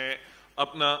disputes हैं,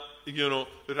 अपना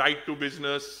right to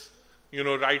business,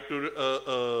 right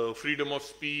to freedom of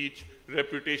speech,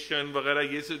 reputation वगैरह,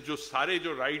 ये जो सारे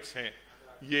जो राइट्स हैं,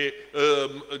 ये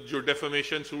जो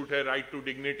डेफेमेशन सूट है, राइट टू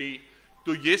डिग्निटी,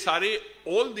 तो ये सारे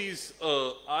all these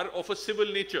are of a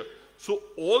civil nature. So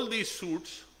all these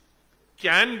suits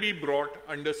can be brought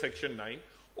under section 9.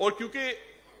 और क्योंकि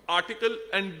article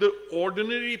and the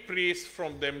ordinary place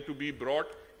from them to be brought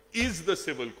is the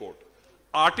civil court.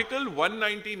 Article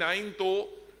 199 तो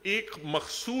एक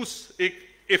मखसूस एक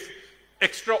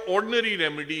extra ordinary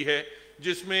remedy है,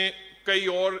 जिसमें कई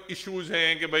और इश्यूज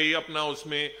हैं कि भाई अपना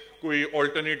उसमें कोई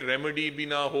ऑल्टरनेट रेमेडी भी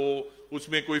ना हो,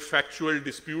 उसमें कोई फैक्चुअल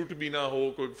डिस्प्यूट भी ना हो,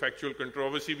 कोई फैक्चुअल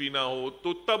कंट्रोवर्सी भी ना हो,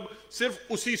 तो तब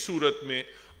सिर्फ उसी सूरत में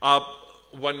आप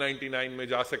 199 में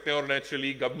जा सकते हैं. और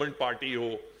नेचुरली गवर्नमेंट पार्टी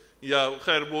हो, या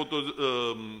खैर वो तो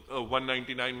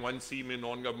 199 1C में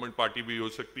नॉन गवर्नमेंट पार्टी भी हो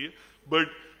सकती है, बट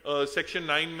सेक्शन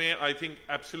 9 में I think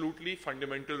absolutely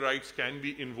fundamental rights can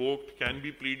be invoked, can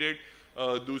be pleaded.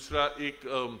 दूसरा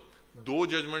दो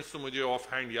जजमेंट्स तो मुझे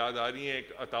ऑफ हैंड याद आ रही हैं,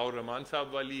 एक अताउर रहमान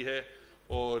साहब वाली है,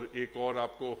 और एक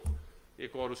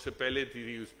और उससे पहले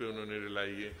थी, उस पर उन्होंने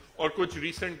रिलाई है, और कुछ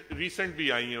रीसेंट भी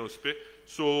आई हैं उस पर.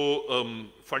 So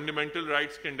fundamental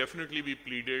rights can definitely be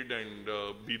pleaded and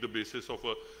be the basis of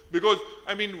because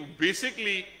I mean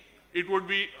basically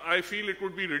I feel it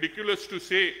would be ridiculous to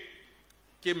say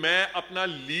कि मैं अपना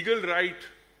legal right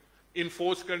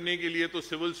enforce करने के लिए तो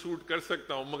civil suit कर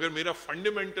सकता हूं, मगर मेरा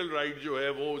fundamental right जो है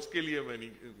वो उसके लिए मैं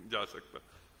नहीं जा सकता.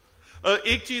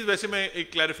 एक चीज वैसे मैं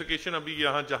एक clarification अभी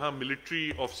यहाँ जहां military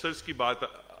officers की बात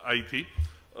आई थी,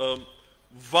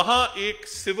 वहां एक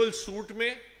civil suit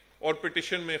में और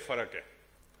पिटिशन में फर्क है,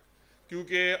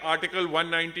 क्योंकि आर्टिकल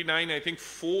 199 आई थिंक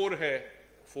 4 है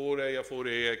या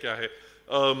 4A है क्या है,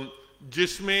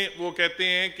 जिसमें वो कहते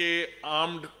हैं कि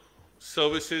आर्म्ड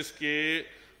सर्विसेज के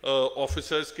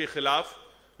ऑफिसर्स के खिलाफ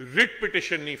रिट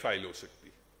पिटिशन नहीं फाइल हो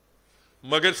सकती,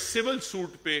 मगर सिविल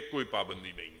सूट पे कोई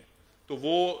पाबंदी नहीं है. तो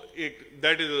वो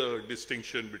that is a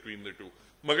distinction between the two.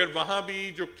 मगर वहां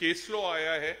भी जो केस लॉ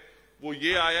आया है वो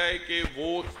ये आया है कि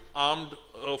वो आर्म्ड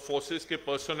फोर्सेस के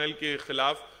पर्सोनेल के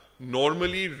खिलाफ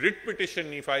नॉर्मली रिट पिटिशन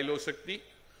नहीं फाइल हो सकती,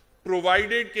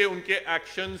 प्रोवाइडेड कि उनके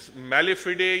एक्शंस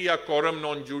मैलिफिडे या कोरम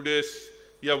नॉन जुडिस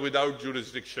या विदाउट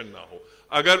जुरिस्डिक्शन ना हो.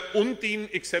 अगर उन 3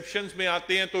 एक्सेप्शंस में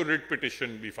आते हैं तो रिट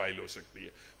पिटिशन भी फाइल हो सकती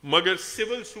है, मगर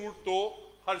सिविल सूट तो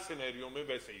हर सिनेरियो में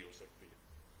वैसे ही हो सकती है.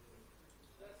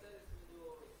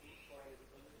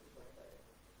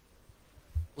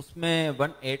 उसमें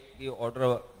 1.8 की ऑर्डर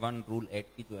 1 रूल 8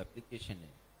 की जो एप्लीकेशन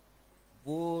है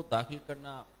वो दाखिल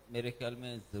करना मेरे ख्याल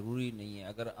में ज़रूरी नहीं है.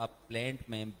 अगर आप प्लेंट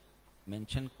में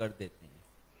मेंशन कर देते हैं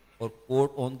और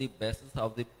court on the basis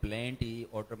of the plaint he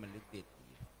order में लिख देती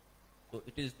है, तो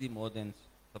it is the more than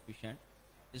sufficient.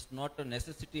 It's not a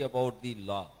necessity about the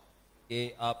law कि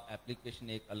आप एप्लीकेशन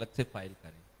एक अलग से फाइल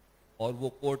करें और वो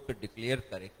कोर्ट पे डिक्लेयर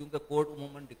करें, क्योंकि कोर्ट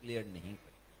उमूमन डिक्लेयर नहीं करती.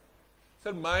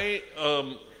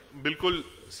 सर बिल्कुल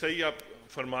सही आप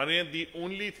फरमा रहे हैं. दी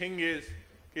ओनली थिंग इज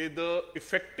कि the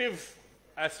effective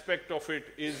aspect of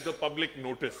it is the public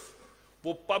notice.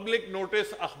 वो पब्लिक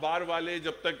नोटिस अखबार वाले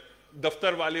जब तक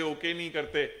दफ्तर वाले ओके नहीं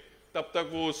करते तब तक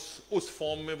वो उस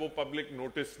फॉर्म में वो पब्लिक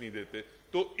नोटिस नहीं देते.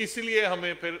 तो इसलिए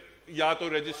हमें फिर या तो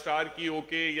रजिस्ट्रार की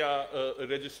ओके या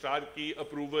रजिस्ट्रार की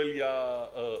अप्रूवल या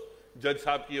जज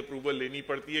साहब की अप्रूवल लेनी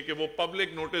पड़ती है कि वो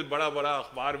पब्लिक नोटिस बड़ा बड़ा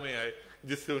अखबार में आए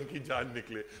जिससे उनकी जान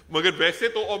निकले. मगर वैसे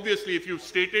तो obviously if you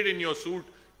stated in your suit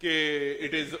कि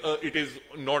it is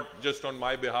not just on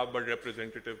my behalf but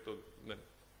representative, तो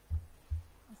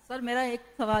सर मेरा एक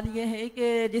सवाल ये है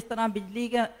कि जिस तरह बिजली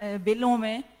के बिलों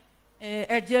में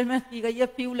एडजस्टमेंट की गई है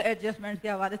फ्यूल एडजस्टमेंट के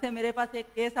हवाले से, मेरे पास एक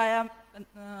केस आया,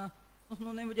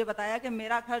 उन्होंने मुझे बताया कि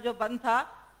मेरा घर जो बंद था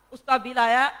उसका बिल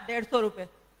आया 150 रुपये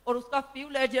और उसका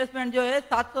फ्यूल एडजस्टमेंट जो है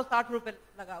 760 रुपये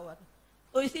लगा हुआ था.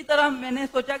 तो इसी तरह मैंने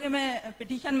सोचा कि मैं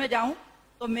पिटीशन में जाऊं.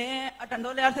 तो मैं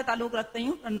टंडोलियार से ताल्लुक़ रखती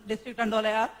हूँ, डिस्ट्रिक्ट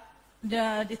टंडोलियार,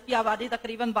 जिसकी आबादी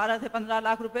तकरीबन 12 से 15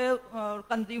 लाख रुपए और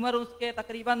कंज्यूमर उसके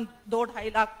तकरीबन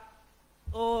 2-2.5 लाख.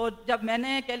 तो जब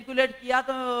मैंने कैलकुलेट किया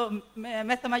तो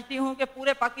मैं समझती हूँ कि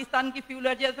पूरे पाकिस्तान की फ्यूल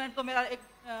एडजस्टमेंट तो मेरा एक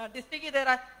डिस्ट्रिक्ट ही दे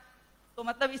रहा है. तो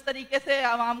मतलब इस तरीके से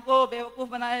आवाम को बेवकूफ़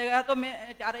बनाया गया. तो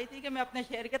मैं चाह रही थी कि मैं अपने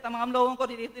शहर के तमाम लोगों को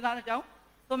रिलीफ दिलाना चाहूँ.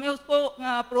 तो मैं उसको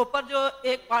प्रॉपर जो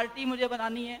एक पार्टी मुझे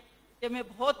बनानी है कि मैं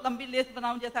बहुत लंबी लिस्ट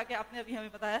बनाऊं, जैसा कि आपने अभी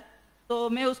हमें बताया, तो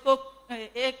मैं उसको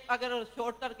एक अगर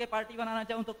शॉर्ट करके पार्टी बनाना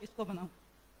चाहूं तो किसको बनाऊं?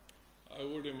 आई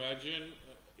वुड इमेजिन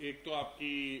एक तो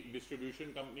आपकी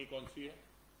डिस्ट्रीब्यूशन कंपनी कौन सी है?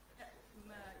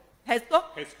 हेस्को.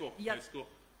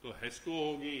 तो हेस्को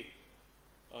होगी,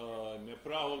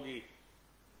 नेप्रा होगी,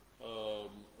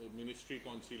 मिनिस्ट्री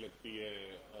कौन सी लगती है?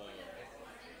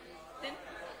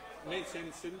 नहीं,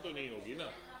 सिंध तो नहीं होगी ना,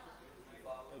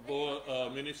 वो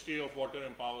ministry of water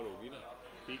and power होगी ना,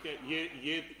 ठीक है।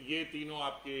 ये तीनों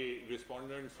आपके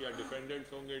रिस्पोंडेंट्स या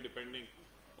डिफेंडेंट्स होंगे डिपेंडिंग,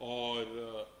 और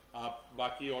आप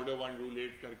बाकी ऑर्डर 1 रूल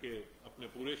 8 करके अपने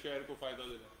पूरे शहर को फायदा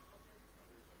देना।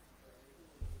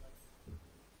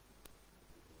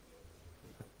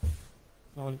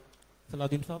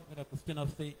 सलाउद्दीन साहब, मेरा क्वेश्चन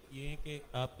आपसे ये है कि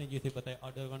आपने जैसे बताया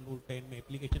ऑर्डर 1 रूल 10 में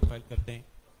एप्लीकेशन फाइल करते हैं,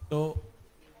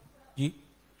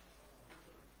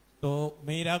 तो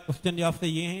मेरा क्वेश्चन आपसे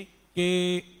ये है कि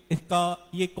इसका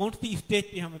ये कौन सी स्टेज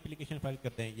पे हम एप्लीकेशन फाइल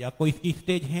करते हैं, या कोई इसकी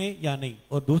स्टेज है या नहीं?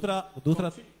 और दूसरा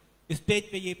स्टेज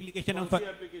पे ये एप्लीकेशन हम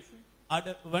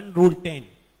ऑर्डर 1 रूल 10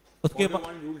 उसके बाद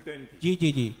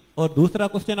जी। और दूसरा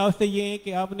क्वेश्चन आपसे ये है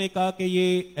कि आपने कहा कि ये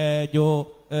जो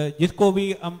जिसको भी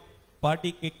हम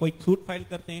पार्टी के कोई सूट फाइल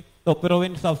करते हैं तो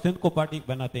प्रोविंस ऑफ सिंध को पार्टी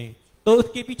बनाते हैं, तो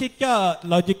उसके पीछे क्या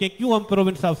लॉजिक है, क्यों हम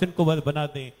प्रोविंस ऑफ सिंध को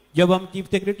बनाते हैं जब हम चीफ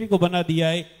सेक्रेटरी को बना दिया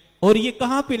है? और ये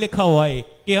कहाँ पे लिखा हुआ है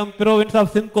कि हम प्रोविंस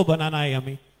ऑफ सिंध को बनाना है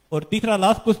हमें? और तीसरा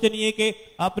लास्ट क्वेश्चन ये कि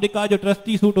आपने कहा जो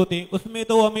ट्रस्टी सूट होते हैं उसमें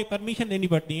तो हमें परमिशन लेनी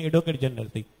पड़ती है एडवोकेट जनरल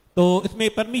से, तो इसमें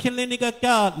परमिशन लेने का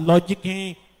क्या लॉजिक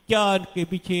है, क्या उनके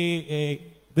पीछे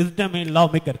विजडम है लॉ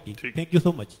मेकर की? Thank you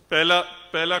so much.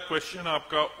 पहला क्वेश्चन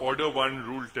आपका ऑर्डर 1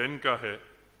 रूल 10 का है।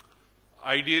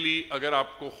 आइडियली अगर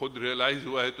आपको खुद रियलाइज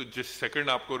हुआ है तो जिस सेकंड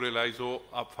आपको रियलाइज हो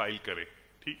आप फाइल करें,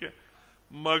 ठीक है।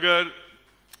 मगर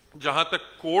जहां तक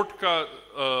कोर्ट का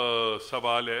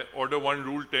सवाल है, ऑर्डर 1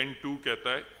 रूल 10(2)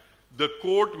 कहता है द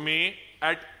कोर्ट में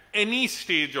at any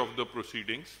stage of the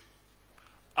proceedings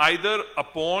either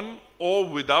upon or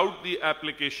without the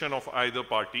application of either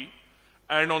party,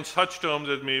 and on such terms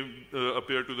as may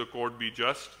appear to the court be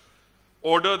just,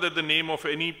 order that the name of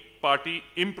any party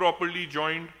improperly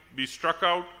joined be struck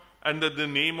out, and that the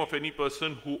name of any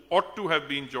person who ought to have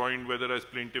been joined, whether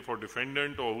as plaintiff or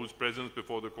defendant, or whose presence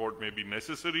before the court may be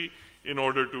necessary in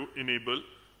order to enable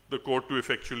the court to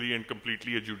effectually and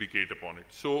completely adjudicate upon it.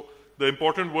 So the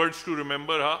important words to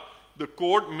remember are the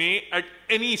court may at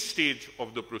any stage of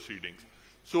the proceedings.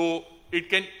 So it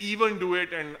can even do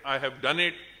it, and I have done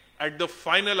it, at the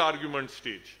final argument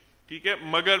stage. ठीक है,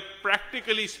 मगर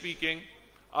practically speaking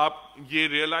आप ये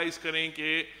realize करें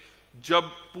कि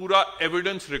जब पूरा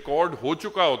evidence record हो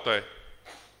चुका होता है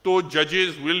तो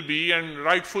judges will be, and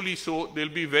rightfully so,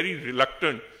 they'll be very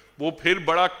reluctant. वो फिर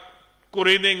बड़ा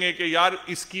कुरे देंगे कि यार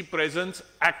इसकी presence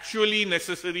actually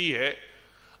necessary है।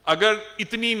 अगर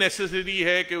इतनी नेसेसरी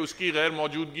है कि उसकी गैर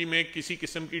मौजूदगी में किसी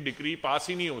किस्म की डिक्री पास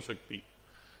ही नहीं हो सकती,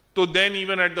 तो then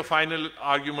even at the final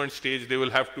argument stage they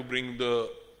will have to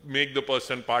make the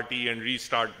person party and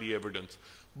restart the evidence.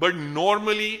 But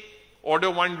normally order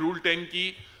 1 rule 10 की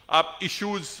आप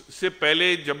इश्यूज से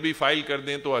पहले जब भी फाइल कर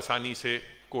दें तो आसानी से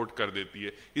कोर्ट कर देती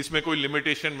है, इसमें कोई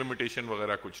लिमिटेशन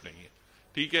वगैरह कुछ नहीं है,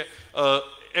 ठीक है।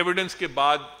 एविडेंस के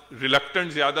बाद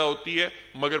रिलक्टेंट ज्यादा होती है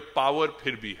मगर पावर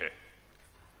फिर भी है,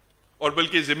 और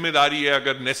बल्कि जिम्मेदारी है,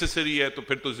 अगर नेसेसरी है तो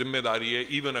फिर तो जिम्मेदारी है,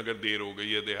 इवन अगर देर हो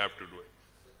गई है, they have to do it.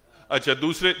 अच्छा,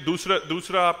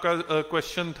 दूसरा आपका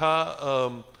क्वेश्चन था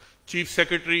चीफ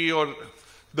सेक्रेटरी, और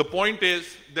the point is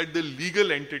that the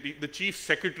legal entity, the chief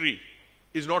secretary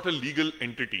is not a legal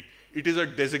entity, it is a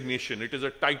designation, it is a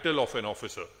title of an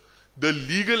officer. The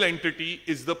legal entity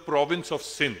is the province of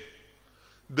Sindh.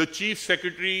 The chief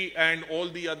secretary and all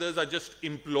the others are just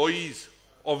employees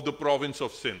of the province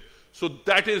of Sindh. So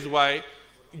that is why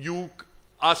you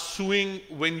are suing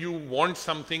when you want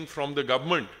something from the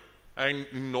government. And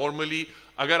normally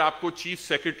अगर आपको chief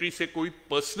secretary से कोई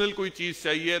personal कोई चीज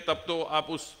चाहिए तब तो आप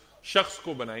उस शख्स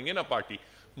को बनाएंगे ना पार्टी,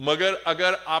 मगर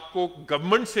अगर आपको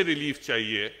गवर्नमेंट से रिलीफ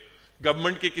चाहिए,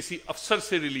 गवर्नमेंट के किसी अफसर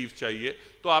से रिलीफ चाहिए,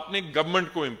 तो आपने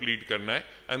गवर्नमेंट को इम्प्लीड करना है,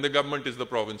 and the government is the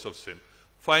province of Sindh.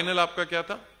 Final आपका क्या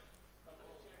था?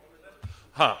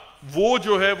 हाँ, वो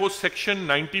जो है वो सेक्शन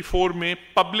 94 में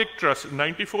पब्लिक ट्रस्ट,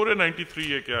 94 है 93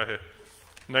 है क्या है,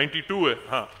 92 है,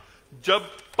 हाँ, जब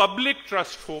पब्लिक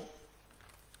ट्रस्ट हो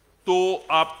तो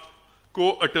आपको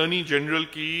अटॉर्नी जनरल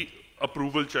की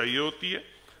अप्रूवल चाहिए होती है,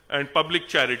 एंड पब्लिक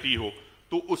चैरिटी हो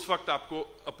तो उस वक्त आपको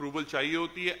अप्रूवल चाहिए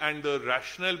होती है. And the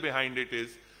rational behind it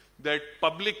is that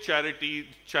public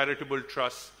charitable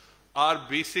trust our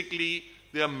basically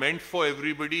they are meant for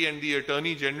everybody, and the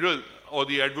attorney general or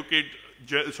the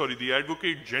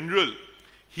advocate general,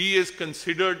 he is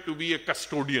considered to be a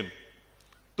custodian.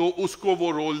 तो उसको वो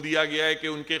role दिया गया है कि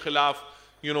उनके खिलाफ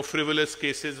frivolous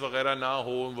cases वगैरह ना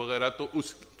हो वगैरह, तो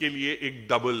उसके लिए एक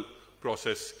डबल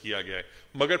प्रोसेस किया गया है.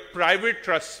 मगर प्राइवेट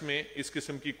ट्रस्ट में इस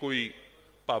किस्म की कोई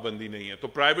पाबंदी नहीं है. तो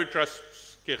प्राइवेट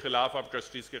ट्रस्ट के खिलाफ आप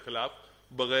ट्रस्टीज के खिलाफ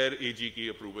बगैर एजी की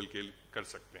अप्रूवल के कर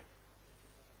सकते हैं.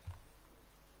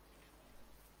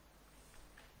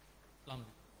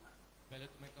 पहले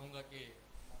तो मैं कहूँगा कि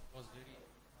वाज वेरी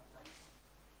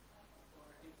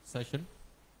सेशन।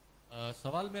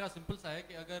 सवाल मेरा सिंपल सा है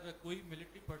कि अगर कोई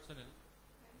मिलिट्री पर्सनल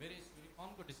मेरे इस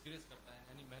यूनिफॉर्म को डिस्ग्रेस करता है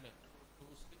एनी मैनर, तो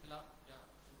उसके खिलाफ क्या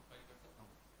सूट फाइल कर सकता हूँ?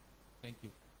 Thank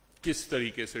you. किस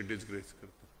तरीके से डिस्ग्रेस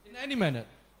करता? इन एनी मैनर,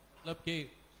 मतलब कि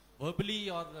वर्बली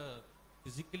और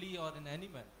फिजिकली और इन एनी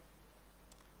मैनर।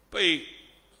 भाई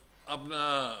अपना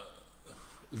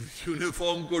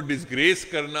यूनिफॉर्म को डिस्ग्रेस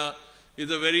करना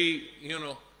is a very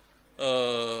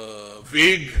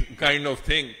vague kind of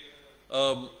thing.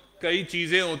 कई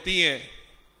चीजें होती हैं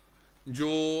जो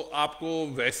आपको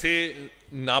वैसे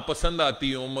नापसंद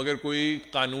आती हो मगर कोई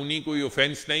कानूनी कोई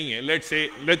ऑफेंस नहीं है।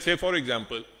 लेट्स से फॉर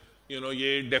एग्जांपल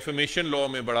ये डेफेमेशन लॉ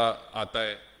में बड़ा आता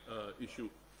है इशू।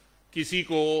 किसी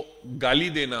को गाली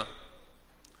देना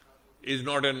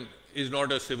is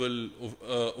not a civil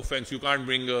offense. You can't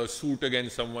bring a suit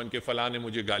against someone के फला ने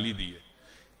मुझे गाली दी है।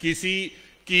 किसी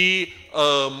की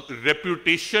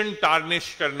रेप्यूटेशन टार्निश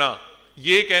करना,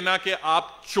 ये कहना कि आप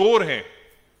चोर हैं,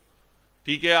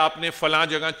 ठीक है, आपने फला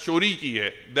जगह चोरी की है,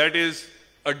 that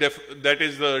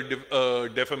is the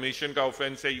defamation का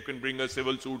offense है। You can bring a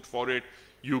civil suit for it.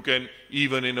 You can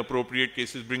even in appropriate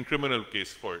cases bring criminal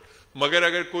case for it. मगर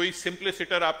अगर कोई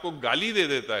सिंप्लिसिटर आपको गाली दे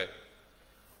देता है,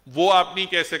 वो आप नहीं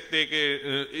कह सकते कि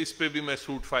इस पे भी मैं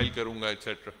सूट फाइल करूंगा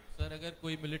एक्सेट्रा। सर अगर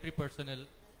कोई मिलिट्री पर्सनल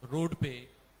रोड पे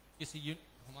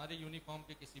हमारे यूनिफॉर्म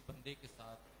के किसी बंदे के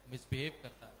साथ मिसबिहेव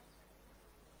करता है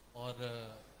और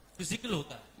फिजिकल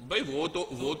होता है, भाई वो तो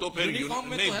फिर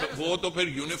वो तो फिर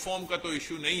यूनिफॉर्म का तो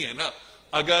इशू नहीं है ना।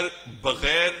 अगर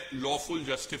बगैर लॉफुल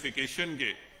जस्टिफिकेशन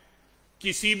के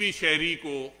किसी भी शहरी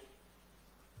को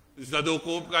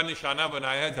ज़दोकोब का निशाना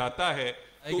बनाया जाता है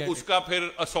तो उसका फिर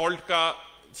असॉल्ट का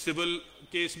सिविल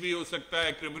केस भी हो सकता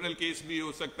है, क्रिमिनल केस भी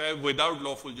हो सकता है विदाउट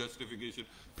लॉफुल जस्टिफिकेशन।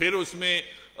 फिर उसमें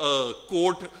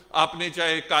कोट आपने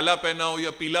चाहे काला पहना हो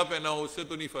या पीला पहना हो, उससे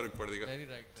तो नहीं फर्क पड़ेगा। Very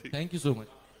right, thank you so much.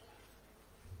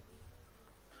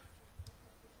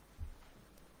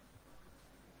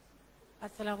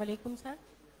 अस्सलाम वालेकुम सर।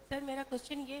 सर मेरा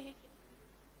क्वेश्चन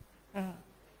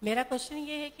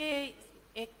ये है कि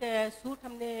एक सूट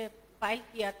हमने फाइल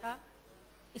किया था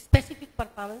स्पेसिफिक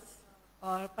परफॉर्मेंस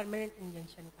और परमानेंट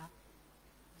इंजंक्शन का।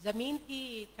 ज़मीन की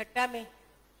ठट्टा में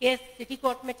केस सिटी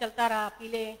कोर्ट में चलता रहा,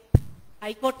 अपीले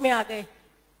हाई कोर्ट में आ गए।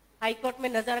 हाई कोर्ट में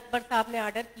नज़र अकबर साहब ने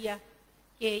ऑर्डर किया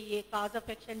कि ये काज ऑफ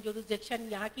एक्शन जुरिसडिक्शन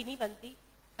यहाँ की नहीं बनती।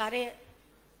 सारे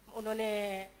उन्होंने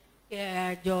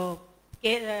जो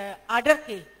ऑर्डर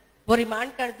थे वो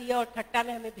रिमांड कर दिया और ठट्टा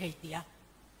में हमें भेज दिया।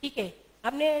 ठीक है,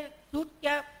 हमने सूट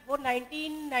क्या, वो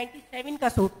 1997 का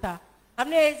सूट था,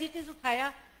 हमने एज इट इज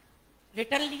उठाया,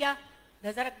 रिटर्न लिया,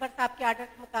 नजर अकबर साहब के ऑर्डर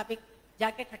के मुताबिक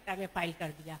जाके ठट्टा में फाइल कर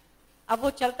दिया। अब वो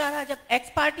चलता रहा। जब एक्स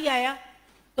पार्टी आया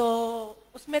तो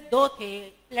उसमें दो थे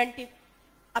प्लेंटिफ,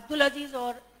 अब्दुल अजीज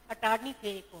और अटार्नी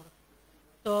थे एक और।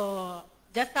 तो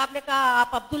जज साहब ने कहा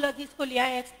आप अब्दुल अजीज को ले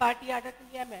आए एक्स पार्टी ऑर्डर के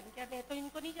लिए। मैंने कहा मैं तो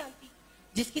इनको नहीं जानती,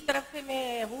 जिसकी तरफ से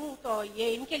मैं हूँ तो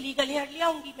ये इनके लीगल हेड ले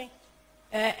आऊंगी मैं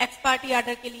एक्स पार्टी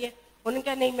ऑर्डर के लिए। उन्होंने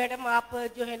कहा नहीं मैडम आप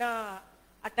जो है ना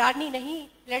अटार्नी नहीं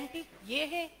प्लेंटिफ, ये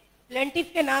है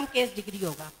प्लेंटिफ के नाम केस डिग्री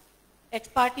होगा, एक्स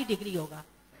पार्टी डिग्री होगा।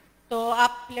 तो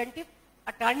आप प्लेंटिफ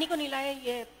अटार्नी को नहीं लाए,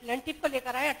 ये प्लेंटिफ को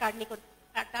लेकर आए,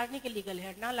 अटार्नी के लीगल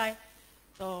हेड ना लाए।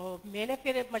 तो मैंने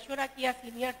फिर मशवरा किया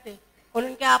सीनियर से,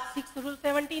 उन्होंने कहा आप 6 रूल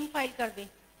 17 फाइल कर दें।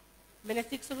 मैंने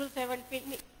 6 रूल 17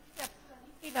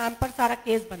 के नाम पर सारा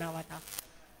केस बना हुआ था,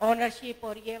 ऑनरशिप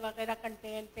और ये वगैरह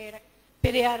कंटेन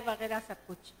पेयर वगैरह सब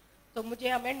कुछ। तो मुझे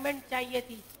अमेंडमेंट चाहिए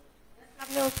थी,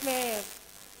 हमने उसमें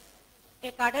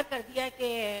एक ऑर्डर कर दिया कि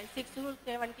 6 रूल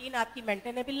 17 आपकी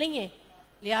मेंटेनेबल नहीं है,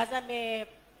 लिहाजा मैं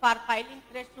फॉर फाइलिंग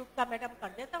फ्रेश सूट का मैडम कर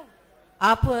देता हूँ,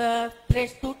 आप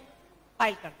फ्रेश सूट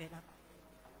फाइल कर देना।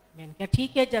 मैंने कहा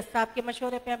ठीक है, जज साहब के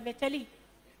मशवरे पे अब मैं चली।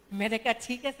 मैंने कहा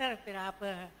ठीक है सर, फिर आप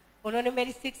उन्होंने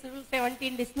मेरी 6 रूल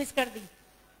 17 डिसमिस कर दी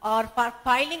और फॉर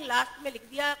फाइलिंग लास्ट में लिख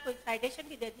दिया, कोई साइटेशन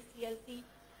भी दे दी CLC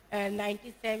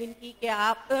 97 की कि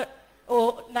आप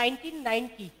 1909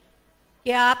 की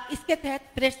कि आप इसके तहत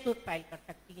फ्रेश सूट फाइल कर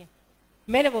सकती हैं।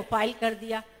 मैंने वो फाइल कर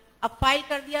दिया। अब फाइल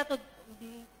कर दिया तो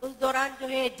उस दौरान जो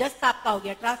है जज साहब का हो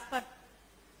गया ट्रांसफर।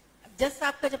 जज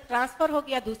साहब का जब ट्रांसफर हो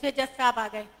गया दूसरे जज साहब आ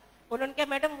गए। उन्होंने कहा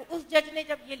मैडम उस जज ने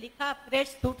जब ये लिखा फ्रेश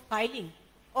सूट फाइलिंग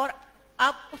और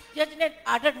आप उस जज ने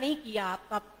ऑर्डर नहीं किया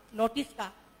आपका नोटिस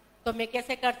का, तो मैं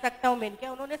कैसे कर सकता हूँ। मैंने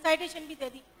कहा उन्होंने साइटेशन भी दे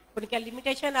दी, उनके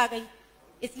लिमिटेशन आ गई,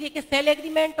 इसलिए कि सेल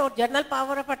एग्रीमेंट और जनरल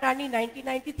पावर ऑफ अटॉर्नी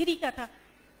 1993 का था,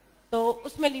 तो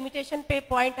उसमें लिमिटेशन पे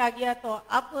पॉइंट आ गया। तो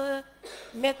अब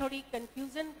मैं थोड़ी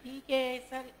कंफ्यूजन थी कि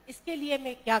सर इसके लिए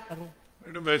मैं क्या करूं।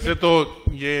 मैडम वैसे तो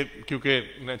ये क्योंकि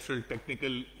नेचुरल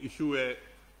टेक्निकल इशू है,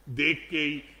 देख के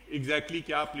ही exactly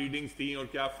क्या pleadings थी और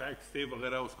क्या facts थे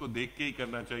वगैरह उसको देख के ही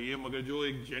करना चाहिए, मगर जो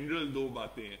एक general दो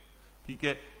बातें हैं, ठीक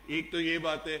है, एक तो ये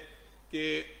बात है कि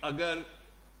अगर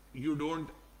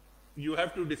you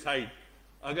have to decide,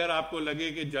 अगर आपको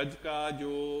लगे कि जज का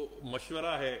जो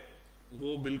मशवरा है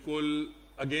वो बिल्कुल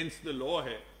अगेंस्ट द लॉ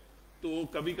है, तो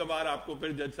कभी कभार आपको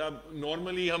फिर जज साहब,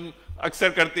 नॉर्मली हम अक्सर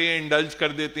करते हैं इंडल्ज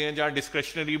कर देते हैं, जहाँ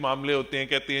डिस्क्रेशनरी मामले होते हैं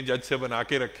कहते हैं जज से बना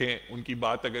के रखें, उनकी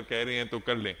बात अगर कह रहे हैं तो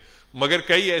कर लें, मगर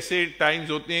कई ऐसे टाइम्स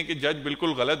होते हैं कि जज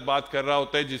बिल्कुल गलत बात कर रहा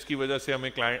होता है जिसकी वजह से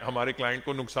हमारे क्लाइंट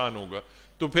को नुकसान होगा,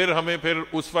 तो फिर हमें फिर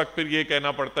उस वक्त फिर ये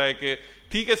कहना पड़ता है कि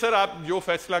ठीक है सर आप जो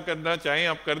फैसला करना चाहें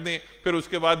आप कर दें, फिर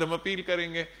उसके बाद हम अपील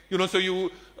करेंगे,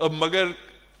 मगर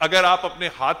अगर आप अपने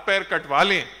हाथ पैर कटवा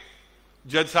लें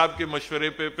जज साहब के मशवरे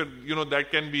पे, फिर that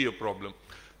can be a problem.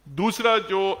 दूसरा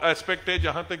जो एस्पेक्ट है,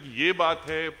 जहां तक ये बात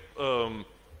है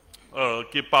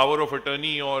कि पावर ऑफ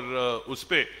अटर्नी और उस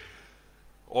पे,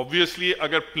 ऑब्वियसली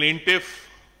अगर प्लेंटिफ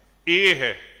ए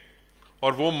है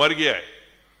और वो मर गया है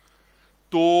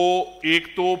तो एक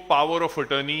तो पावर ऑफ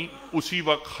अटर्नी उसी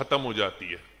वक्त खत्म हो जाती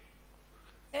है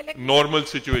नॉर्मल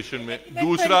सिचुएशन में,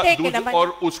 दूसरा और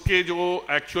उसके जो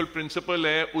एक्चुअल प्रिंसिपल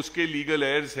है उसके लीगल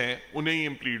एयर्स हैं उन्हें ही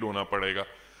इम्प्लीड होना पड़ेगा।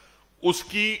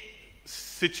 उसकी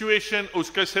सिचुएशन,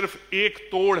 उसका सिर्फ एक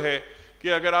तोड़ है कि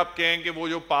अगर आप कहें कि वो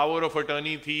जो पावर ऑफ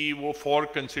अटर्नी थी वो फॉर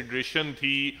कंसिडरेशन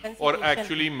थी और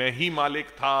एक्चुअली मैं ही मालिक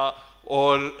था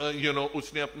और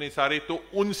उसने अपने सारे, तो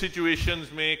उन सिचुएशंस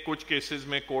में कुछ केसेस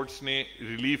में कोर्ट्स ने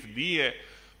रिलीफ दी है,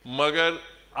 मगर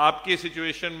आपके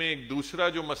सिचुएशन में एक दूसरा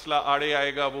जो मसला आड़े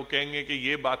आएगा, वो कहेंगे कि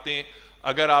ये बातें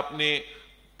अगर आपने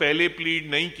पहले प्लीड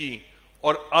नहीं की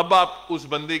और अब आप उस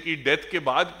बंदे की डेथ के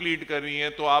बाद प्लीड कर रही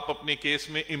हैं तो आप अपने केस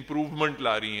में इंप्रूवमेंट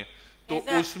ला रही हैं, तो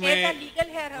उसमें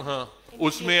हाँ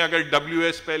उसमें अगर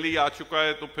WS पहले ही आ चुका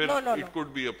है तो फिर it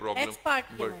could be a problem.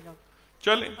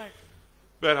 चलें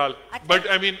बहरहाल, but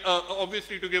I mean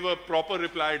obviously to give a proper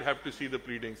reply I'd have to see the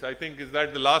pleadings. I think is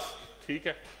that the last? ठीक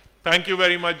है, thank you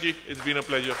very much ji, it's been a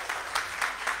pleasure.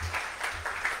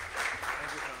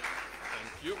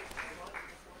 Thank you.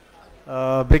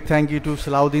 Big thank you to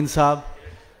Salahuddin Saab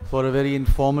for a very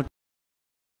informative.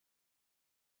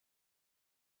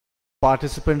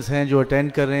 Participants हैं जो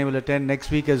attend कर रहे हैं will attend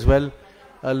next week as well.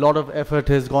 A lot of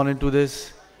effort has gone into this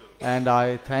and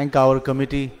I thank our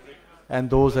committee and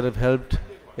those that have helped,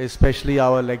 especially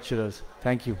our lecturers.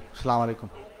 Thank you. Assalamu alaikum.